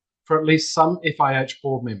essential for at least some FIH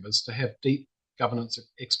board members to have deep governance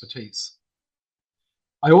expertise.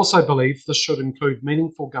 I also believe this should include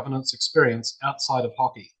meaningful governance experience outside of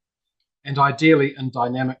hockey, and ideally in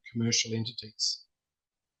dynamic commercial entities.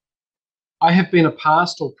 I have been a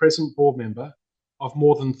past or present board member of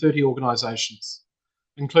more than 30 organisations,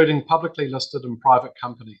 including publicly listed and private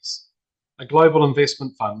companies, a global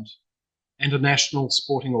investment fund, and a national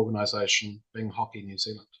sporting organisation being Hockey New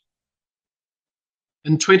Zealand.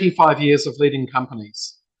 In 25 years of leading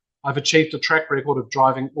companies, I've achieved a track record of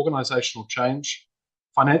driving organisational change,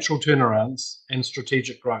 financial turnarounds, and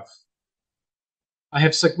strategic growth. I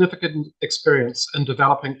have significant experience in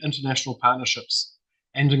developing international partnerships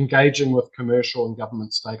and engaging with commercial and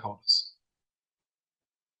government stakeholders.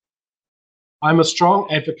 I'm a strong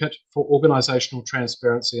advocate for organisational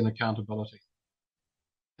transparency and accountability.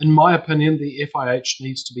 In my opinion, the FIH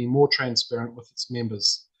needs to be more transparent with its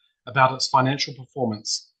members about its financial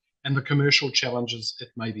performance and the commercial challenges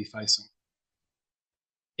it may be facing.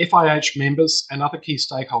 FIH members and other key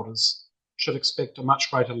stakeholders should expect a much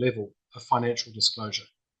greater level of financial disclosure.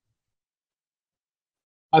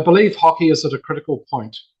 I believe hockey is at a critical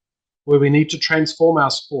point where we need to transform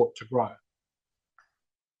our sport to grow.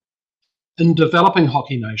 In developing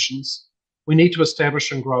hockey nations, we need to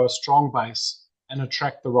establish and grow a strong base and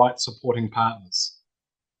attract the right supporting partners.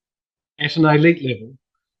 At an elite level,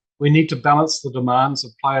 we need to balance the demands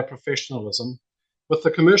of player professionalism with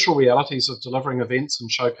the commercial realities of delivering events and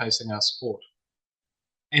showcasing our sport.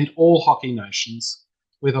 And all hockey nations,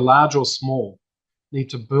 whether large or small, need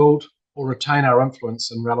to build or retain our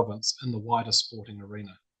influence and relevance in the wider sporting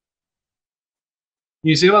arena.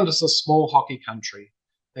 New Zealand is a small hockey country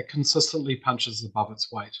that consistently punches above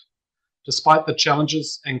its weight, despite the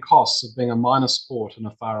challenges and costs of being a minor sport in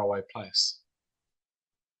a faraway place.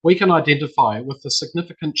 We can identify with the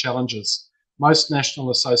significant challenges most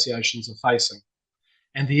national associations are facing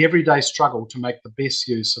and the everyday struggle to make the best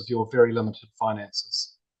use of your very limited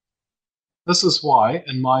finances. This is why,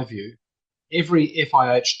 in my view, every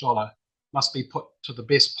FIH dollar must be put to the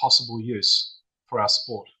best possible use for our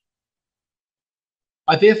sport.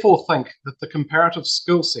 I therefore think that the comparative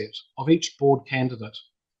skill set of each board candidate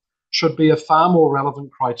should be a far more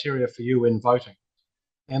relevant criteria for you in voting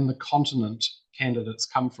than the continent candidates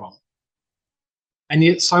come from. And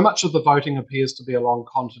yet so much of the voting appears to be along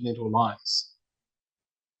continental lines.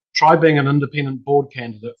 Try being an independent board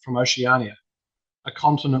candidate from Oceania, a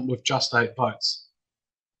continent with just 8 votes.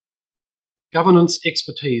 Governance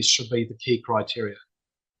expertise should be the key criteria.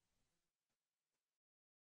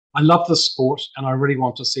 I love this sport and I really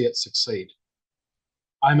want to see it succeed.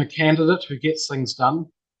 I'm a candidate who gets things done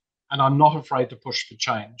and I'm not afraid to push for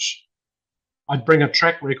change. I'd bring a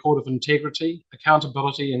track record of integrity,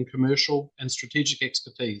 accountability, and commercial and strategic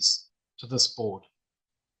expertise to this board,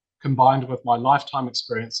 combined with my lifetime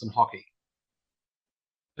experience in hockey.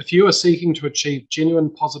 If you are seeking to achieve genuine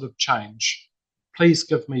positive change, please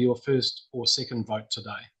give me your first or second vote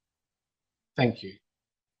today. Thank you.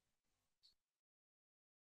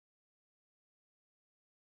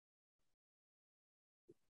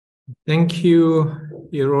 Thank you,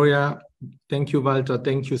 Iroya. Thank you, Walter.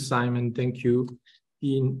 Thank you, Simon. Thank you,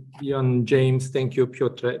 Ian, James. Thank you,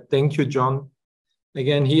 Piotr. Thank you, John.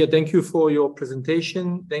 Again, here, thank you for your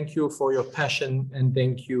presentation. Thank you for your passion, and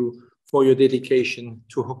thank you for your dedication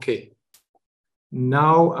to hockey.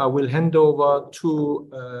 Now I will hand over to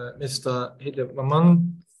Mr.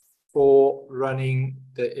 Hideman for running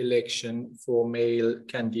the election for male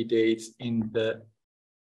candidates in the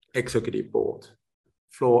executive board.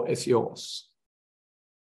 Floor is yours.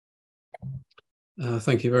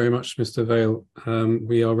 Thank you very much, Mr. Vale.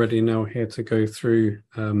 We are ready now here to go through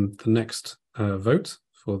the next vote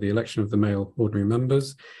for the election of the male ordinary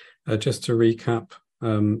members. Just to recap,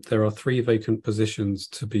 there are 3 vacant positions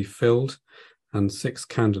to be filled and 6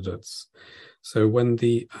 candidates. So when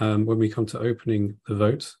we come to opening the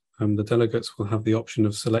vote, the delegates will have the option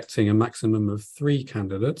of selecting a maximum of 3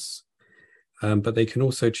 candidates, but they can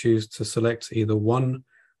also choose to select either 1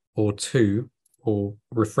 or 2 or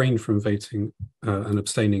refrain from voting and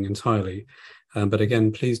abstaining entirely. But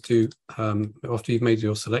again, please do, after you've made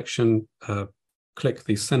your selection, click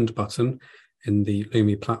the send button in the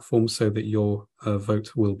Lumi platform so that your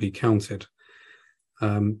vote will be counted.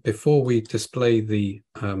 Before we display the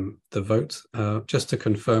vote, just to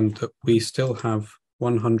confirm that we still have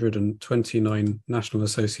 129 national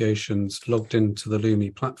associations logged into the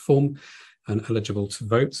Lumi platform and eligible to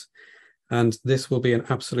vote. And this will be an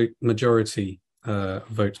absolute majority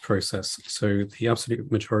vote process. So the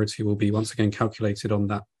absolute majority will be once again calculated on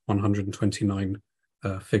that 129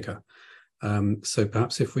 figure. So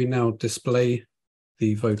perhaps if we now display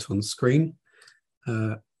the vote on screen,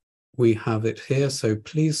 we have it here. So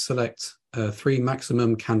please select 3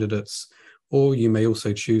 maximum candidates, or you may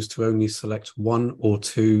also choose to only select 1 or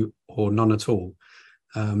 2 or none at all.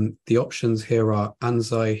 The options here are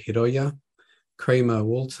Anzai Hiroya, Kramer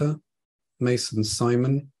Walter, Mason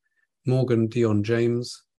Simon, Morgan Dion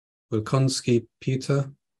James, Wilkonski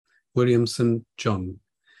Peter, Williamson John.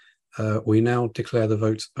 We now declare the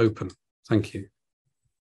vote open. Thank you.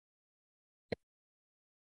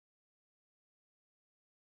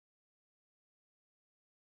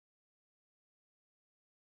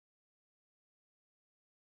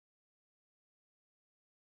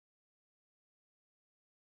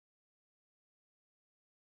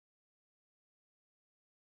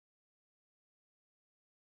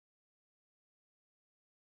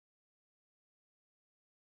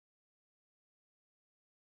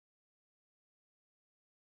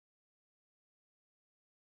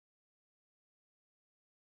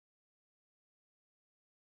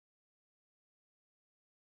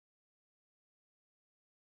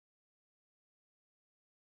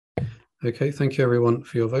 Okay, thank you everyone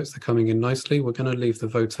for your votes. They're coming in nicely. We're going to leave the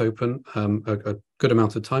vote open a good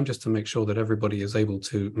amount of time just to make sure that everybody is able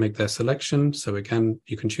to make their selection. So again,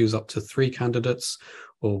 you can choose up to 3 candidates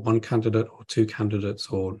or 1 candidate or 2 candidates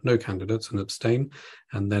or no candidates and abstain.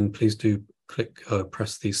 And then please do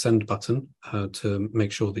press the send button to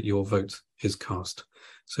make sure that your vote is cast.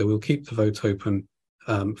 So we'll keep the vote open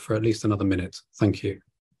for at least another minute. Thank you.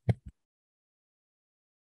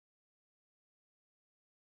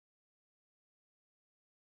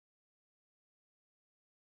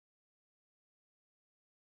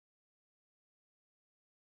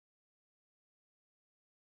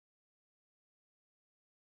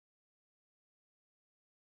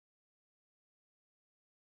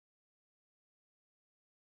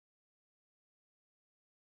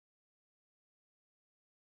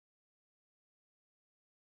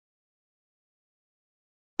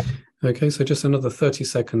 Okay, so just another 30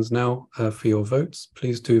 seconds now for your votes.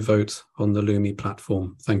 Please do vote on the Lumi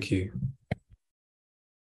platform. Thank you.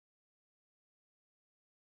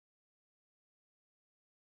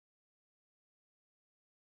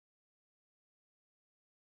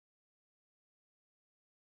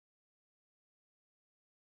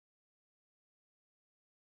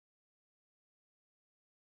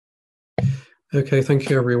 Okay, thank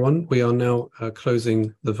you, everyone. We are now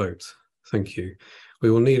closing the vote. Thank you. We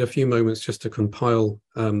will need a few moments just to compile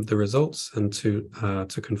the results and to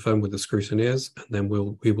confirm with the scrutineers, and then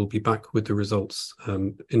we will be back with the results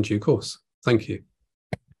in due course. Thank you.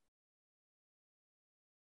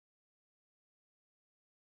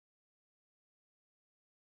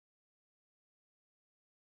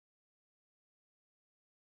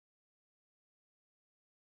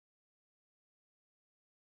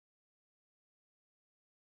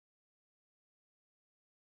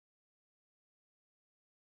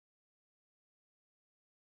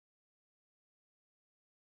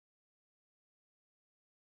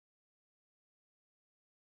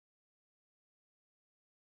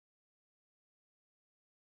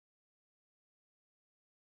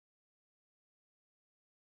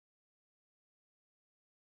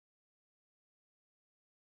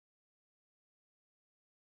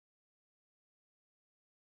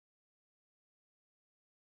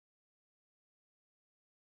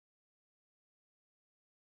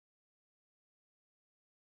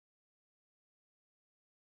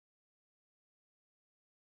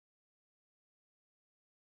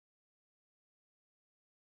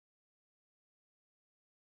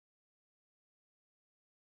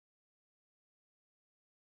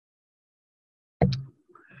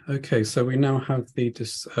 Okay, so we now have the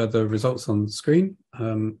results on the screen.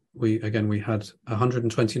 We had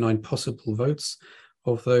 129 possible votes.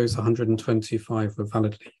 Of those, 125 were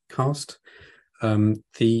validly cast. The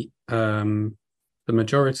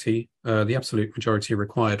majority, the absolute majority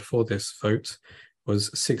required for this vote was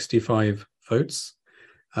 65 votes.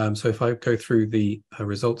 So if I go through the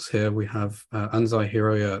results here, we have Anzai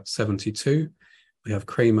Hiroya 72, we have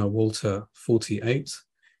Kramer Walter 48.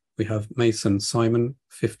 We have Mason Simon,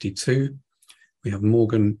 52. We have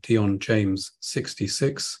Morgan Dion James,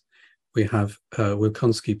 66. We have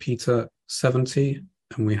Wilkonski Peter, 70.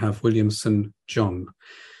 And we have Williamson John.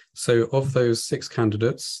 So of those 6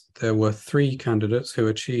 candidates, there were 3 candidates who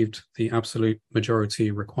achieved the absolute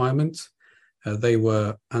majority requirement. They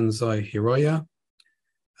were Anzai Hiroya,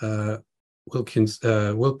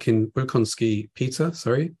 Wilkonski Peter,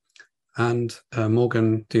 and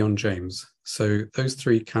Morgan Dion James. So those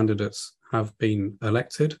 3 candidates have been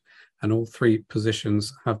elected and all 3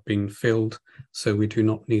 positions have been filled. So we do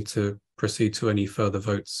not need to proceed to any further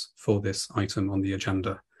votes for this item on the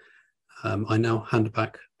agenda. I now hand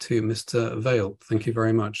back to Mr. Vale. Thank you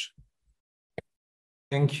very much.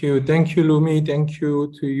 Thank you. Thank you, Lumi. Thank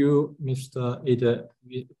you to you, Mr.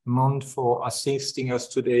 Edemond, for assisting us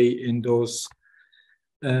today in those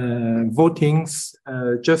votings.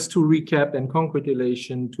 Just to recap, and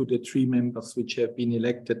congratulations to the 3 members which have been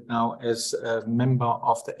elected now as a member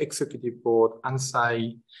of the executive board,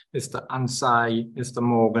 Mr. Ansai, Mr.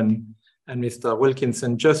 Morgan, and Mr.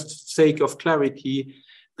 Wilkinson. Just sake of clarity,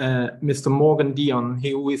 Mr. Morgan Dion,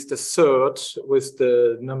 who is the third with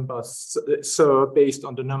the number third based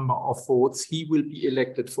on the number of votes, he will be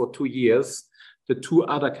elected for 2 years. The 2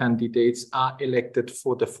 other candidates are elected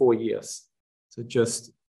for the 4 years. So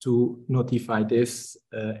just to notify this,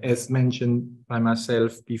 as mentioned by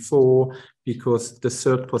myself before, because the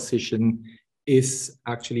 3rd position is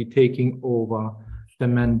actually taking over the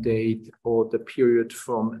mandate or the period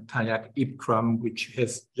from Tayak Ibkram, which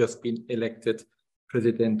has just been elected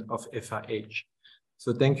president of FIH.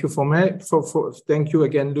 So thank you thank you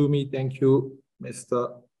again, Lumi. Thank you,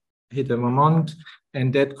 Mr. Hidemamont.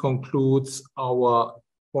 And that concludes our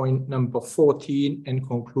point number 14 and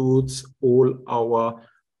concludes all our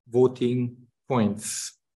voting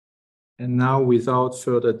points. And now, without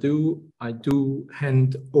further ado, I do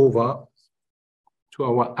hand over to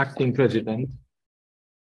our acting president.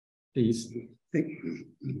 Please.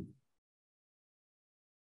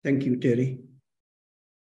 Thank you, Terry.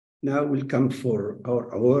 Now we'll come for our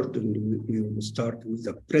award, and we will start with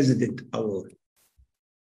the President Award.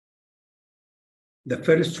 The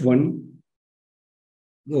first one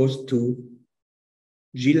goes to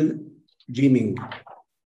Jill Jiming.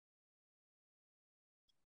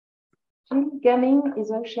 Jill Gemming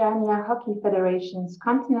is Oceania Hockey Federation's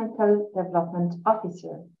Continental Development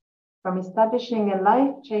Officer. From establishing a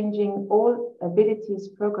life-changing all abilities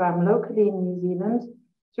program locally in New Zealand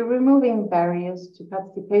to removing barriers to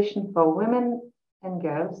participation for women and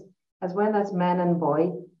girls, as well as men and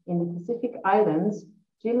boys in the Pacific Islands,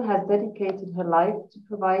 Jill has dedicated her life to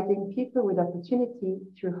providing people with opportunity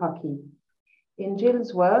through hockey. In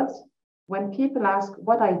Jill's words, when people ask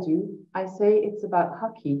what I do, I say it's about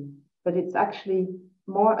hockey, but it's actually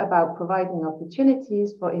more about providing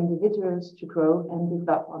opportunities for individuals to grow and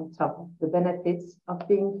develop on top of the benefits of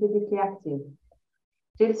being physically active.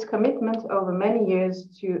 Jill's commitment over many years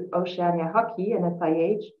to Oceania Hockey and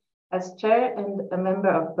FIH as chair and a member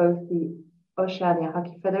of both the Oceania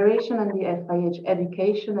Hockey Federation and the FIH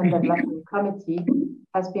Education and Development Committee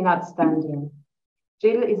has been outstanding.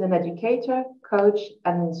 Jill is an educator, coach,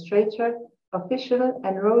 administrator, official,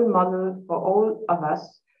 and role model for all of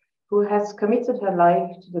us who has committed her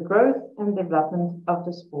life to the growth and development of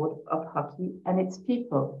the sport of hockey and its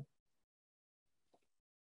people.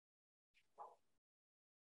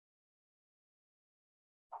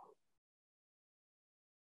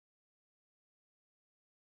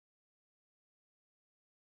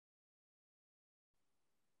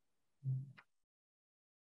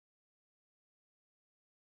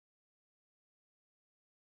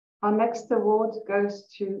 Our next award goes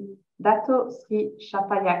to Dato Sri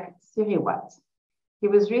Shapayak Siriwat. He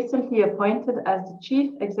was recently appointed as the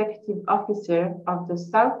Chief Executive Officer of the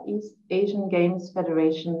Southeast Asian Games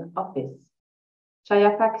Federation Office.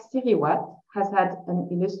 Shapayak Siriwat has had an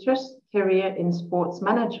illustrious career in sports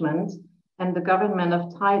management and the government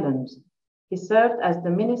of Thailand. He served as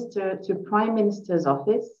the Minister to Prime Minister's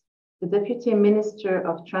Office, the Deputy Minister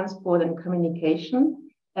of Transport and Communication,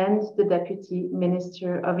 and the Deputy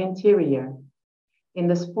Minister of Interior. In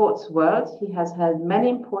the sports world, he has held many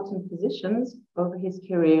important positions over his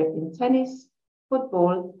career in tennis,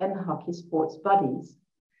 football, and hockey sports bodies.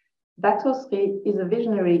 Dato Sri is a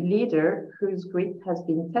visionary leader whose grit has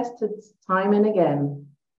been tested time and again.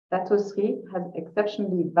 Dato Sri has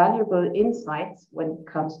exceptionally valuable insights when it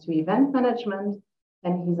comes to event management,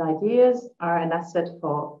 and his ideas are an asset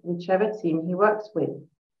for whichever team he works with.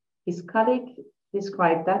 His colleague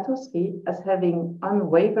described Dato Sri as having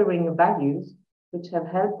unwavering values which have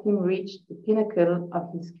helped him reach the pinnacle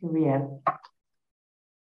of his career.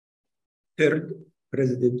 Third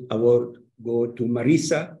President Award goes to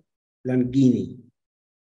Marisa Langini.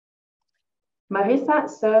 Marisa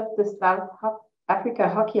served the South Africa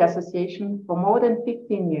Hockey Association for more than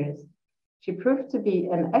 15 years. She proved to be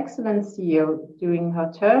an excellent CEO during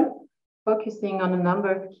her term, focusing on a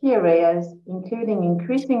number of key areas, including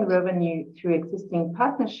increasing revenue through existing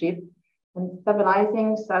partnerships and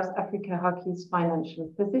stabilizing South Africa Hockey's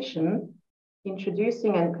financial position,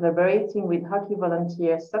 introducing and collaborating with hockey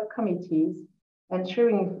volunteer subcommittees,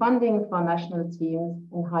 ensuring funding for national teams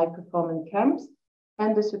and high-performance camps,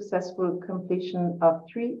 and the successful completion of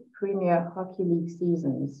 3 Premier Hockey League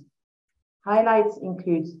seasons. Highlights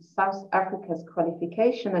include South Africa's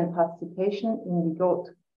qualification and participation in the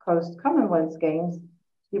Gold Coast Commonwealth Games,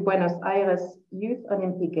 the Buenos Aires Youth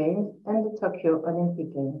Olympic Games, and the Tokyo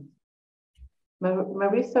Olympic Games.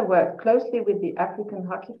 Marisa worked closely with the African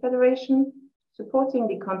Hockey Federation, supporting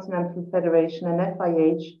the Continental Federation and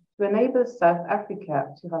FIH to enable South Africa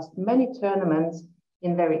to host many tournaments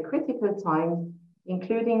in very critical times,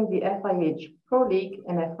 including the FIH Pro League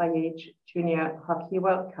and FIH Junior Hockey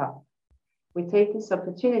World Cup. We take this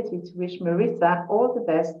opportunity to wish Marisa all the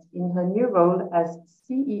best in her new role as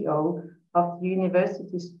CEO of the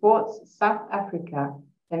University Sports South Africa,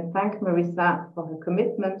 and thank Marisa for her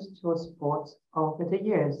commitment to sport over the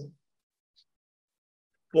years.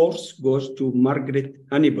 Fourth goes to Margaret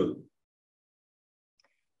Hannibal.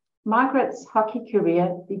 Margaret's hockey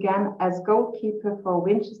career began as goalkeeper for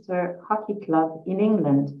Winchester Hockey Club in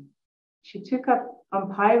England. She took up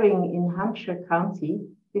umpiring in Hampshire County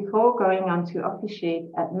before going on to officiate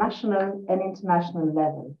at national and international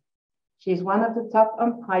level. She is one of the top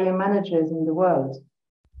umpire managers in the world.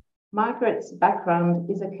 Margaret's background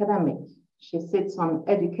is academic. She sits on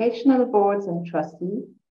educational boards and trustees,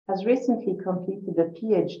 has recently completed a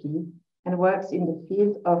PhD, and works in the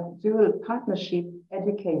field of dual partnership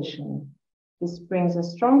education. This brings a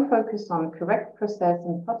strong focus on correct process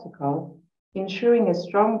and protocol, ensuring a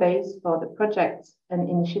strong base for the projects and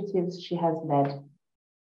initiatives she has led.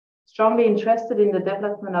 Strongly interested in the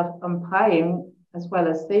development of umpiring as well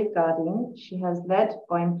as safeguarding, she has led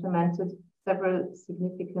or implemented several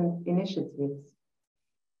significant initiatives.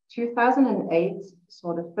 2008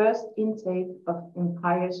 saw the first intake of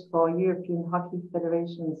umpires for European Hockey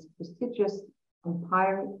Federation's prestigious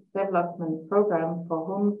umpire development program, for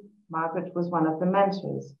whom Margaret was one of the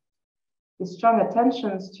mentors. His strong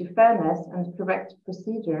attentions to fairness and correct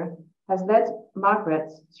procedure has led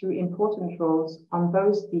Margaret through important roles on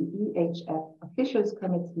both the EHF Officials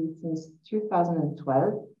Committee since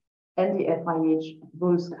 2012 and the FIH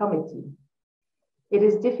Rules Committee. It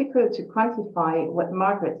is difficult to quantify what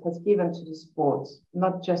Margaret has given to the sport,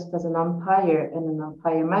 not just as an umpire and an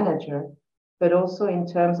umpire manager, but also in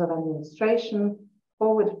terms of administration,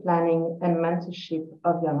 forward planning, and mentorship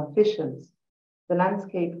of young officials. The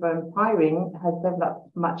landscape for umpiring has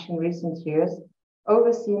developed much in recent years,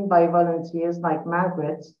 overseen by volunteers like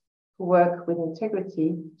Margaret, who work with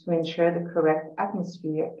integrity to ensure the correct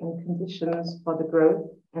atmosphere and conditions for the growth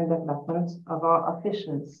and development of our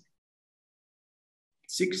officials.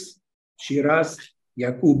 6, Shiraz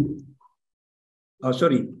Yaqub.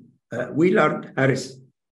 Willard Harris.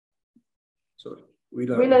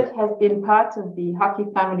 Willard has been part of the hockey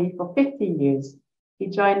family for 50 years. He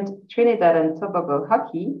joined Trinidad and Tobago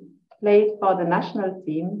Hockey, played for the national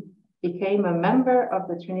team, became a member of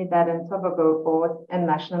the Trinidad and Tobago Board and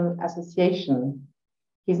National Association.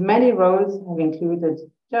 His many roles have included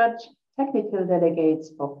judge, technical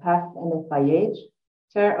delegates for PAF and FIH,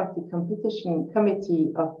 chair of the competition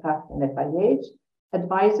committee of PAF and FIH,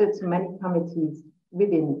 advisor to many committees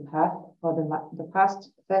within PAF for the past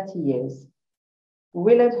 30 years.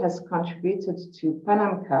 Willard has contributed to Pan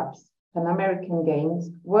Am Cups, Pan American Games,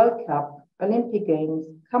 World Cup, Olympic Games,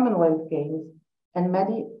 Commonwealth Games, and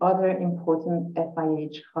many other important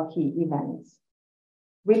FIH hockey events.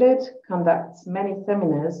 Willard conducts many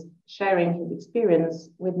seminars, sharing his experience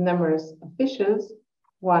with numerous officials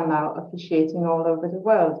who are now officiating all over the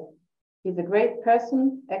world. He's a great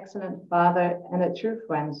person, excellent father, and a true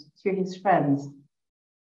friend to his friends.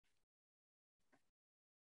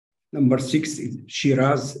 Number 6 is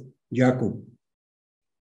Shiraz Yaqub.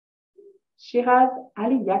 Shiraz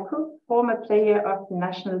Ali Yaqub, former player of the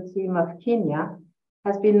national team of Kenya,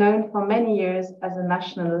 has been known for many years as a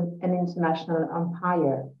national and international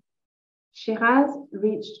umpire. Shiraz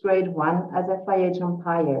reached grade 1 as a FIH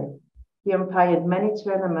umpire. He umpired many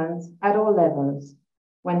tournaments at all levels.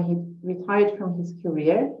 When he retired from his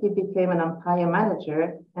career, he became an umpire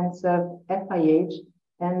manager and served FIH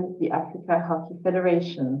and the Africa Hockey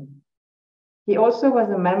Federation. He also was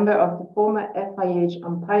a member of the former FIH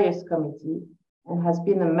Umpires Committee and has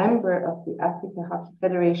been a member of the Africa Hockey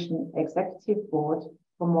Federation Executive Board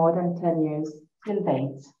for more than 10 years till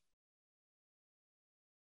date.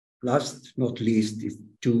 Last not least is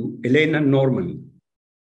to Elena Norman.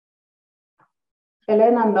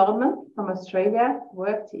 Elena Norman from Australia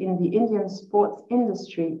worked in the Indian sports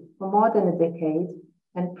industry for more than a decade,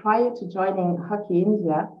 and prior to joining Hockey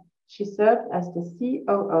India, she served as the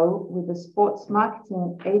COO with the sports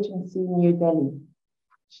marketing agency New Delhi.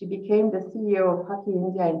 She became the CEO of Hockey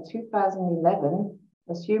India in 2011,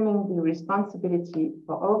 assuming the responsibility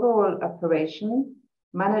for overall operation,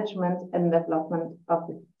 management, and development of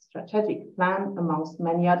the strategic plan, amongst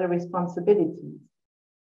many other responsibilities.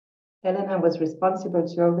 Elena was responsible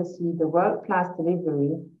to oversee the world-class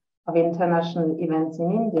delivery of international events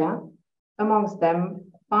in India, amongst them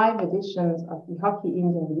 5 editions of the Hockey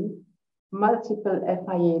India League, multiple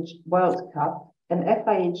FIH World Cup, and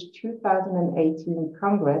FIH 2018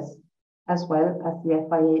 Congress, as well as the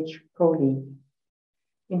FIH Pro League.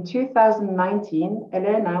 In 2019,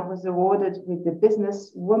 Elena was awarded with the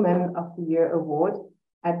Business Woman of the Year Award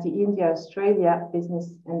at the India-Australia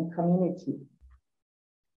Business and Community.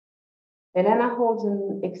 Elena holds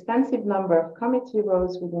an extensive number of committee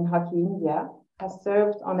roles within Hockey India, has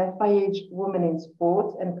served on FIH Women in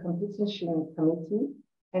Sport and Competition Committee,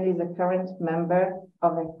 and is a current member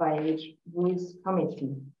of FIH Rules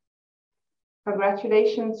Committee.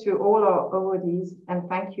 Congratulations to all our awardees, and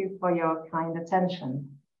thank you for your kind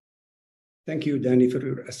attention. Thank you, Danny, for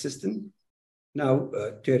your assistance. Now,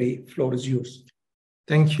 Terry, floor is yours.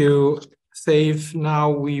 Thank you, Saif. Now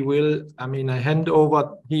we will, I hand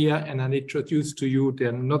over here and I'll introduce to you,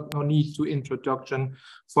 there no need to introduction,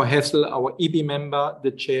 for Hessel, our EB member,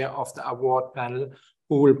 the chair of the award panel,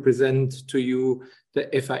 who will present to you the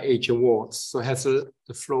FIH Awards. So Hessel,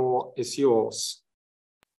 the floor is yours.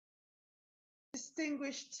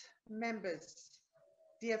 Distinguished members,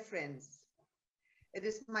 dear friends, it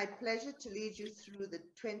is my pleasure to lead you through the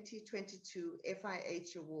 2022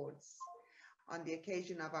 FIH Awards on the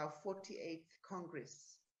occasion of our 48th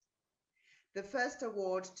Congress. The first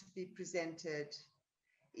award to be presented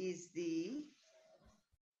is the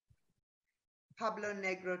Pablo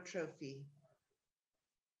Negro Trophy.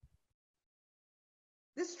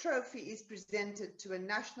 This trophy is presented to a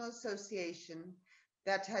national association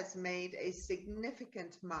that has made a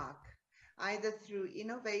significant mark, either through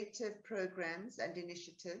innovative programs and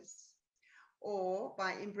initiatives, or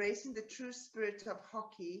by embracing the true spirit of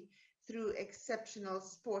hockey through exceptional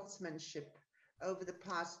sportsmanship over the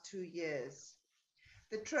past 2 years.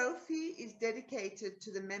 The trophy is dedicated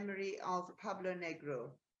to the memory of Pablo Negro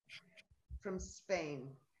from Spain,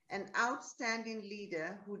 an outstanding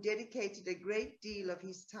leader who dedicated a great deal of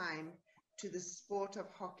his time to the sport of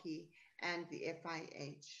hockey and the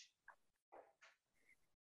FIH.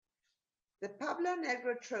 The Pablo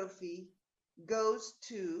Negro Trophy goes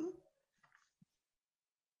to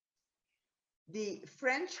The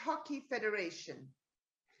French Hockey Federation.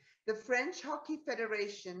 The French Hockey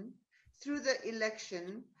Federation, through the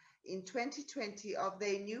election in 2020 of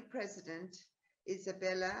their new president,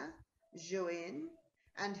 Isabella Joen,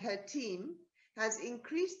 and her team, has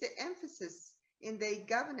increased the emphasis in their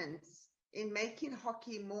governance in making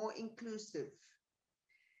hockey more inclusive,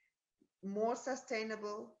 more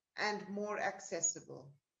sustainable, and more accessible.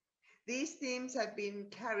 These themes have been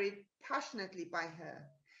carried passionately by her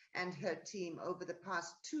and her team over the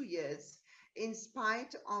past 2 years, in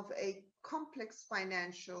spite of a complex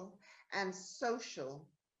financial and social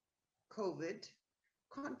COVID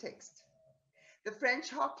context. The French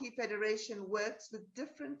Hockey Federation works with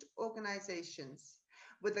different organizations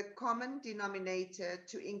with a common denominator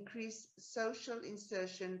to increase social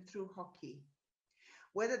insertion through hockey,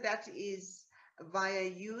 whether that is via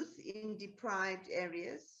youth in deprived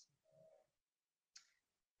areas,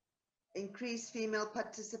 increase female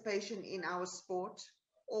participation in our sport,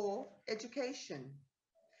 or education.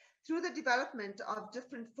 Through the development of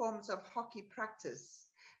different forms of hockey practice,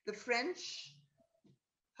 the French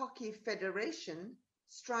Hockey Federation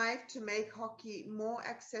strive to make hockey more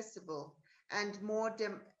accessible and more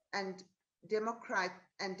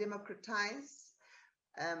democratize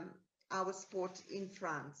our sport in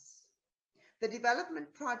France. The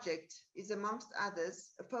development project is, amongst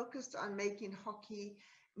others, focused on making hockey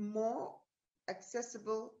more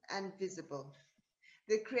accessible and visible.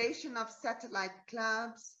 The creation of satellite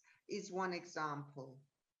clubs is one example.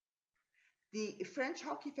 The French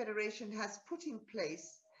Hockey Federation has put in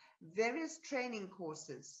place various training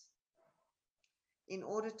courses in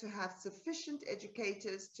order to have sufficient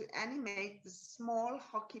educators to animate the small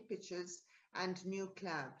hockey pitches and new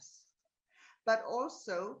clubs, but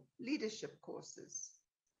also leadership courses.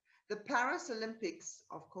 The Paris Olympics,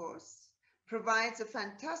 of course, provides a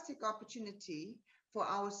fantastic opportunity for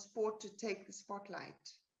our sport to take the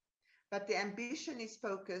spotlight, but the ambition is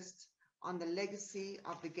focused on the legacy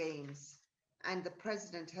of the games, and the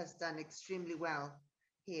president has done extremely well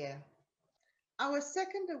here. Our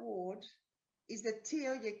second award is the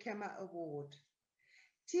Theo Yekema Award.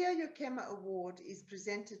 Theo Yekema Award is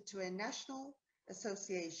presented to a national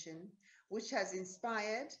association which has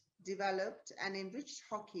inspired, developed, and enriched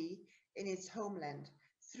hockey in its homeland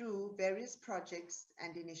through various projects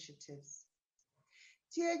and initiatives.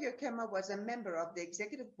 Theo Yekema was a member of the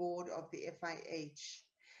executive board of the FIH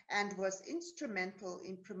and was instrumental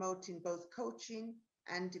in promoting both coaching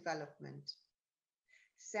and development.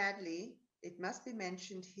 Sadly, it must be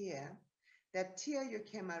mentioned here that Theo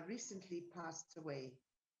Yekema recently passed away.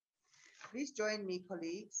 Please join me,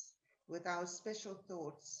 colleagues, with our special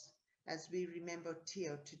thoughts as we remember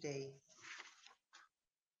Theo today.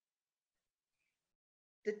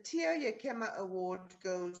 The Theo Yekema Award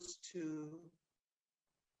goes to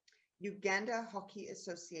Uganda Hockey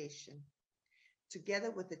Association,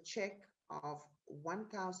 together with a check of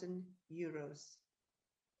 1,000 euros.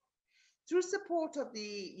 Through support of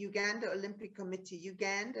the Uganda Olympic Committee,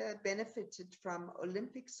 Uganda benefited from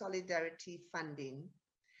Olympic Solidarity funding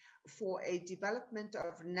for a development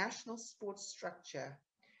of National Sports Structure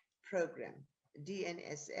Program,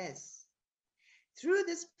 DNSS. Through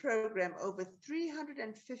this program, over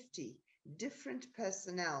 350 different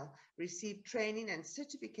personnel received training and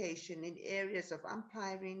certification in areas of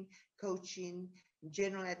umpiring, coaching,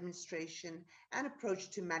 general administration, and approach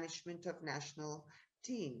to management of national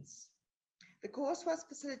teams. The course was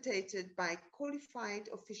facilitated by qualified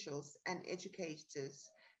officials and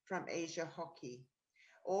educators from Asia Hockey.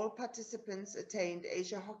 All participants attained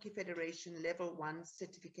Asia Hockey Federation Level 1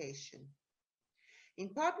 certification. In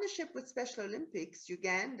partnership with Special Olympics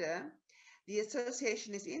Uganda, the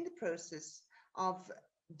association is in the process of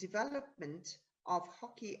development of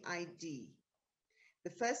Hockey ID,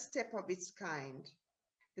 the first of its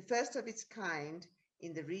kind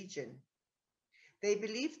in the region. They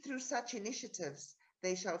believe through such initiatives,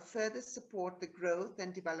 they shall further support the growth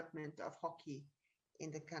and development of hockey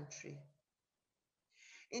in the country.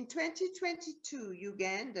 In 2022,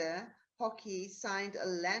 Uganda Hockey signed a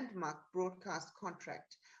landmark broadcast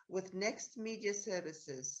contract with Next Media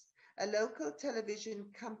Services, a local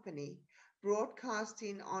television company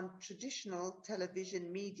broadcasting on traditional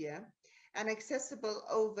television media and accessible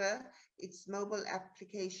over its mobile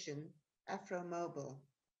application, AfroMobile.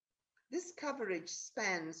 This coverage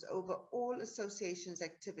spans over all associations'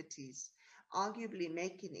 activities, arguably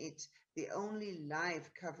making it the only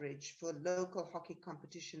live coverage for local hockey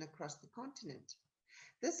competition across the continent.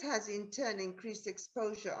 This has in turn increased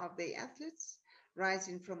exposure of the athletes,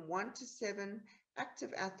 rising from 1 to 7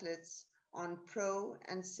 active athletes on pro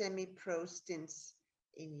and semi-pro stints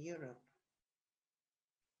in Europe.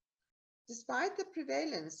 Despite the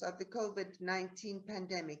prevalence of the COVID-19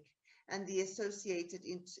 pandemic and the associated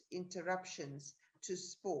interruptions to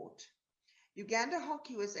sport, Uganda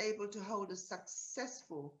Hockey was able to hold a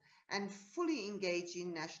successful and fully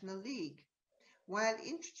engaging national league, while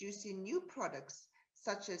introducing new products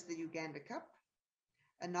such as the Uganda Cup,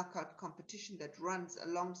 a knockout competition that runs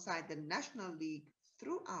alongside the National League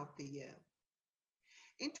throughout the year.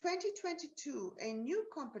 In 2022, a new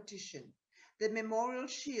competition, the Memorial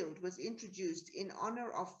Shield, was introduced in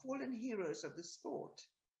honor of fallen heroes of the sport.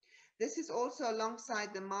 This is also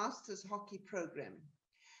alongside the Masters Hockey program,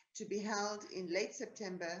 to be held in late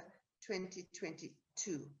September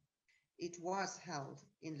 2022. It was held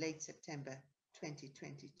in late September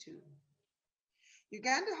 2022.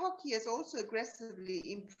 Uganda Hockey has also aggressively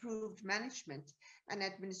improved management and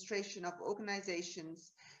administration of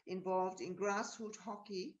organizations involved in grassroots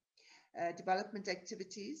hockey development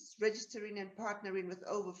activities, registering and partnering with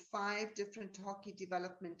over 5 different hockey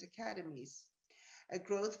development academies, a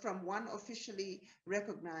growth from one officially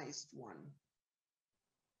recognized one.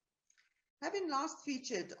 Having last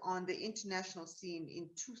featured on the international scene in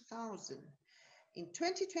 2000, in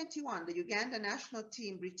 2021, the Uganda national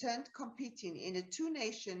team returned competing in a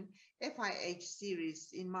 2-nation FIH series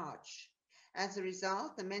in March. As a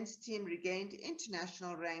result, the men's team regained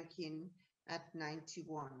international ranking at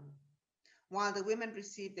 91, while the women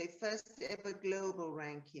received their first ever global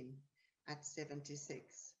ranking at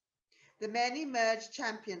 76. The men emerged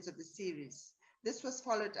champions of the series. This was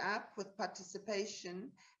followed up with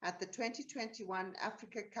participation at the 2021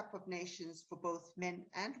 Africa Cup of Nations for both men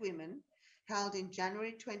and women, held in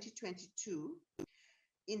January 2022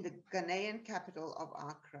 in the Ghanaian capital of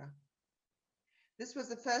Accra. This was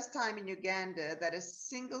the first time in Uganda that a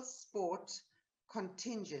single sport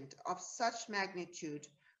contingent of such magnitude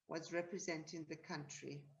was representing the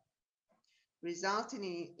country,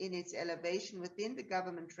 resulting in its elevation within the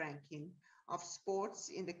government ranking of sports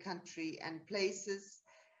in the country, and places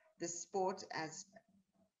the sport as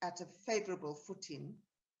at a favorable footing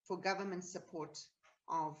for government support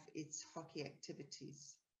of its hockey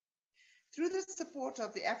activities. Through the support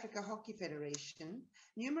of the Africa Hockey Federation,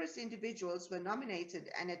 numerous individuals were nominated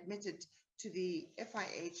and admitted to the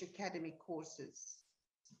FIH Academy courses.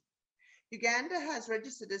 Uganda has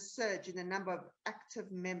registered a surge in the number of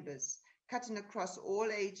active members, cutting across all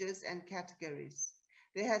ages and categories.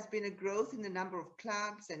 There has been a growth in the number of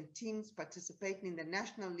clubs and teams participating in the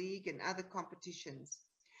National League and other competitions,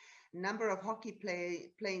 number of hockey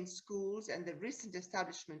playing schools, and the recent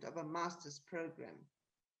establishment of a master's program.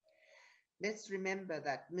 Let's remember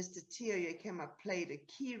that Mr. Tio Yekema played a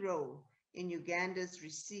key role in Uganda's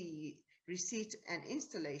receipt and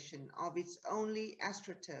installation of its only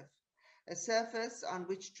AstroTurf, a surface on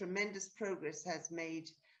which tremendous progress has been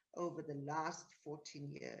made over the last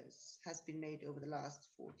 14 years.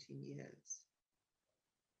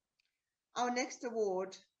 Our next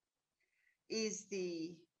award is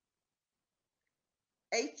the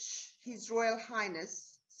His Royal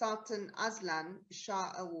Highness Sultan Aslan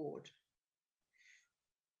Shah Award.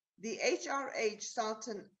 The HRH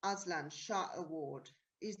Sultan Aslan Shah Award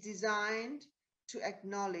is designed to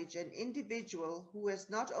acknowledge an individual who has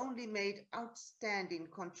not only made outstanding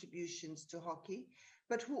contributions to hockey,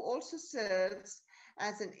 but who also serves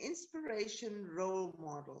as an inspiration role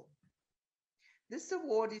model. This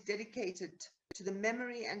award is dedicated to the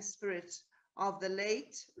memory and spirit of the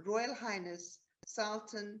late Royal Highness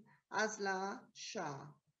Sultan Aslan Shah,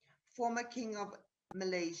 former King of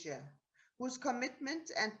Malaysia, whose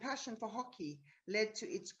commitment and passion for hockey led to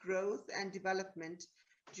its growth and development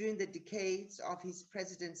during the decades of his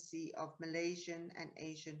presidency of Malaysian and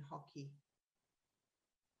Asian hockey.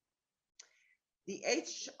 The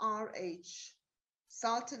HRH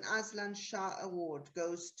Sultan Aslan Shah Award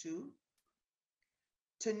goes to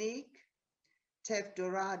Tonik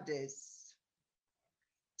Tevdorades.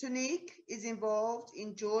 Tonik is involved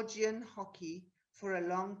in Georgian hockey for a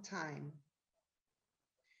long time,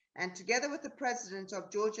 and together with the president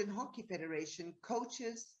of Georgian Hockey Federation,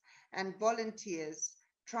 coaches and volunteers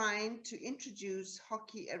trying to introduce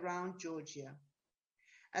hockey around Georgia.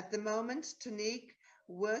 At the moment, Tonik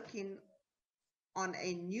working on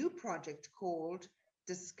a new project called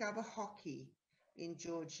Discover Hockey in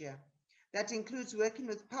Georgia that includes working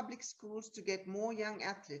with public schools to get more young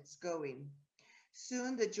athletes going.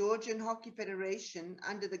 Soon, the Georgian Hockey Federation,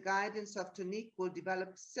 under the guidance of Tonik, will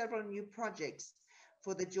develop several new projects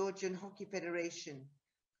for the Georgian Hockey Federation.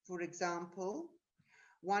 For example,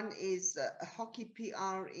 one is a hockey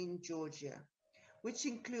PR in Georgia, which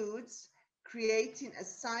includes creating a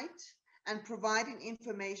site and providing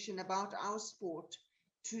information about our sport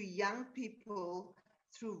to young people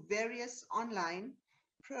through various online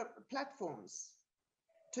platforms.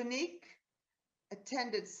 Tonique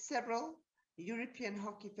attended several European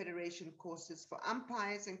Hockey Federation courses for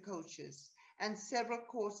umpires and coaches, and several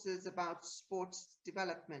courses about sports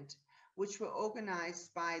development, which were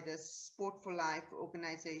organized by the Sport for Life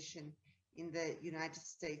organization in the United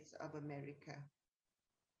States of America.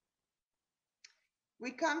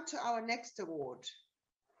 We come to our next award,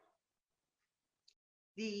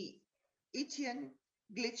 the Etienne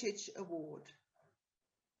Glitchich Award.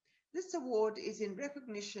 This award is in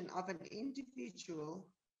recognition of an individual,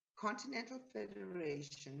 Continental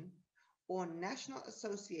Federation, or national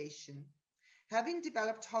association having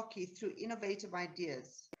developed hockey through innovative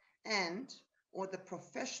ideas and or the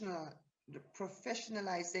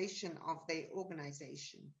professionalization of their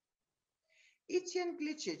organization. Etienne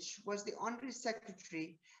Glitchich was the honorary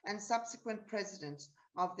secretary and subsequent president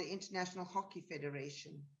of the International Hockey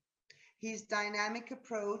Federation. His dynamic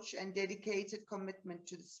approach and dedicated commitment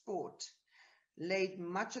to the sport laid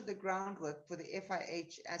much of the groundwork for the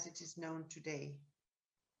FIH as it is known today.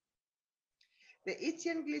 The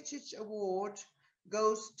Etienne Glitchich Award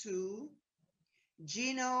goes to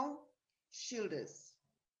Gino Childers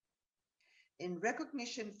in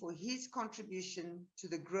recognition for his contribution to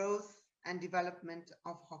the growth and development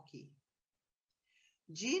of hockey.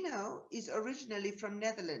 Gino is originally from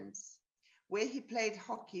Netherlands, where he played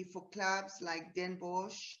hockey for clubs like Den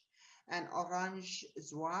Bosch and Orange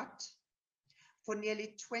Zwart. For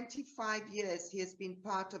nearly 25 years, he has been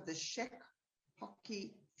part of the Czech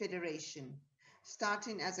Hockey Federation,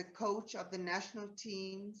 starting as a coach of the national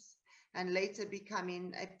teams and later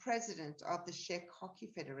becoming a president of the Czech Hockey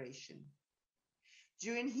Federation.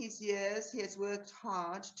 During his years, he has worked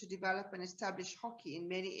hard to develop and establish hockey in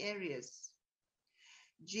many areas.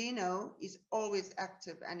 Gino is always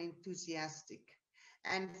active and enthusiastic,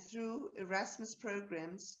 and through Erasmus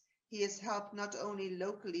programs, he has helped not only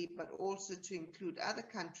locally, but also to include other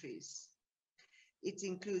countries. It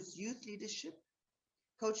includes youth leadership,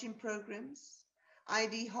 coaching programs,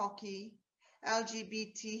 ID hockey,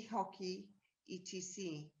 LGBT hockey,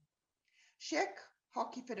 etc. Czech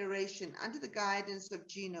Hockey Federation, under the guidance of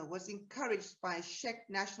Gino, was encouraged by Czech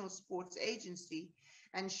National Sports Agency,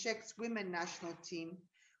 and Czech's women national team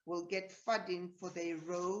will get funding for their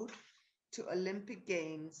road to Olympic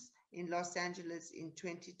Games in Los Angeles in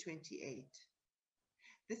 2028.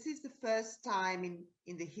 This is the first time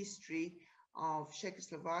in the history of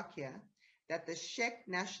Czechoslovakia that the Czech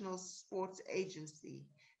National Sports Agency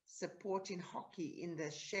supporting hockey in the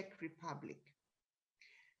Czech Republic.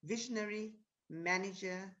 Visionary,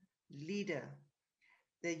 manager, leader,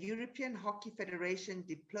 the European Hockey Federation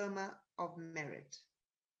Diploma of Merit.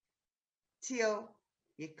 Theo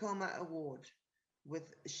Yekoma Award with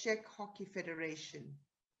Czech Hockey Federation.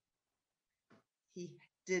 He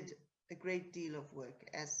did a great deal of work,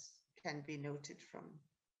 as can be noted from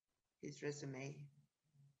his resume.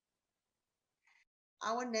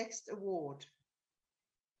 Our next award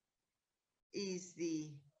is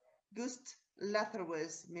the Gust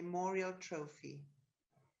Latherwas Memorial Trophy.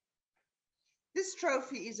 This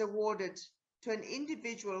trophy is awarded to an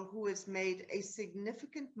individual who has made a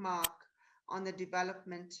significant mark on the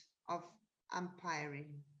development of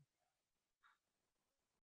umpiring.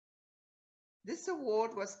 This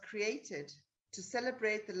award was created to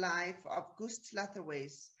celebrate the life of Gust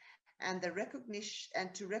Latherwas and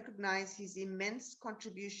to recognize his immense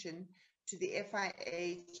contribution to the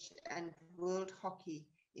FIH and world hockey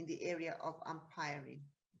in the area of umpiring.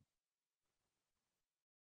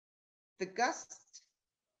 The Gust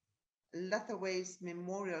Latherwas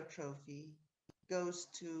Memorial Trophy goes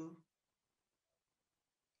to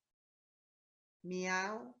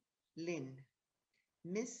Miao Lin,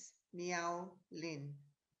 Miss Miao Lin.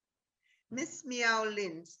 Miss Miao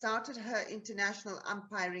Lin started her international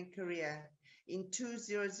umpiring career in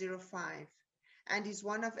 2005 and is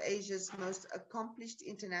one of Asia's most accomplished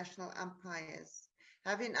international umpires,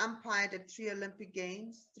 having umpired at 3 Olympic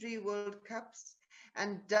Games, 3 World Cups,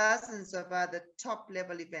 and dozens of other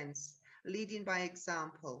top-level events, leading by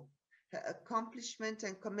example. Her accomplishment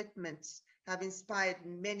and commitments have inspired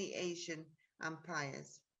many Asian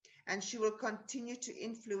umpires, and she will continue to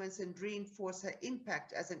influence and reinforce her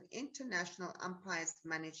impact as an international umpires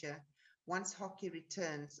manager once hockey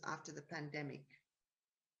returns after the pandemic.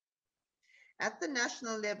 At the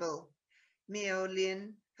national level, Miao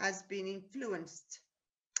Lin has been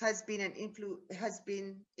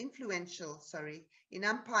influential in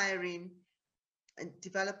umpiring and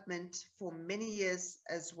development for many years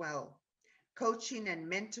as well, coaching and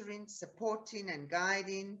mentoring, supporting and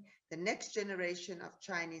guiding the next generation of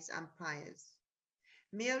Chinese umpires.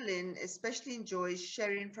 Mio-Lin especially enjoys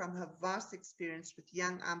sharing from her vast experience with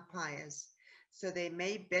young umpires, so they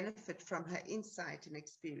may benefit from her insight and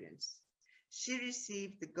experience. She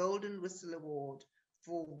received the Golden Whistle Award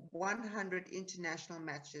for 100 international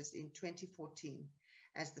matches in 2014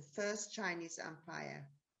 as the first Chinese umpire,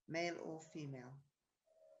 male or female.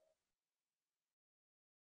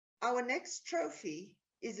 Our next trophy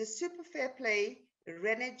is the Super Fair Play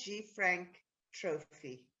René G. Frank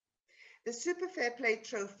Trophy. The Super Fair Play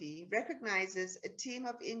Trophy recognizes a team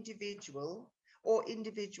of individual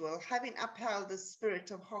having upheld the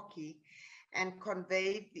spirit of hockey and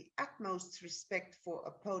conveyed the utmost respect for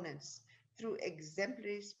opponents through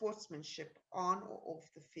exemplary sportsmanship on or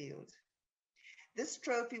off the field. This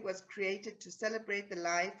trophy was created to celebrate the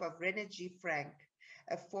life of René G. Frank,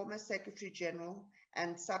 a former Secretary General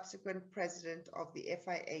and subsequent President of the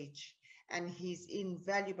FIH, and his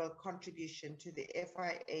invaluable contribution to the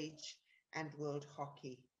FIH and world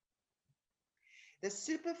hockey. The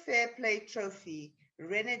Super Fair Play Trophy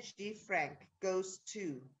René G. Frank goes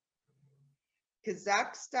to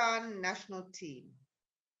Kazakhstan National Team.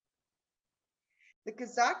 The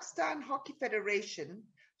Kazakhstan Hockey Federation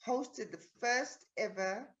hosted the first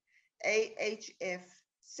ever AHF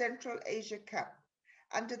Central Asia Cup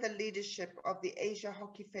under the leadership of the Asia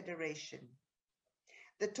Hockey Federation.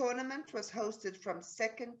 The tournament was hosted from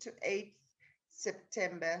 2nd to 8th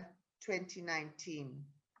September 2019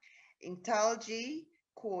 in Talji,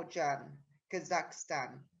 Korjan, Kazakhstan.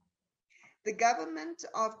 The government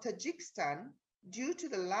of Tajikistan, due to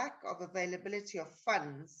the lack of availability of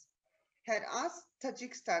funds, had asked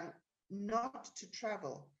Tajikistan not to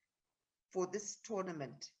travel for this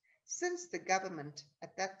tournament, since the government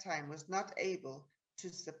at that time was not able to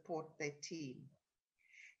support their team.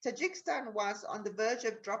 Tajikistan was on the verge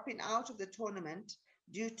of dropping out of the tournament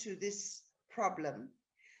due to this problem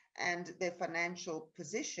and their financial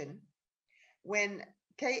position. When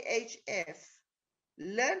KHF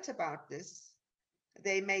learnt about this,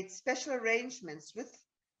 they made special arrangements with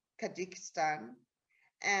Tajikistan,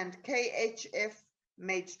 and KHF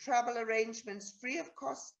made travel arrangements free of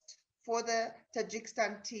cost for the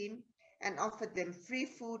Tajikistan team and offered them free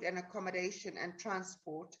food and accommodation and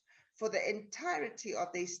transport for the entirety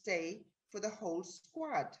of their stay for the whole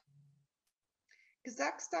squad.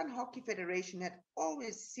 Kazakhstan Hockey Federation had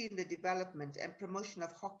always seen the development and promotion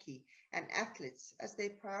of hockey and athletes as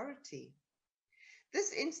their priority.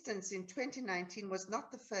 This instance in 2019 was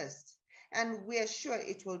not the first, and we are sure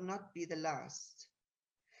it will not be the last.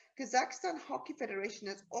 Kazakhstan Hockey Federation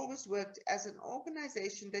has always worked as an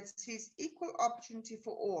organization that sees equal opportunity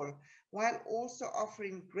for all, while also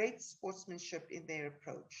offering great sportsmanship in their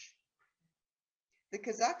approach. The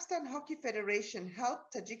Kazakhstan Hockey Federation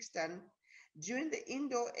helped Tajikistan during the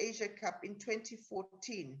Indoor Asia Cup in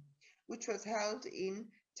 2014, which was held in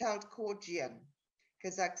Taltkorjian,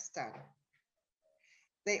 Kazakhstan.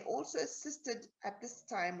 They also assisted at this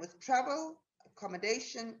time with travel,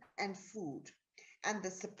 accommodation, and food, and they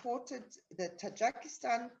supported the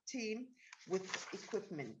Tajikistan team with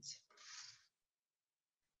equipment.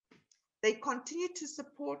 They continued to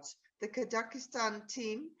support the Kazakhstan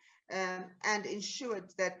team and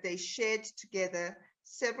ensured that they shared together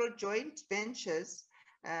several joint ventures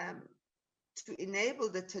to enable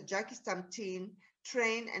the Tajikistan team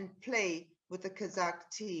train and play with the Kazakh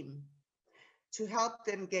team to help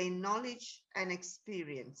them gain knowledge and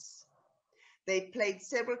experience. They played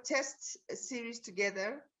several test series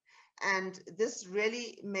together, and this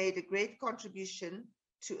really made a great contribution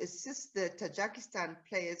to assist the Tajikistan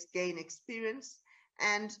players gain experience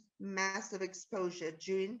and massive exposure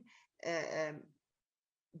during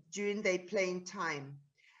their playing time,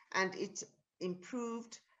 and it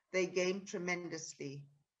improved their game tremendously.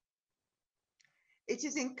 It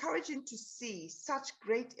is encouraging to see such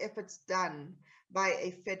great efforts done by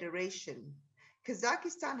a federation.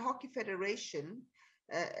 Kazakhstan Hockey Federation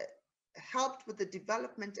helped with the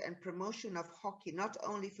development and promotion of hockey, not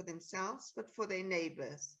only for themselves, but for their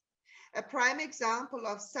neighbors. A prime example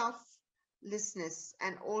of selflessness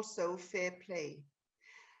and also fair play.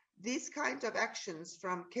 These kinds of actions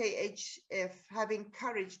from KHF have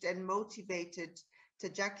encouraged and motivated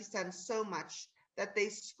Tajikistan so much that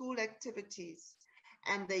their school activities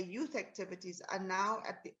and their youth activities are now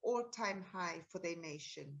at the all-time high for their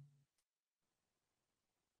nation.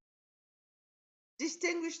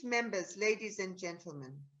 Distinguished members, ladies and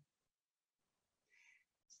gentlemen,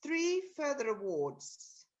 3 further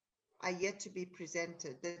awards are yet to be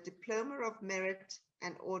presented: the Diploma of Merit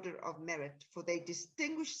and Order of Merit for their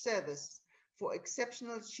distinguished service for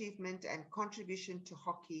exceptional achievement and contribution to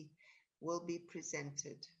hockey will be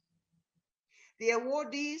presented. The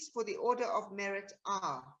awardees for the Order of Merit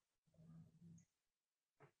are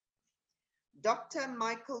Dr.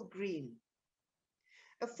 Michael Green,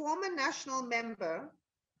 a former national member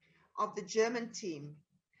of the German team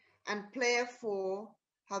and player for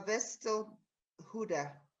Harvestelhuda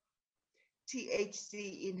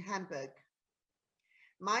THC in Hamburg.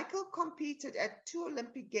 Michael competed at 2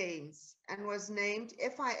 Olympic Games and was named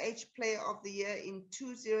FIH Player of the Year in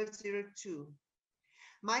 2002.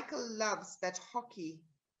 Michael loves that hockey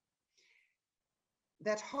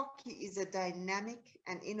is a dynamic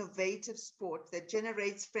and innovative sport that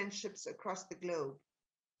generates friendships across the globe.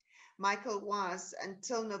 Michael was,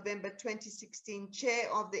 until November 2016,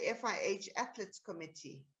 chair of the FIH Athletes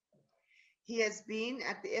Committee. He has been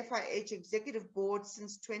at the FIH Executive Board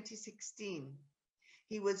since 2016.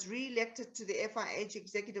 He was re-elected to the FIH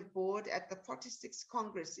Executive Board at the 46th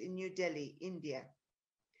Congress in New Delhi, India.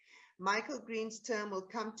 Michael Green's term will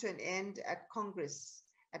come to an end at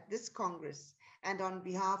this Congress, and on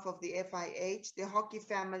behalf of the FIH, the hockey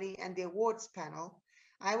family, and the awards panel,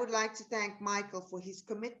 I would like to thank Michael for his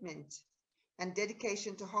commitment and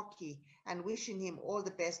dedication to hockey and wishing him all the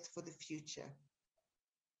best for the future.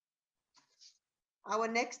 Our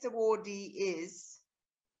next awardee is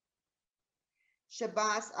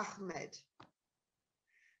Shahbaz Ahmed,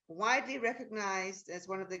 widely recognized as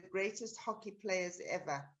one of the greatest hockey players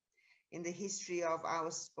ever in the history of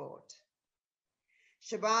our sport.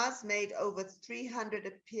 Shahbaz made over 300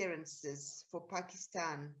 appearances for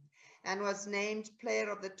Pakistan and was named player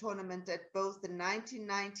of the tournament at both the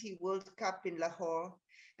 1990 World Cup in Lahore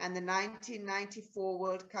and the 1994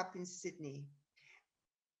 World Cup in Sydney,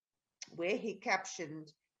 where he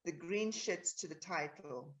captained the green shirts to the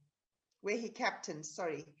title. Where he captained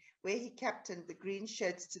the green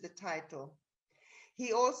shirts to the title.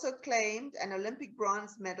 He also claimed an Olympic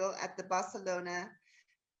bronze medal at the Barcelona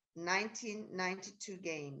 1992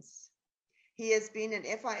 Games. He has been an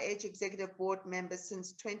FIH Executive Board member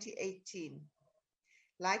since 2018.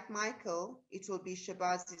 Like Michael, it will be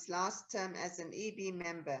Shahbaz's last term as an EB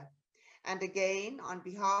member. And again, on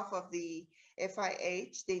behalf of the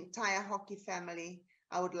FIH, the entire hockey family,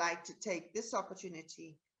 I would like to take this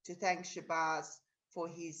opportunity to thank Shahbaz for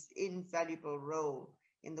his invaluable role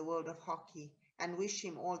in the world of hockey and wish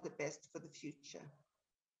him all the best for the future.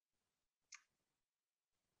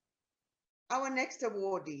 Our next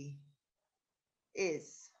awardee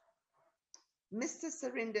is Mr.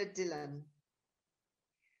 Surinder Dhillon.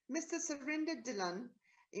 Mr. Surinder Dhillon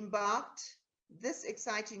embarked this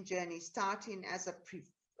exciting journey starting as a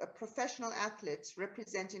professional athlete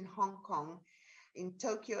representing Hong Kong in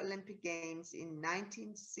Tokyo Olympic Games in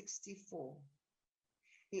 1964.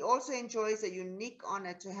 He also enjoys a unique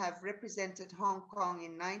honor to have represented Hong Kong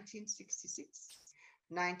in 1966,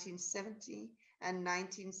 1970, and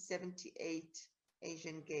 1978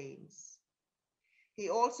 Asian Games. He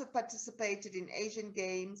also participated in Asian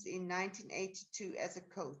Games in 1982 as a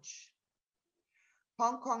coach.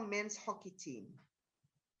 Hong Kong men's hockey team.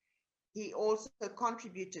 He also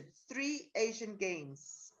contributed at 3 Asian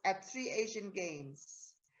Games,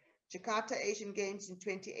 Jakarta Asian Games in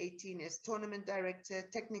 2018 as tournament director,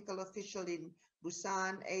 technical official in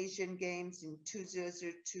Busan Asian Games in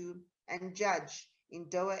 2002, and judge in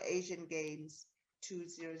Doha Asian Games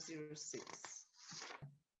 2006.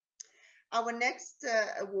 Our next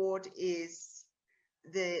award is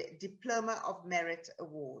the Diploma of Merit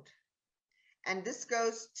Award. And this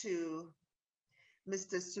goes to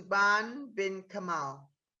Mr. Subhan bin Kamal.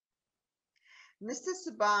 Mr.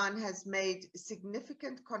 Subhan has made a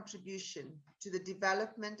significant contribution to the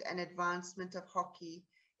development and advancement of hockey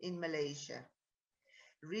in Malaysia,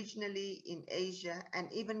 regionally in Asia,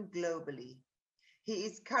 and even globally. He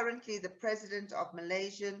is currently the president of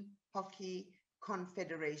Malaysian Hockey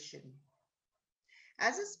Confederation.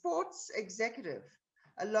 As a sports executive,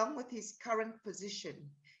 along with his current position,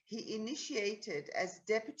 he initiated as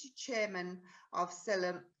deputy chairman of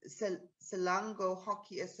Selangor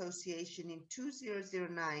Hockey Association in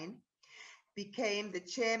 2009, became the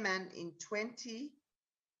chairman in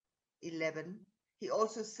 2011. He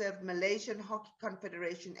also served Malaysian Hockey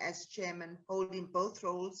Confederation as chairman, holding both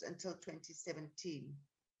roles until 2017.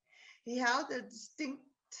 He held the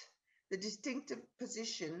distinctive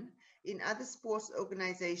position in other sports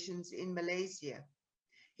organizations in Malaysia.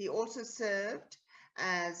 He also served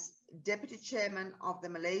as deputy chairman of the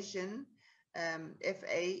Malaysian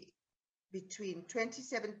FA between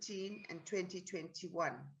 2017 and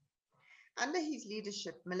 2021. Under his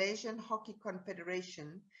leadership, Malaysian Hockey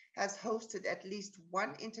Confederation has hosted at least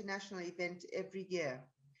one international event every year,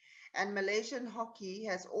 and Malaysian hockey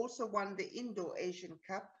has also won the Indo-Asian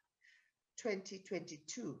Cup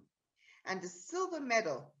 2022 and a silver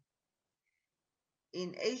medal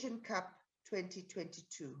in Asian Cup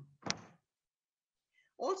 2022.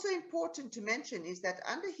 Also important to mention is that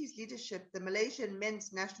under his leadership, the Malaysian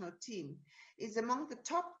men's national team is among the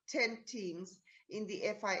top 10 teams in the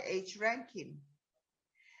FIH ranking.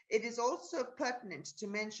 It is also pertinent to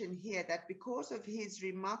mention here that because of his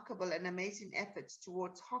remarkable and amazing efforts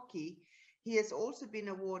towards hockey, he has also been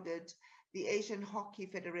awarded the Asian Hockey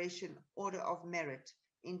Federation Order of Merit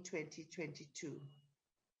in 2022.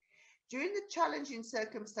 During the challenging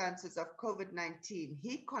circumstances of COVID-19,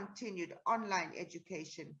 he continued online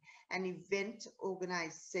education and event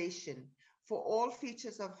organization for all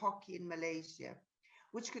features of hockey in Malaysia,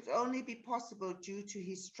 which could only be possible due to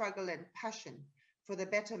his struggle and passion for the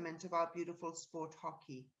betterment of our beautiful sport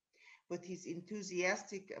hockey, with his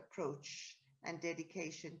enthusiastic approach and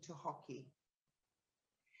dedication to hockey.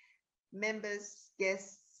 Members,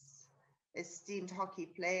 guests, esteemed hockey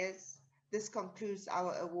players, this concludes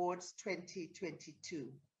our awards 2022.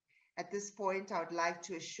 At this point, I would like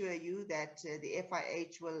to assure you that the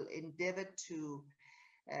FIH will endeavor to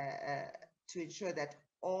ensure that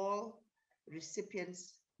all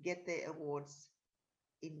recipients get their awards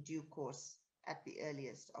in due course, at the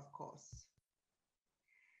earliest, of course.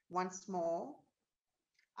 Once more,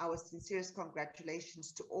 our sincerest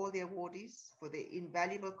congratulations to all the awardees for their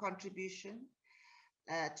invaluable contribution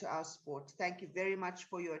to our sport. Thank you very much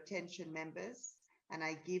for your attention, members, and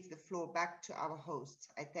I give the floor back to our host.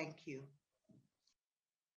 I thank you.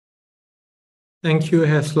 Thank you,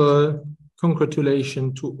 Hazel.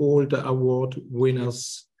 Congratulations to all the award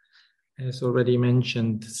winners, as already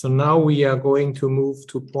mentioned. So now we are going to move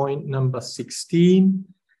to point number 16.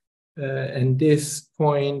 And this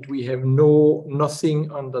point, we have nothing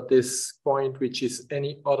under this point, which is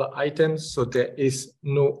any other items. So there is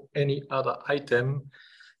no any other item,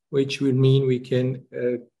 which will mean we can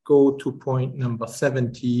go to point number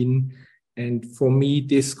 17. And for me,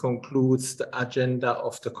 this concludes the agenda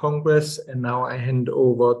of the Congress. And now I hand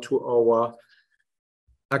over to our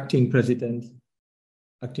acting president.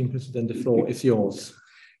 Acting President, the floor is yours.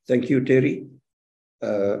 Thank you, Terry.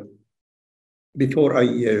 Before I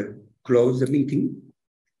close the meeting,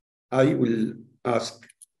 I will ask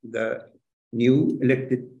the new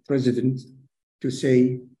elected president to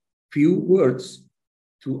say few words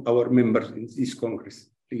to our members in this Congress,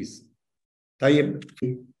 please. Tayyib,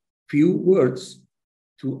 few words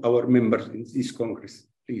to our members in this Congress,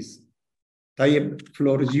 please. Tayyib,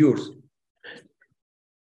 floor is yours.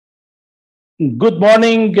 Good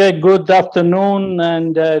morning, good afternoon,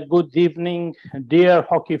 and good evening, dear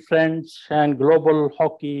hockey friends and global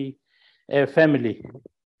hockey family.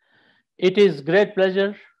 It is great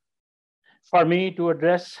pleasure for me to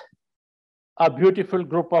address a beautiful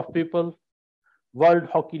group of people, world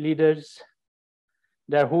hockey leaders,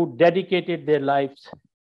 who dedicated their lives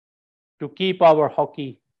to keep our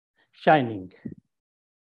hockey shining.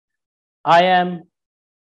 I am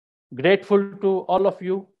grateful to all of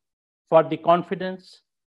you for the confidence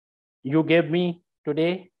you gave me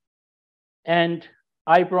today, and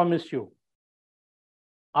I promise you,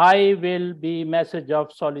 I will be a message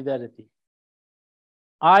of solidarity.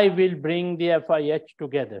 I will bring the FIH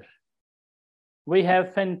together. We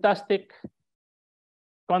have fantastic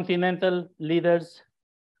continental leaders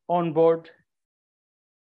on board.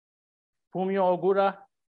 Fumio Ogura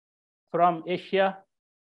from Asia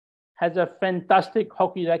has a fantastic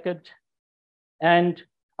hockey record and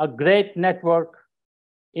a great network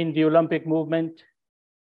in the Olympic movement,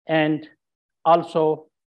 and also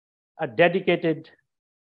a dedicated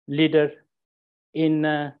leader in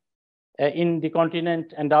the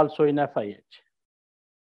continent and also in FIH.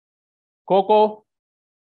 Coco,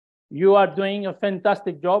 you are doing a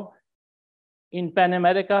fantastic job in Pan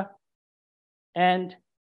America, and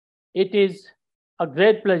it is a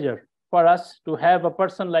great pleasure for us to have a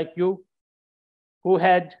person like you who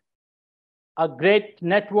had a great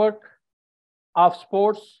network of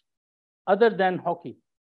sports other than hockey,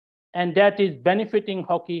 and that is benefiting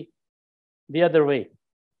hockey the other way.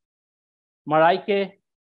 Maraike,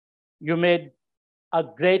 you made a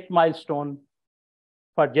great milestone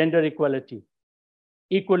for gender equality.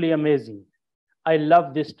 Equally amazing. I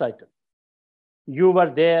love this title. You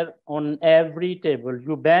were there on every table.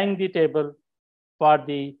 You banged the table for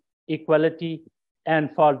the equality and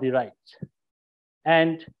for the rights.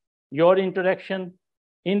 And your interaction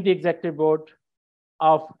in the executive board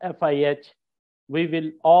of FIH, we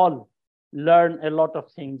will all learn a lot of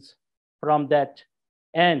things from that,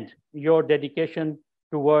 and your dedication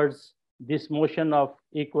towards this motion of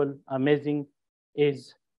equal amazing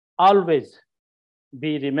is always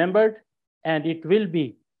be remembered, and it will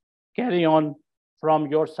be carry on from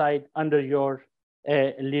your side under your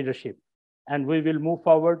leadership. And we will move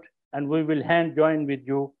forward and we will hand join with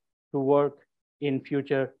you to work in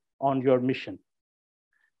future on your mission.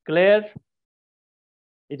 Claire,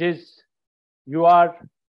 you are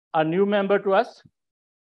a new member to us,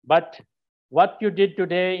 but what you did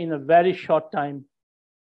today in a very short time,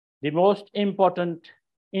 the most important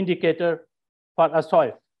indicator for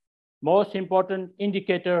ASOIF, most important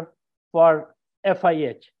indicator for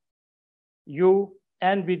FIH. You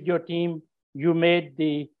and with your team, you made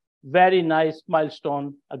the very nice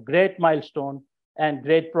milestone, a great milestone and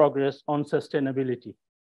great progress on sustainability.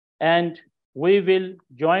 And we will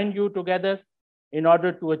join you together in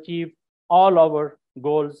order to achieve all our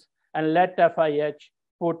goals and let FIH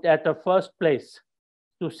put at the first place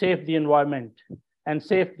to save the environment and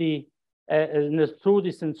save the through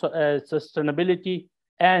this sustainability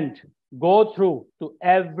and go through to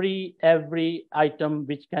every item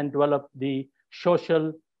which can develop the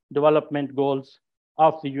social development goals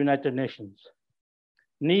of the United Nations.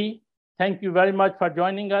 Ni, thank you very much for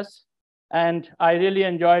joining us. And I really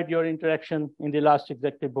enjoyed your interaction in the last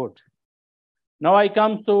executive board. Now I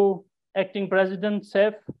come to Acting President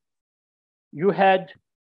Saif. You had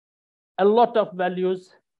a lot of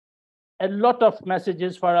values, a lot of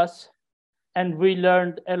messages for us, and we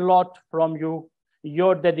learned a lot from you,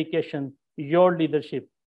 your dedication, your leadership,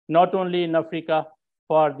 not only in Africa,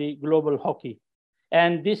 for the global hockey.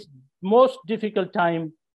 And this most difficult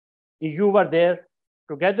time, you were there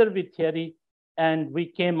together with Thierry, and we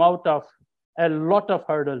came out of a lot of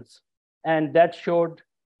hurdles, and that showed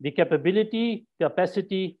the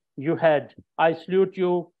capacity you had. I salute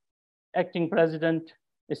you, Acting President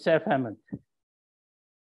Saif Ahmed.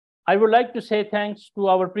 I would like to say thanks to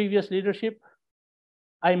our previous leadership.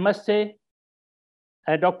 I must say,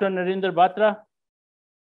 Dr. Narendra Batra,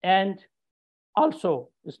 and also,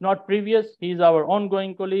 it's not previous, he's our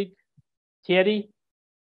ongoing colleague, Thierry.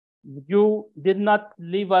 You did not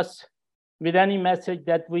leave us with any message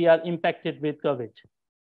that we are impacted with COVID.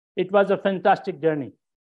 It was a fantastic journey,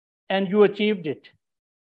 and you achieved it.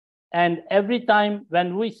 And every time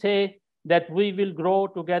when we say that we will grow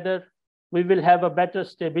together, we will have a better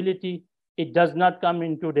stability, it does not come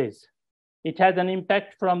in 2 days. It has an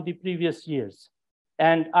impact from the previous years.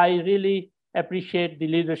 And I really appreciate the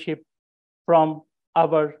leadership from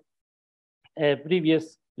our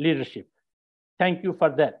previous leadership. Thank you for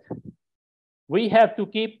that. We have to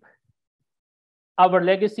keep our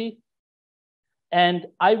legacy. And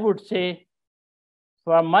I would say,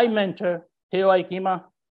 for my mentor, Theo Aikima,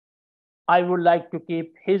 I would like to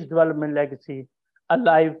keep his development legacy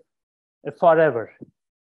alive forever.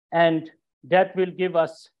 And that will give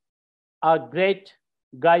us a great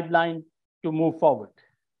guideline to move forward.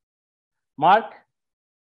 Mark,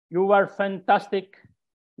 you were fantastic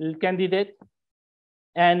candidate.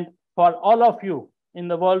 And for all of you in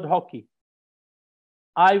the world hockey,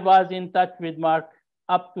 I was in touch with Mark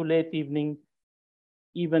up to late evening,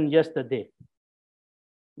 even yesterday.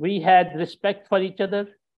 We had respect for each other,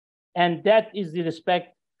 and that is the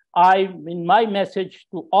respect in my message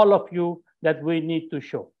to all of you that we need to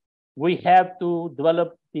show. We have to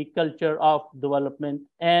develop the culture of development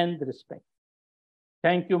and respect.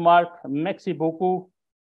 Thank you, Mark. Merci beaucoup.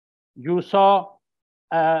 You saw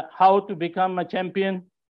how to become a champion.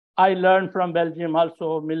 I learned from Belgium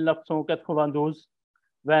also, 1992,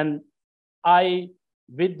 when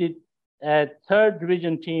with the third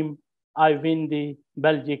division team, I win the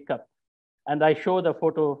Belgic Cup. And I show the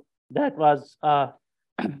photo. That was a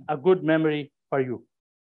good memory for you.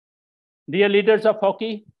 Dear leaders of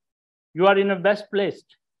hockey, you are in the best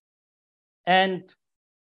placed. And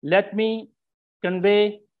let me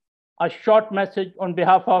convey a short message on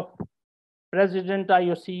behalf of President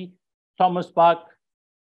IOC, Thomas Bach,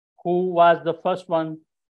 who was the first one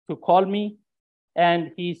to call me,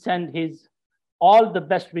 and he sent all the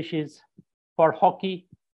best wishes for hockey,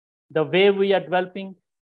 the way we are developing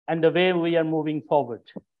and the way we are moving forward,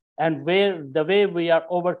 and the way we are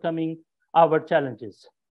overcoming our challenges.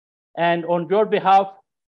 And on your behalf,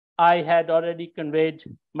 I had already conveyed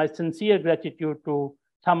my sincere gratitude to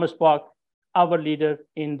Thomas Bach, our leader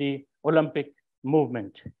in the Olympic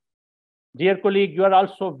movement. Dear colleague, you are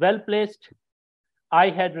also well placed. I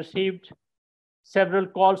had received several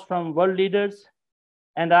calls from world leaders,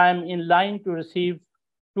 and I am in line to receive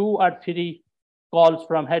 2 or 3 calls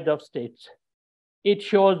from head of states. It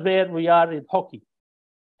shows where we are with hockey.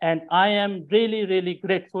 And I am really, really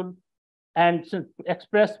grateful and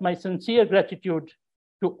express my sincere gratitude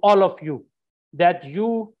to all of you that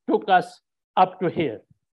you took us up to here.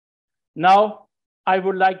 Now, I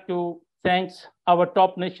would like to thank our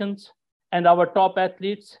top nations and our top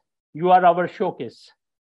athletes you are our showcase.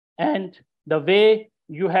 And the way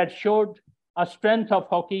you had showed a strength of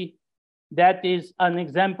hockey, that is an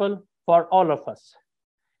example for all of us.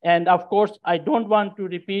 And of course, I don't want to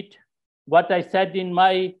repeat what I said in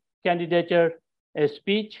my candidature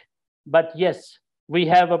speech, but yes, we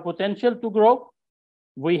have a potential to grow,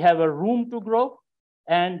 we have a room to grow,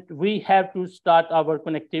 and we have to start our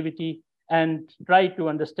connectivity and try to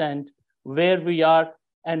understand where we are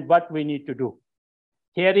and what we need to do.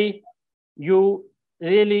 Thierry, you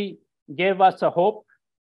really gave us a hope,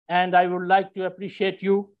 and I would like to appreciate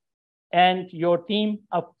you and your team,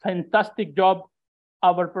 a fantastic job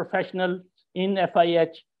our professionals in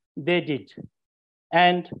FIH, they did.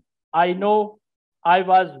 And I know I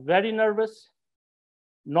was very nervous,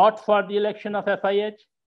 not for the election of FIH.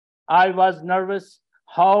 I was nervous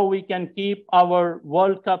how we can keep our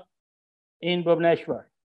World Cup in Bhubaneswar.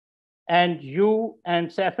 And you and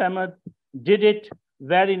Saif Ahmed did it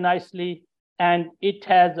very nicely. And it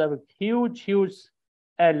has a huge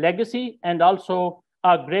legacy and also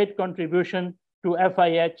a great contribution to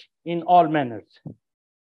FIH in all manners.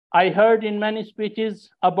 I heard in many speeches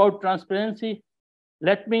about transparency.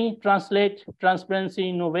 Let me translate transparency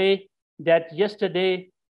in a way that yesterday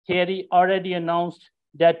Thierry already announced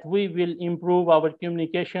that we will improve our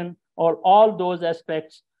communication or all those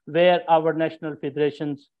aspects where our national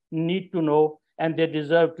federations need to know and they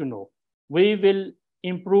deserve to know. We will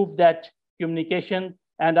improve that communication,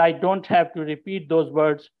 and I don't have to repeat those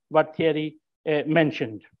words what Thierry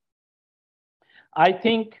mentioned. I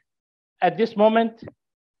think at this moment,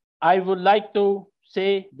 I would like to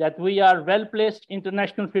say that we are well-placed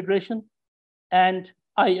international federation, and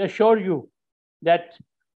I assure you that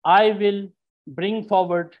I will bring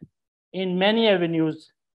forward in many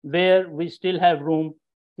avenues where we still have room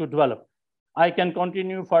to develop. I can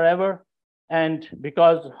continue forever, and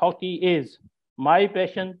because hockey is my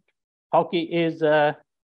passion, hockey is,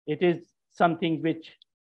 it is something which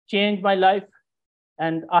changed my life,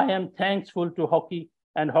 and I am thankful to hockey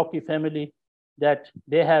and hockey family that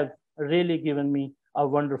they have really given me a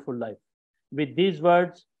wonderful life. With these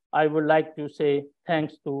words, I would like to say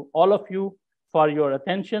thanks to all of you for your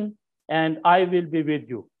attention, and I will be with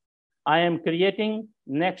you. I am creating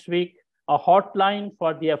next week a hotline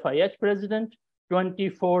for the FIH president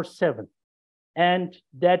 24/7, and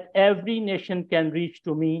that every nation can reach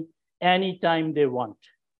to me anytime they want.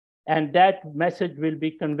 And that message will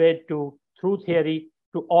be conveyed through Thierry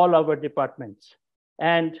to all our departments.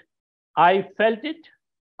 And I felt it,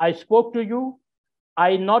 I spoke to you,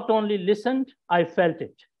 I not only listened, I felt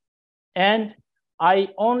it. And I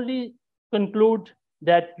only conclude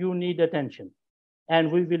that you need attention,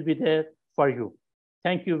 and we will be there for you.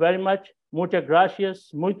 Thank you very much. Muchas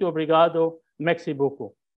gracias, muito obrigado, merci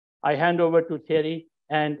beaucoup. I hand over to Thierry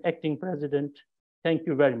and Acting President. Thank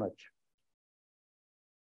you very much.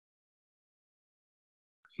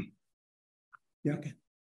 Yeah, okay.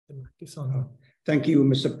 Thank you,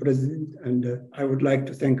 Mr. President. And I would like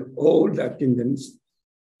to thank all the attendants,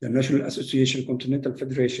 the National Association, Continental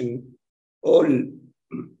Federation, all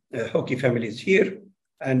hockey families here.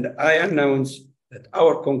 And I announce that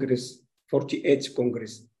our Congress, 48th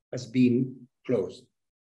Congress, has been closed.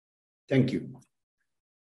 Thank you.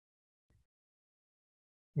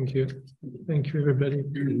 Thank you. Thank you, everybody.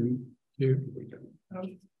 Thank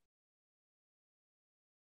you.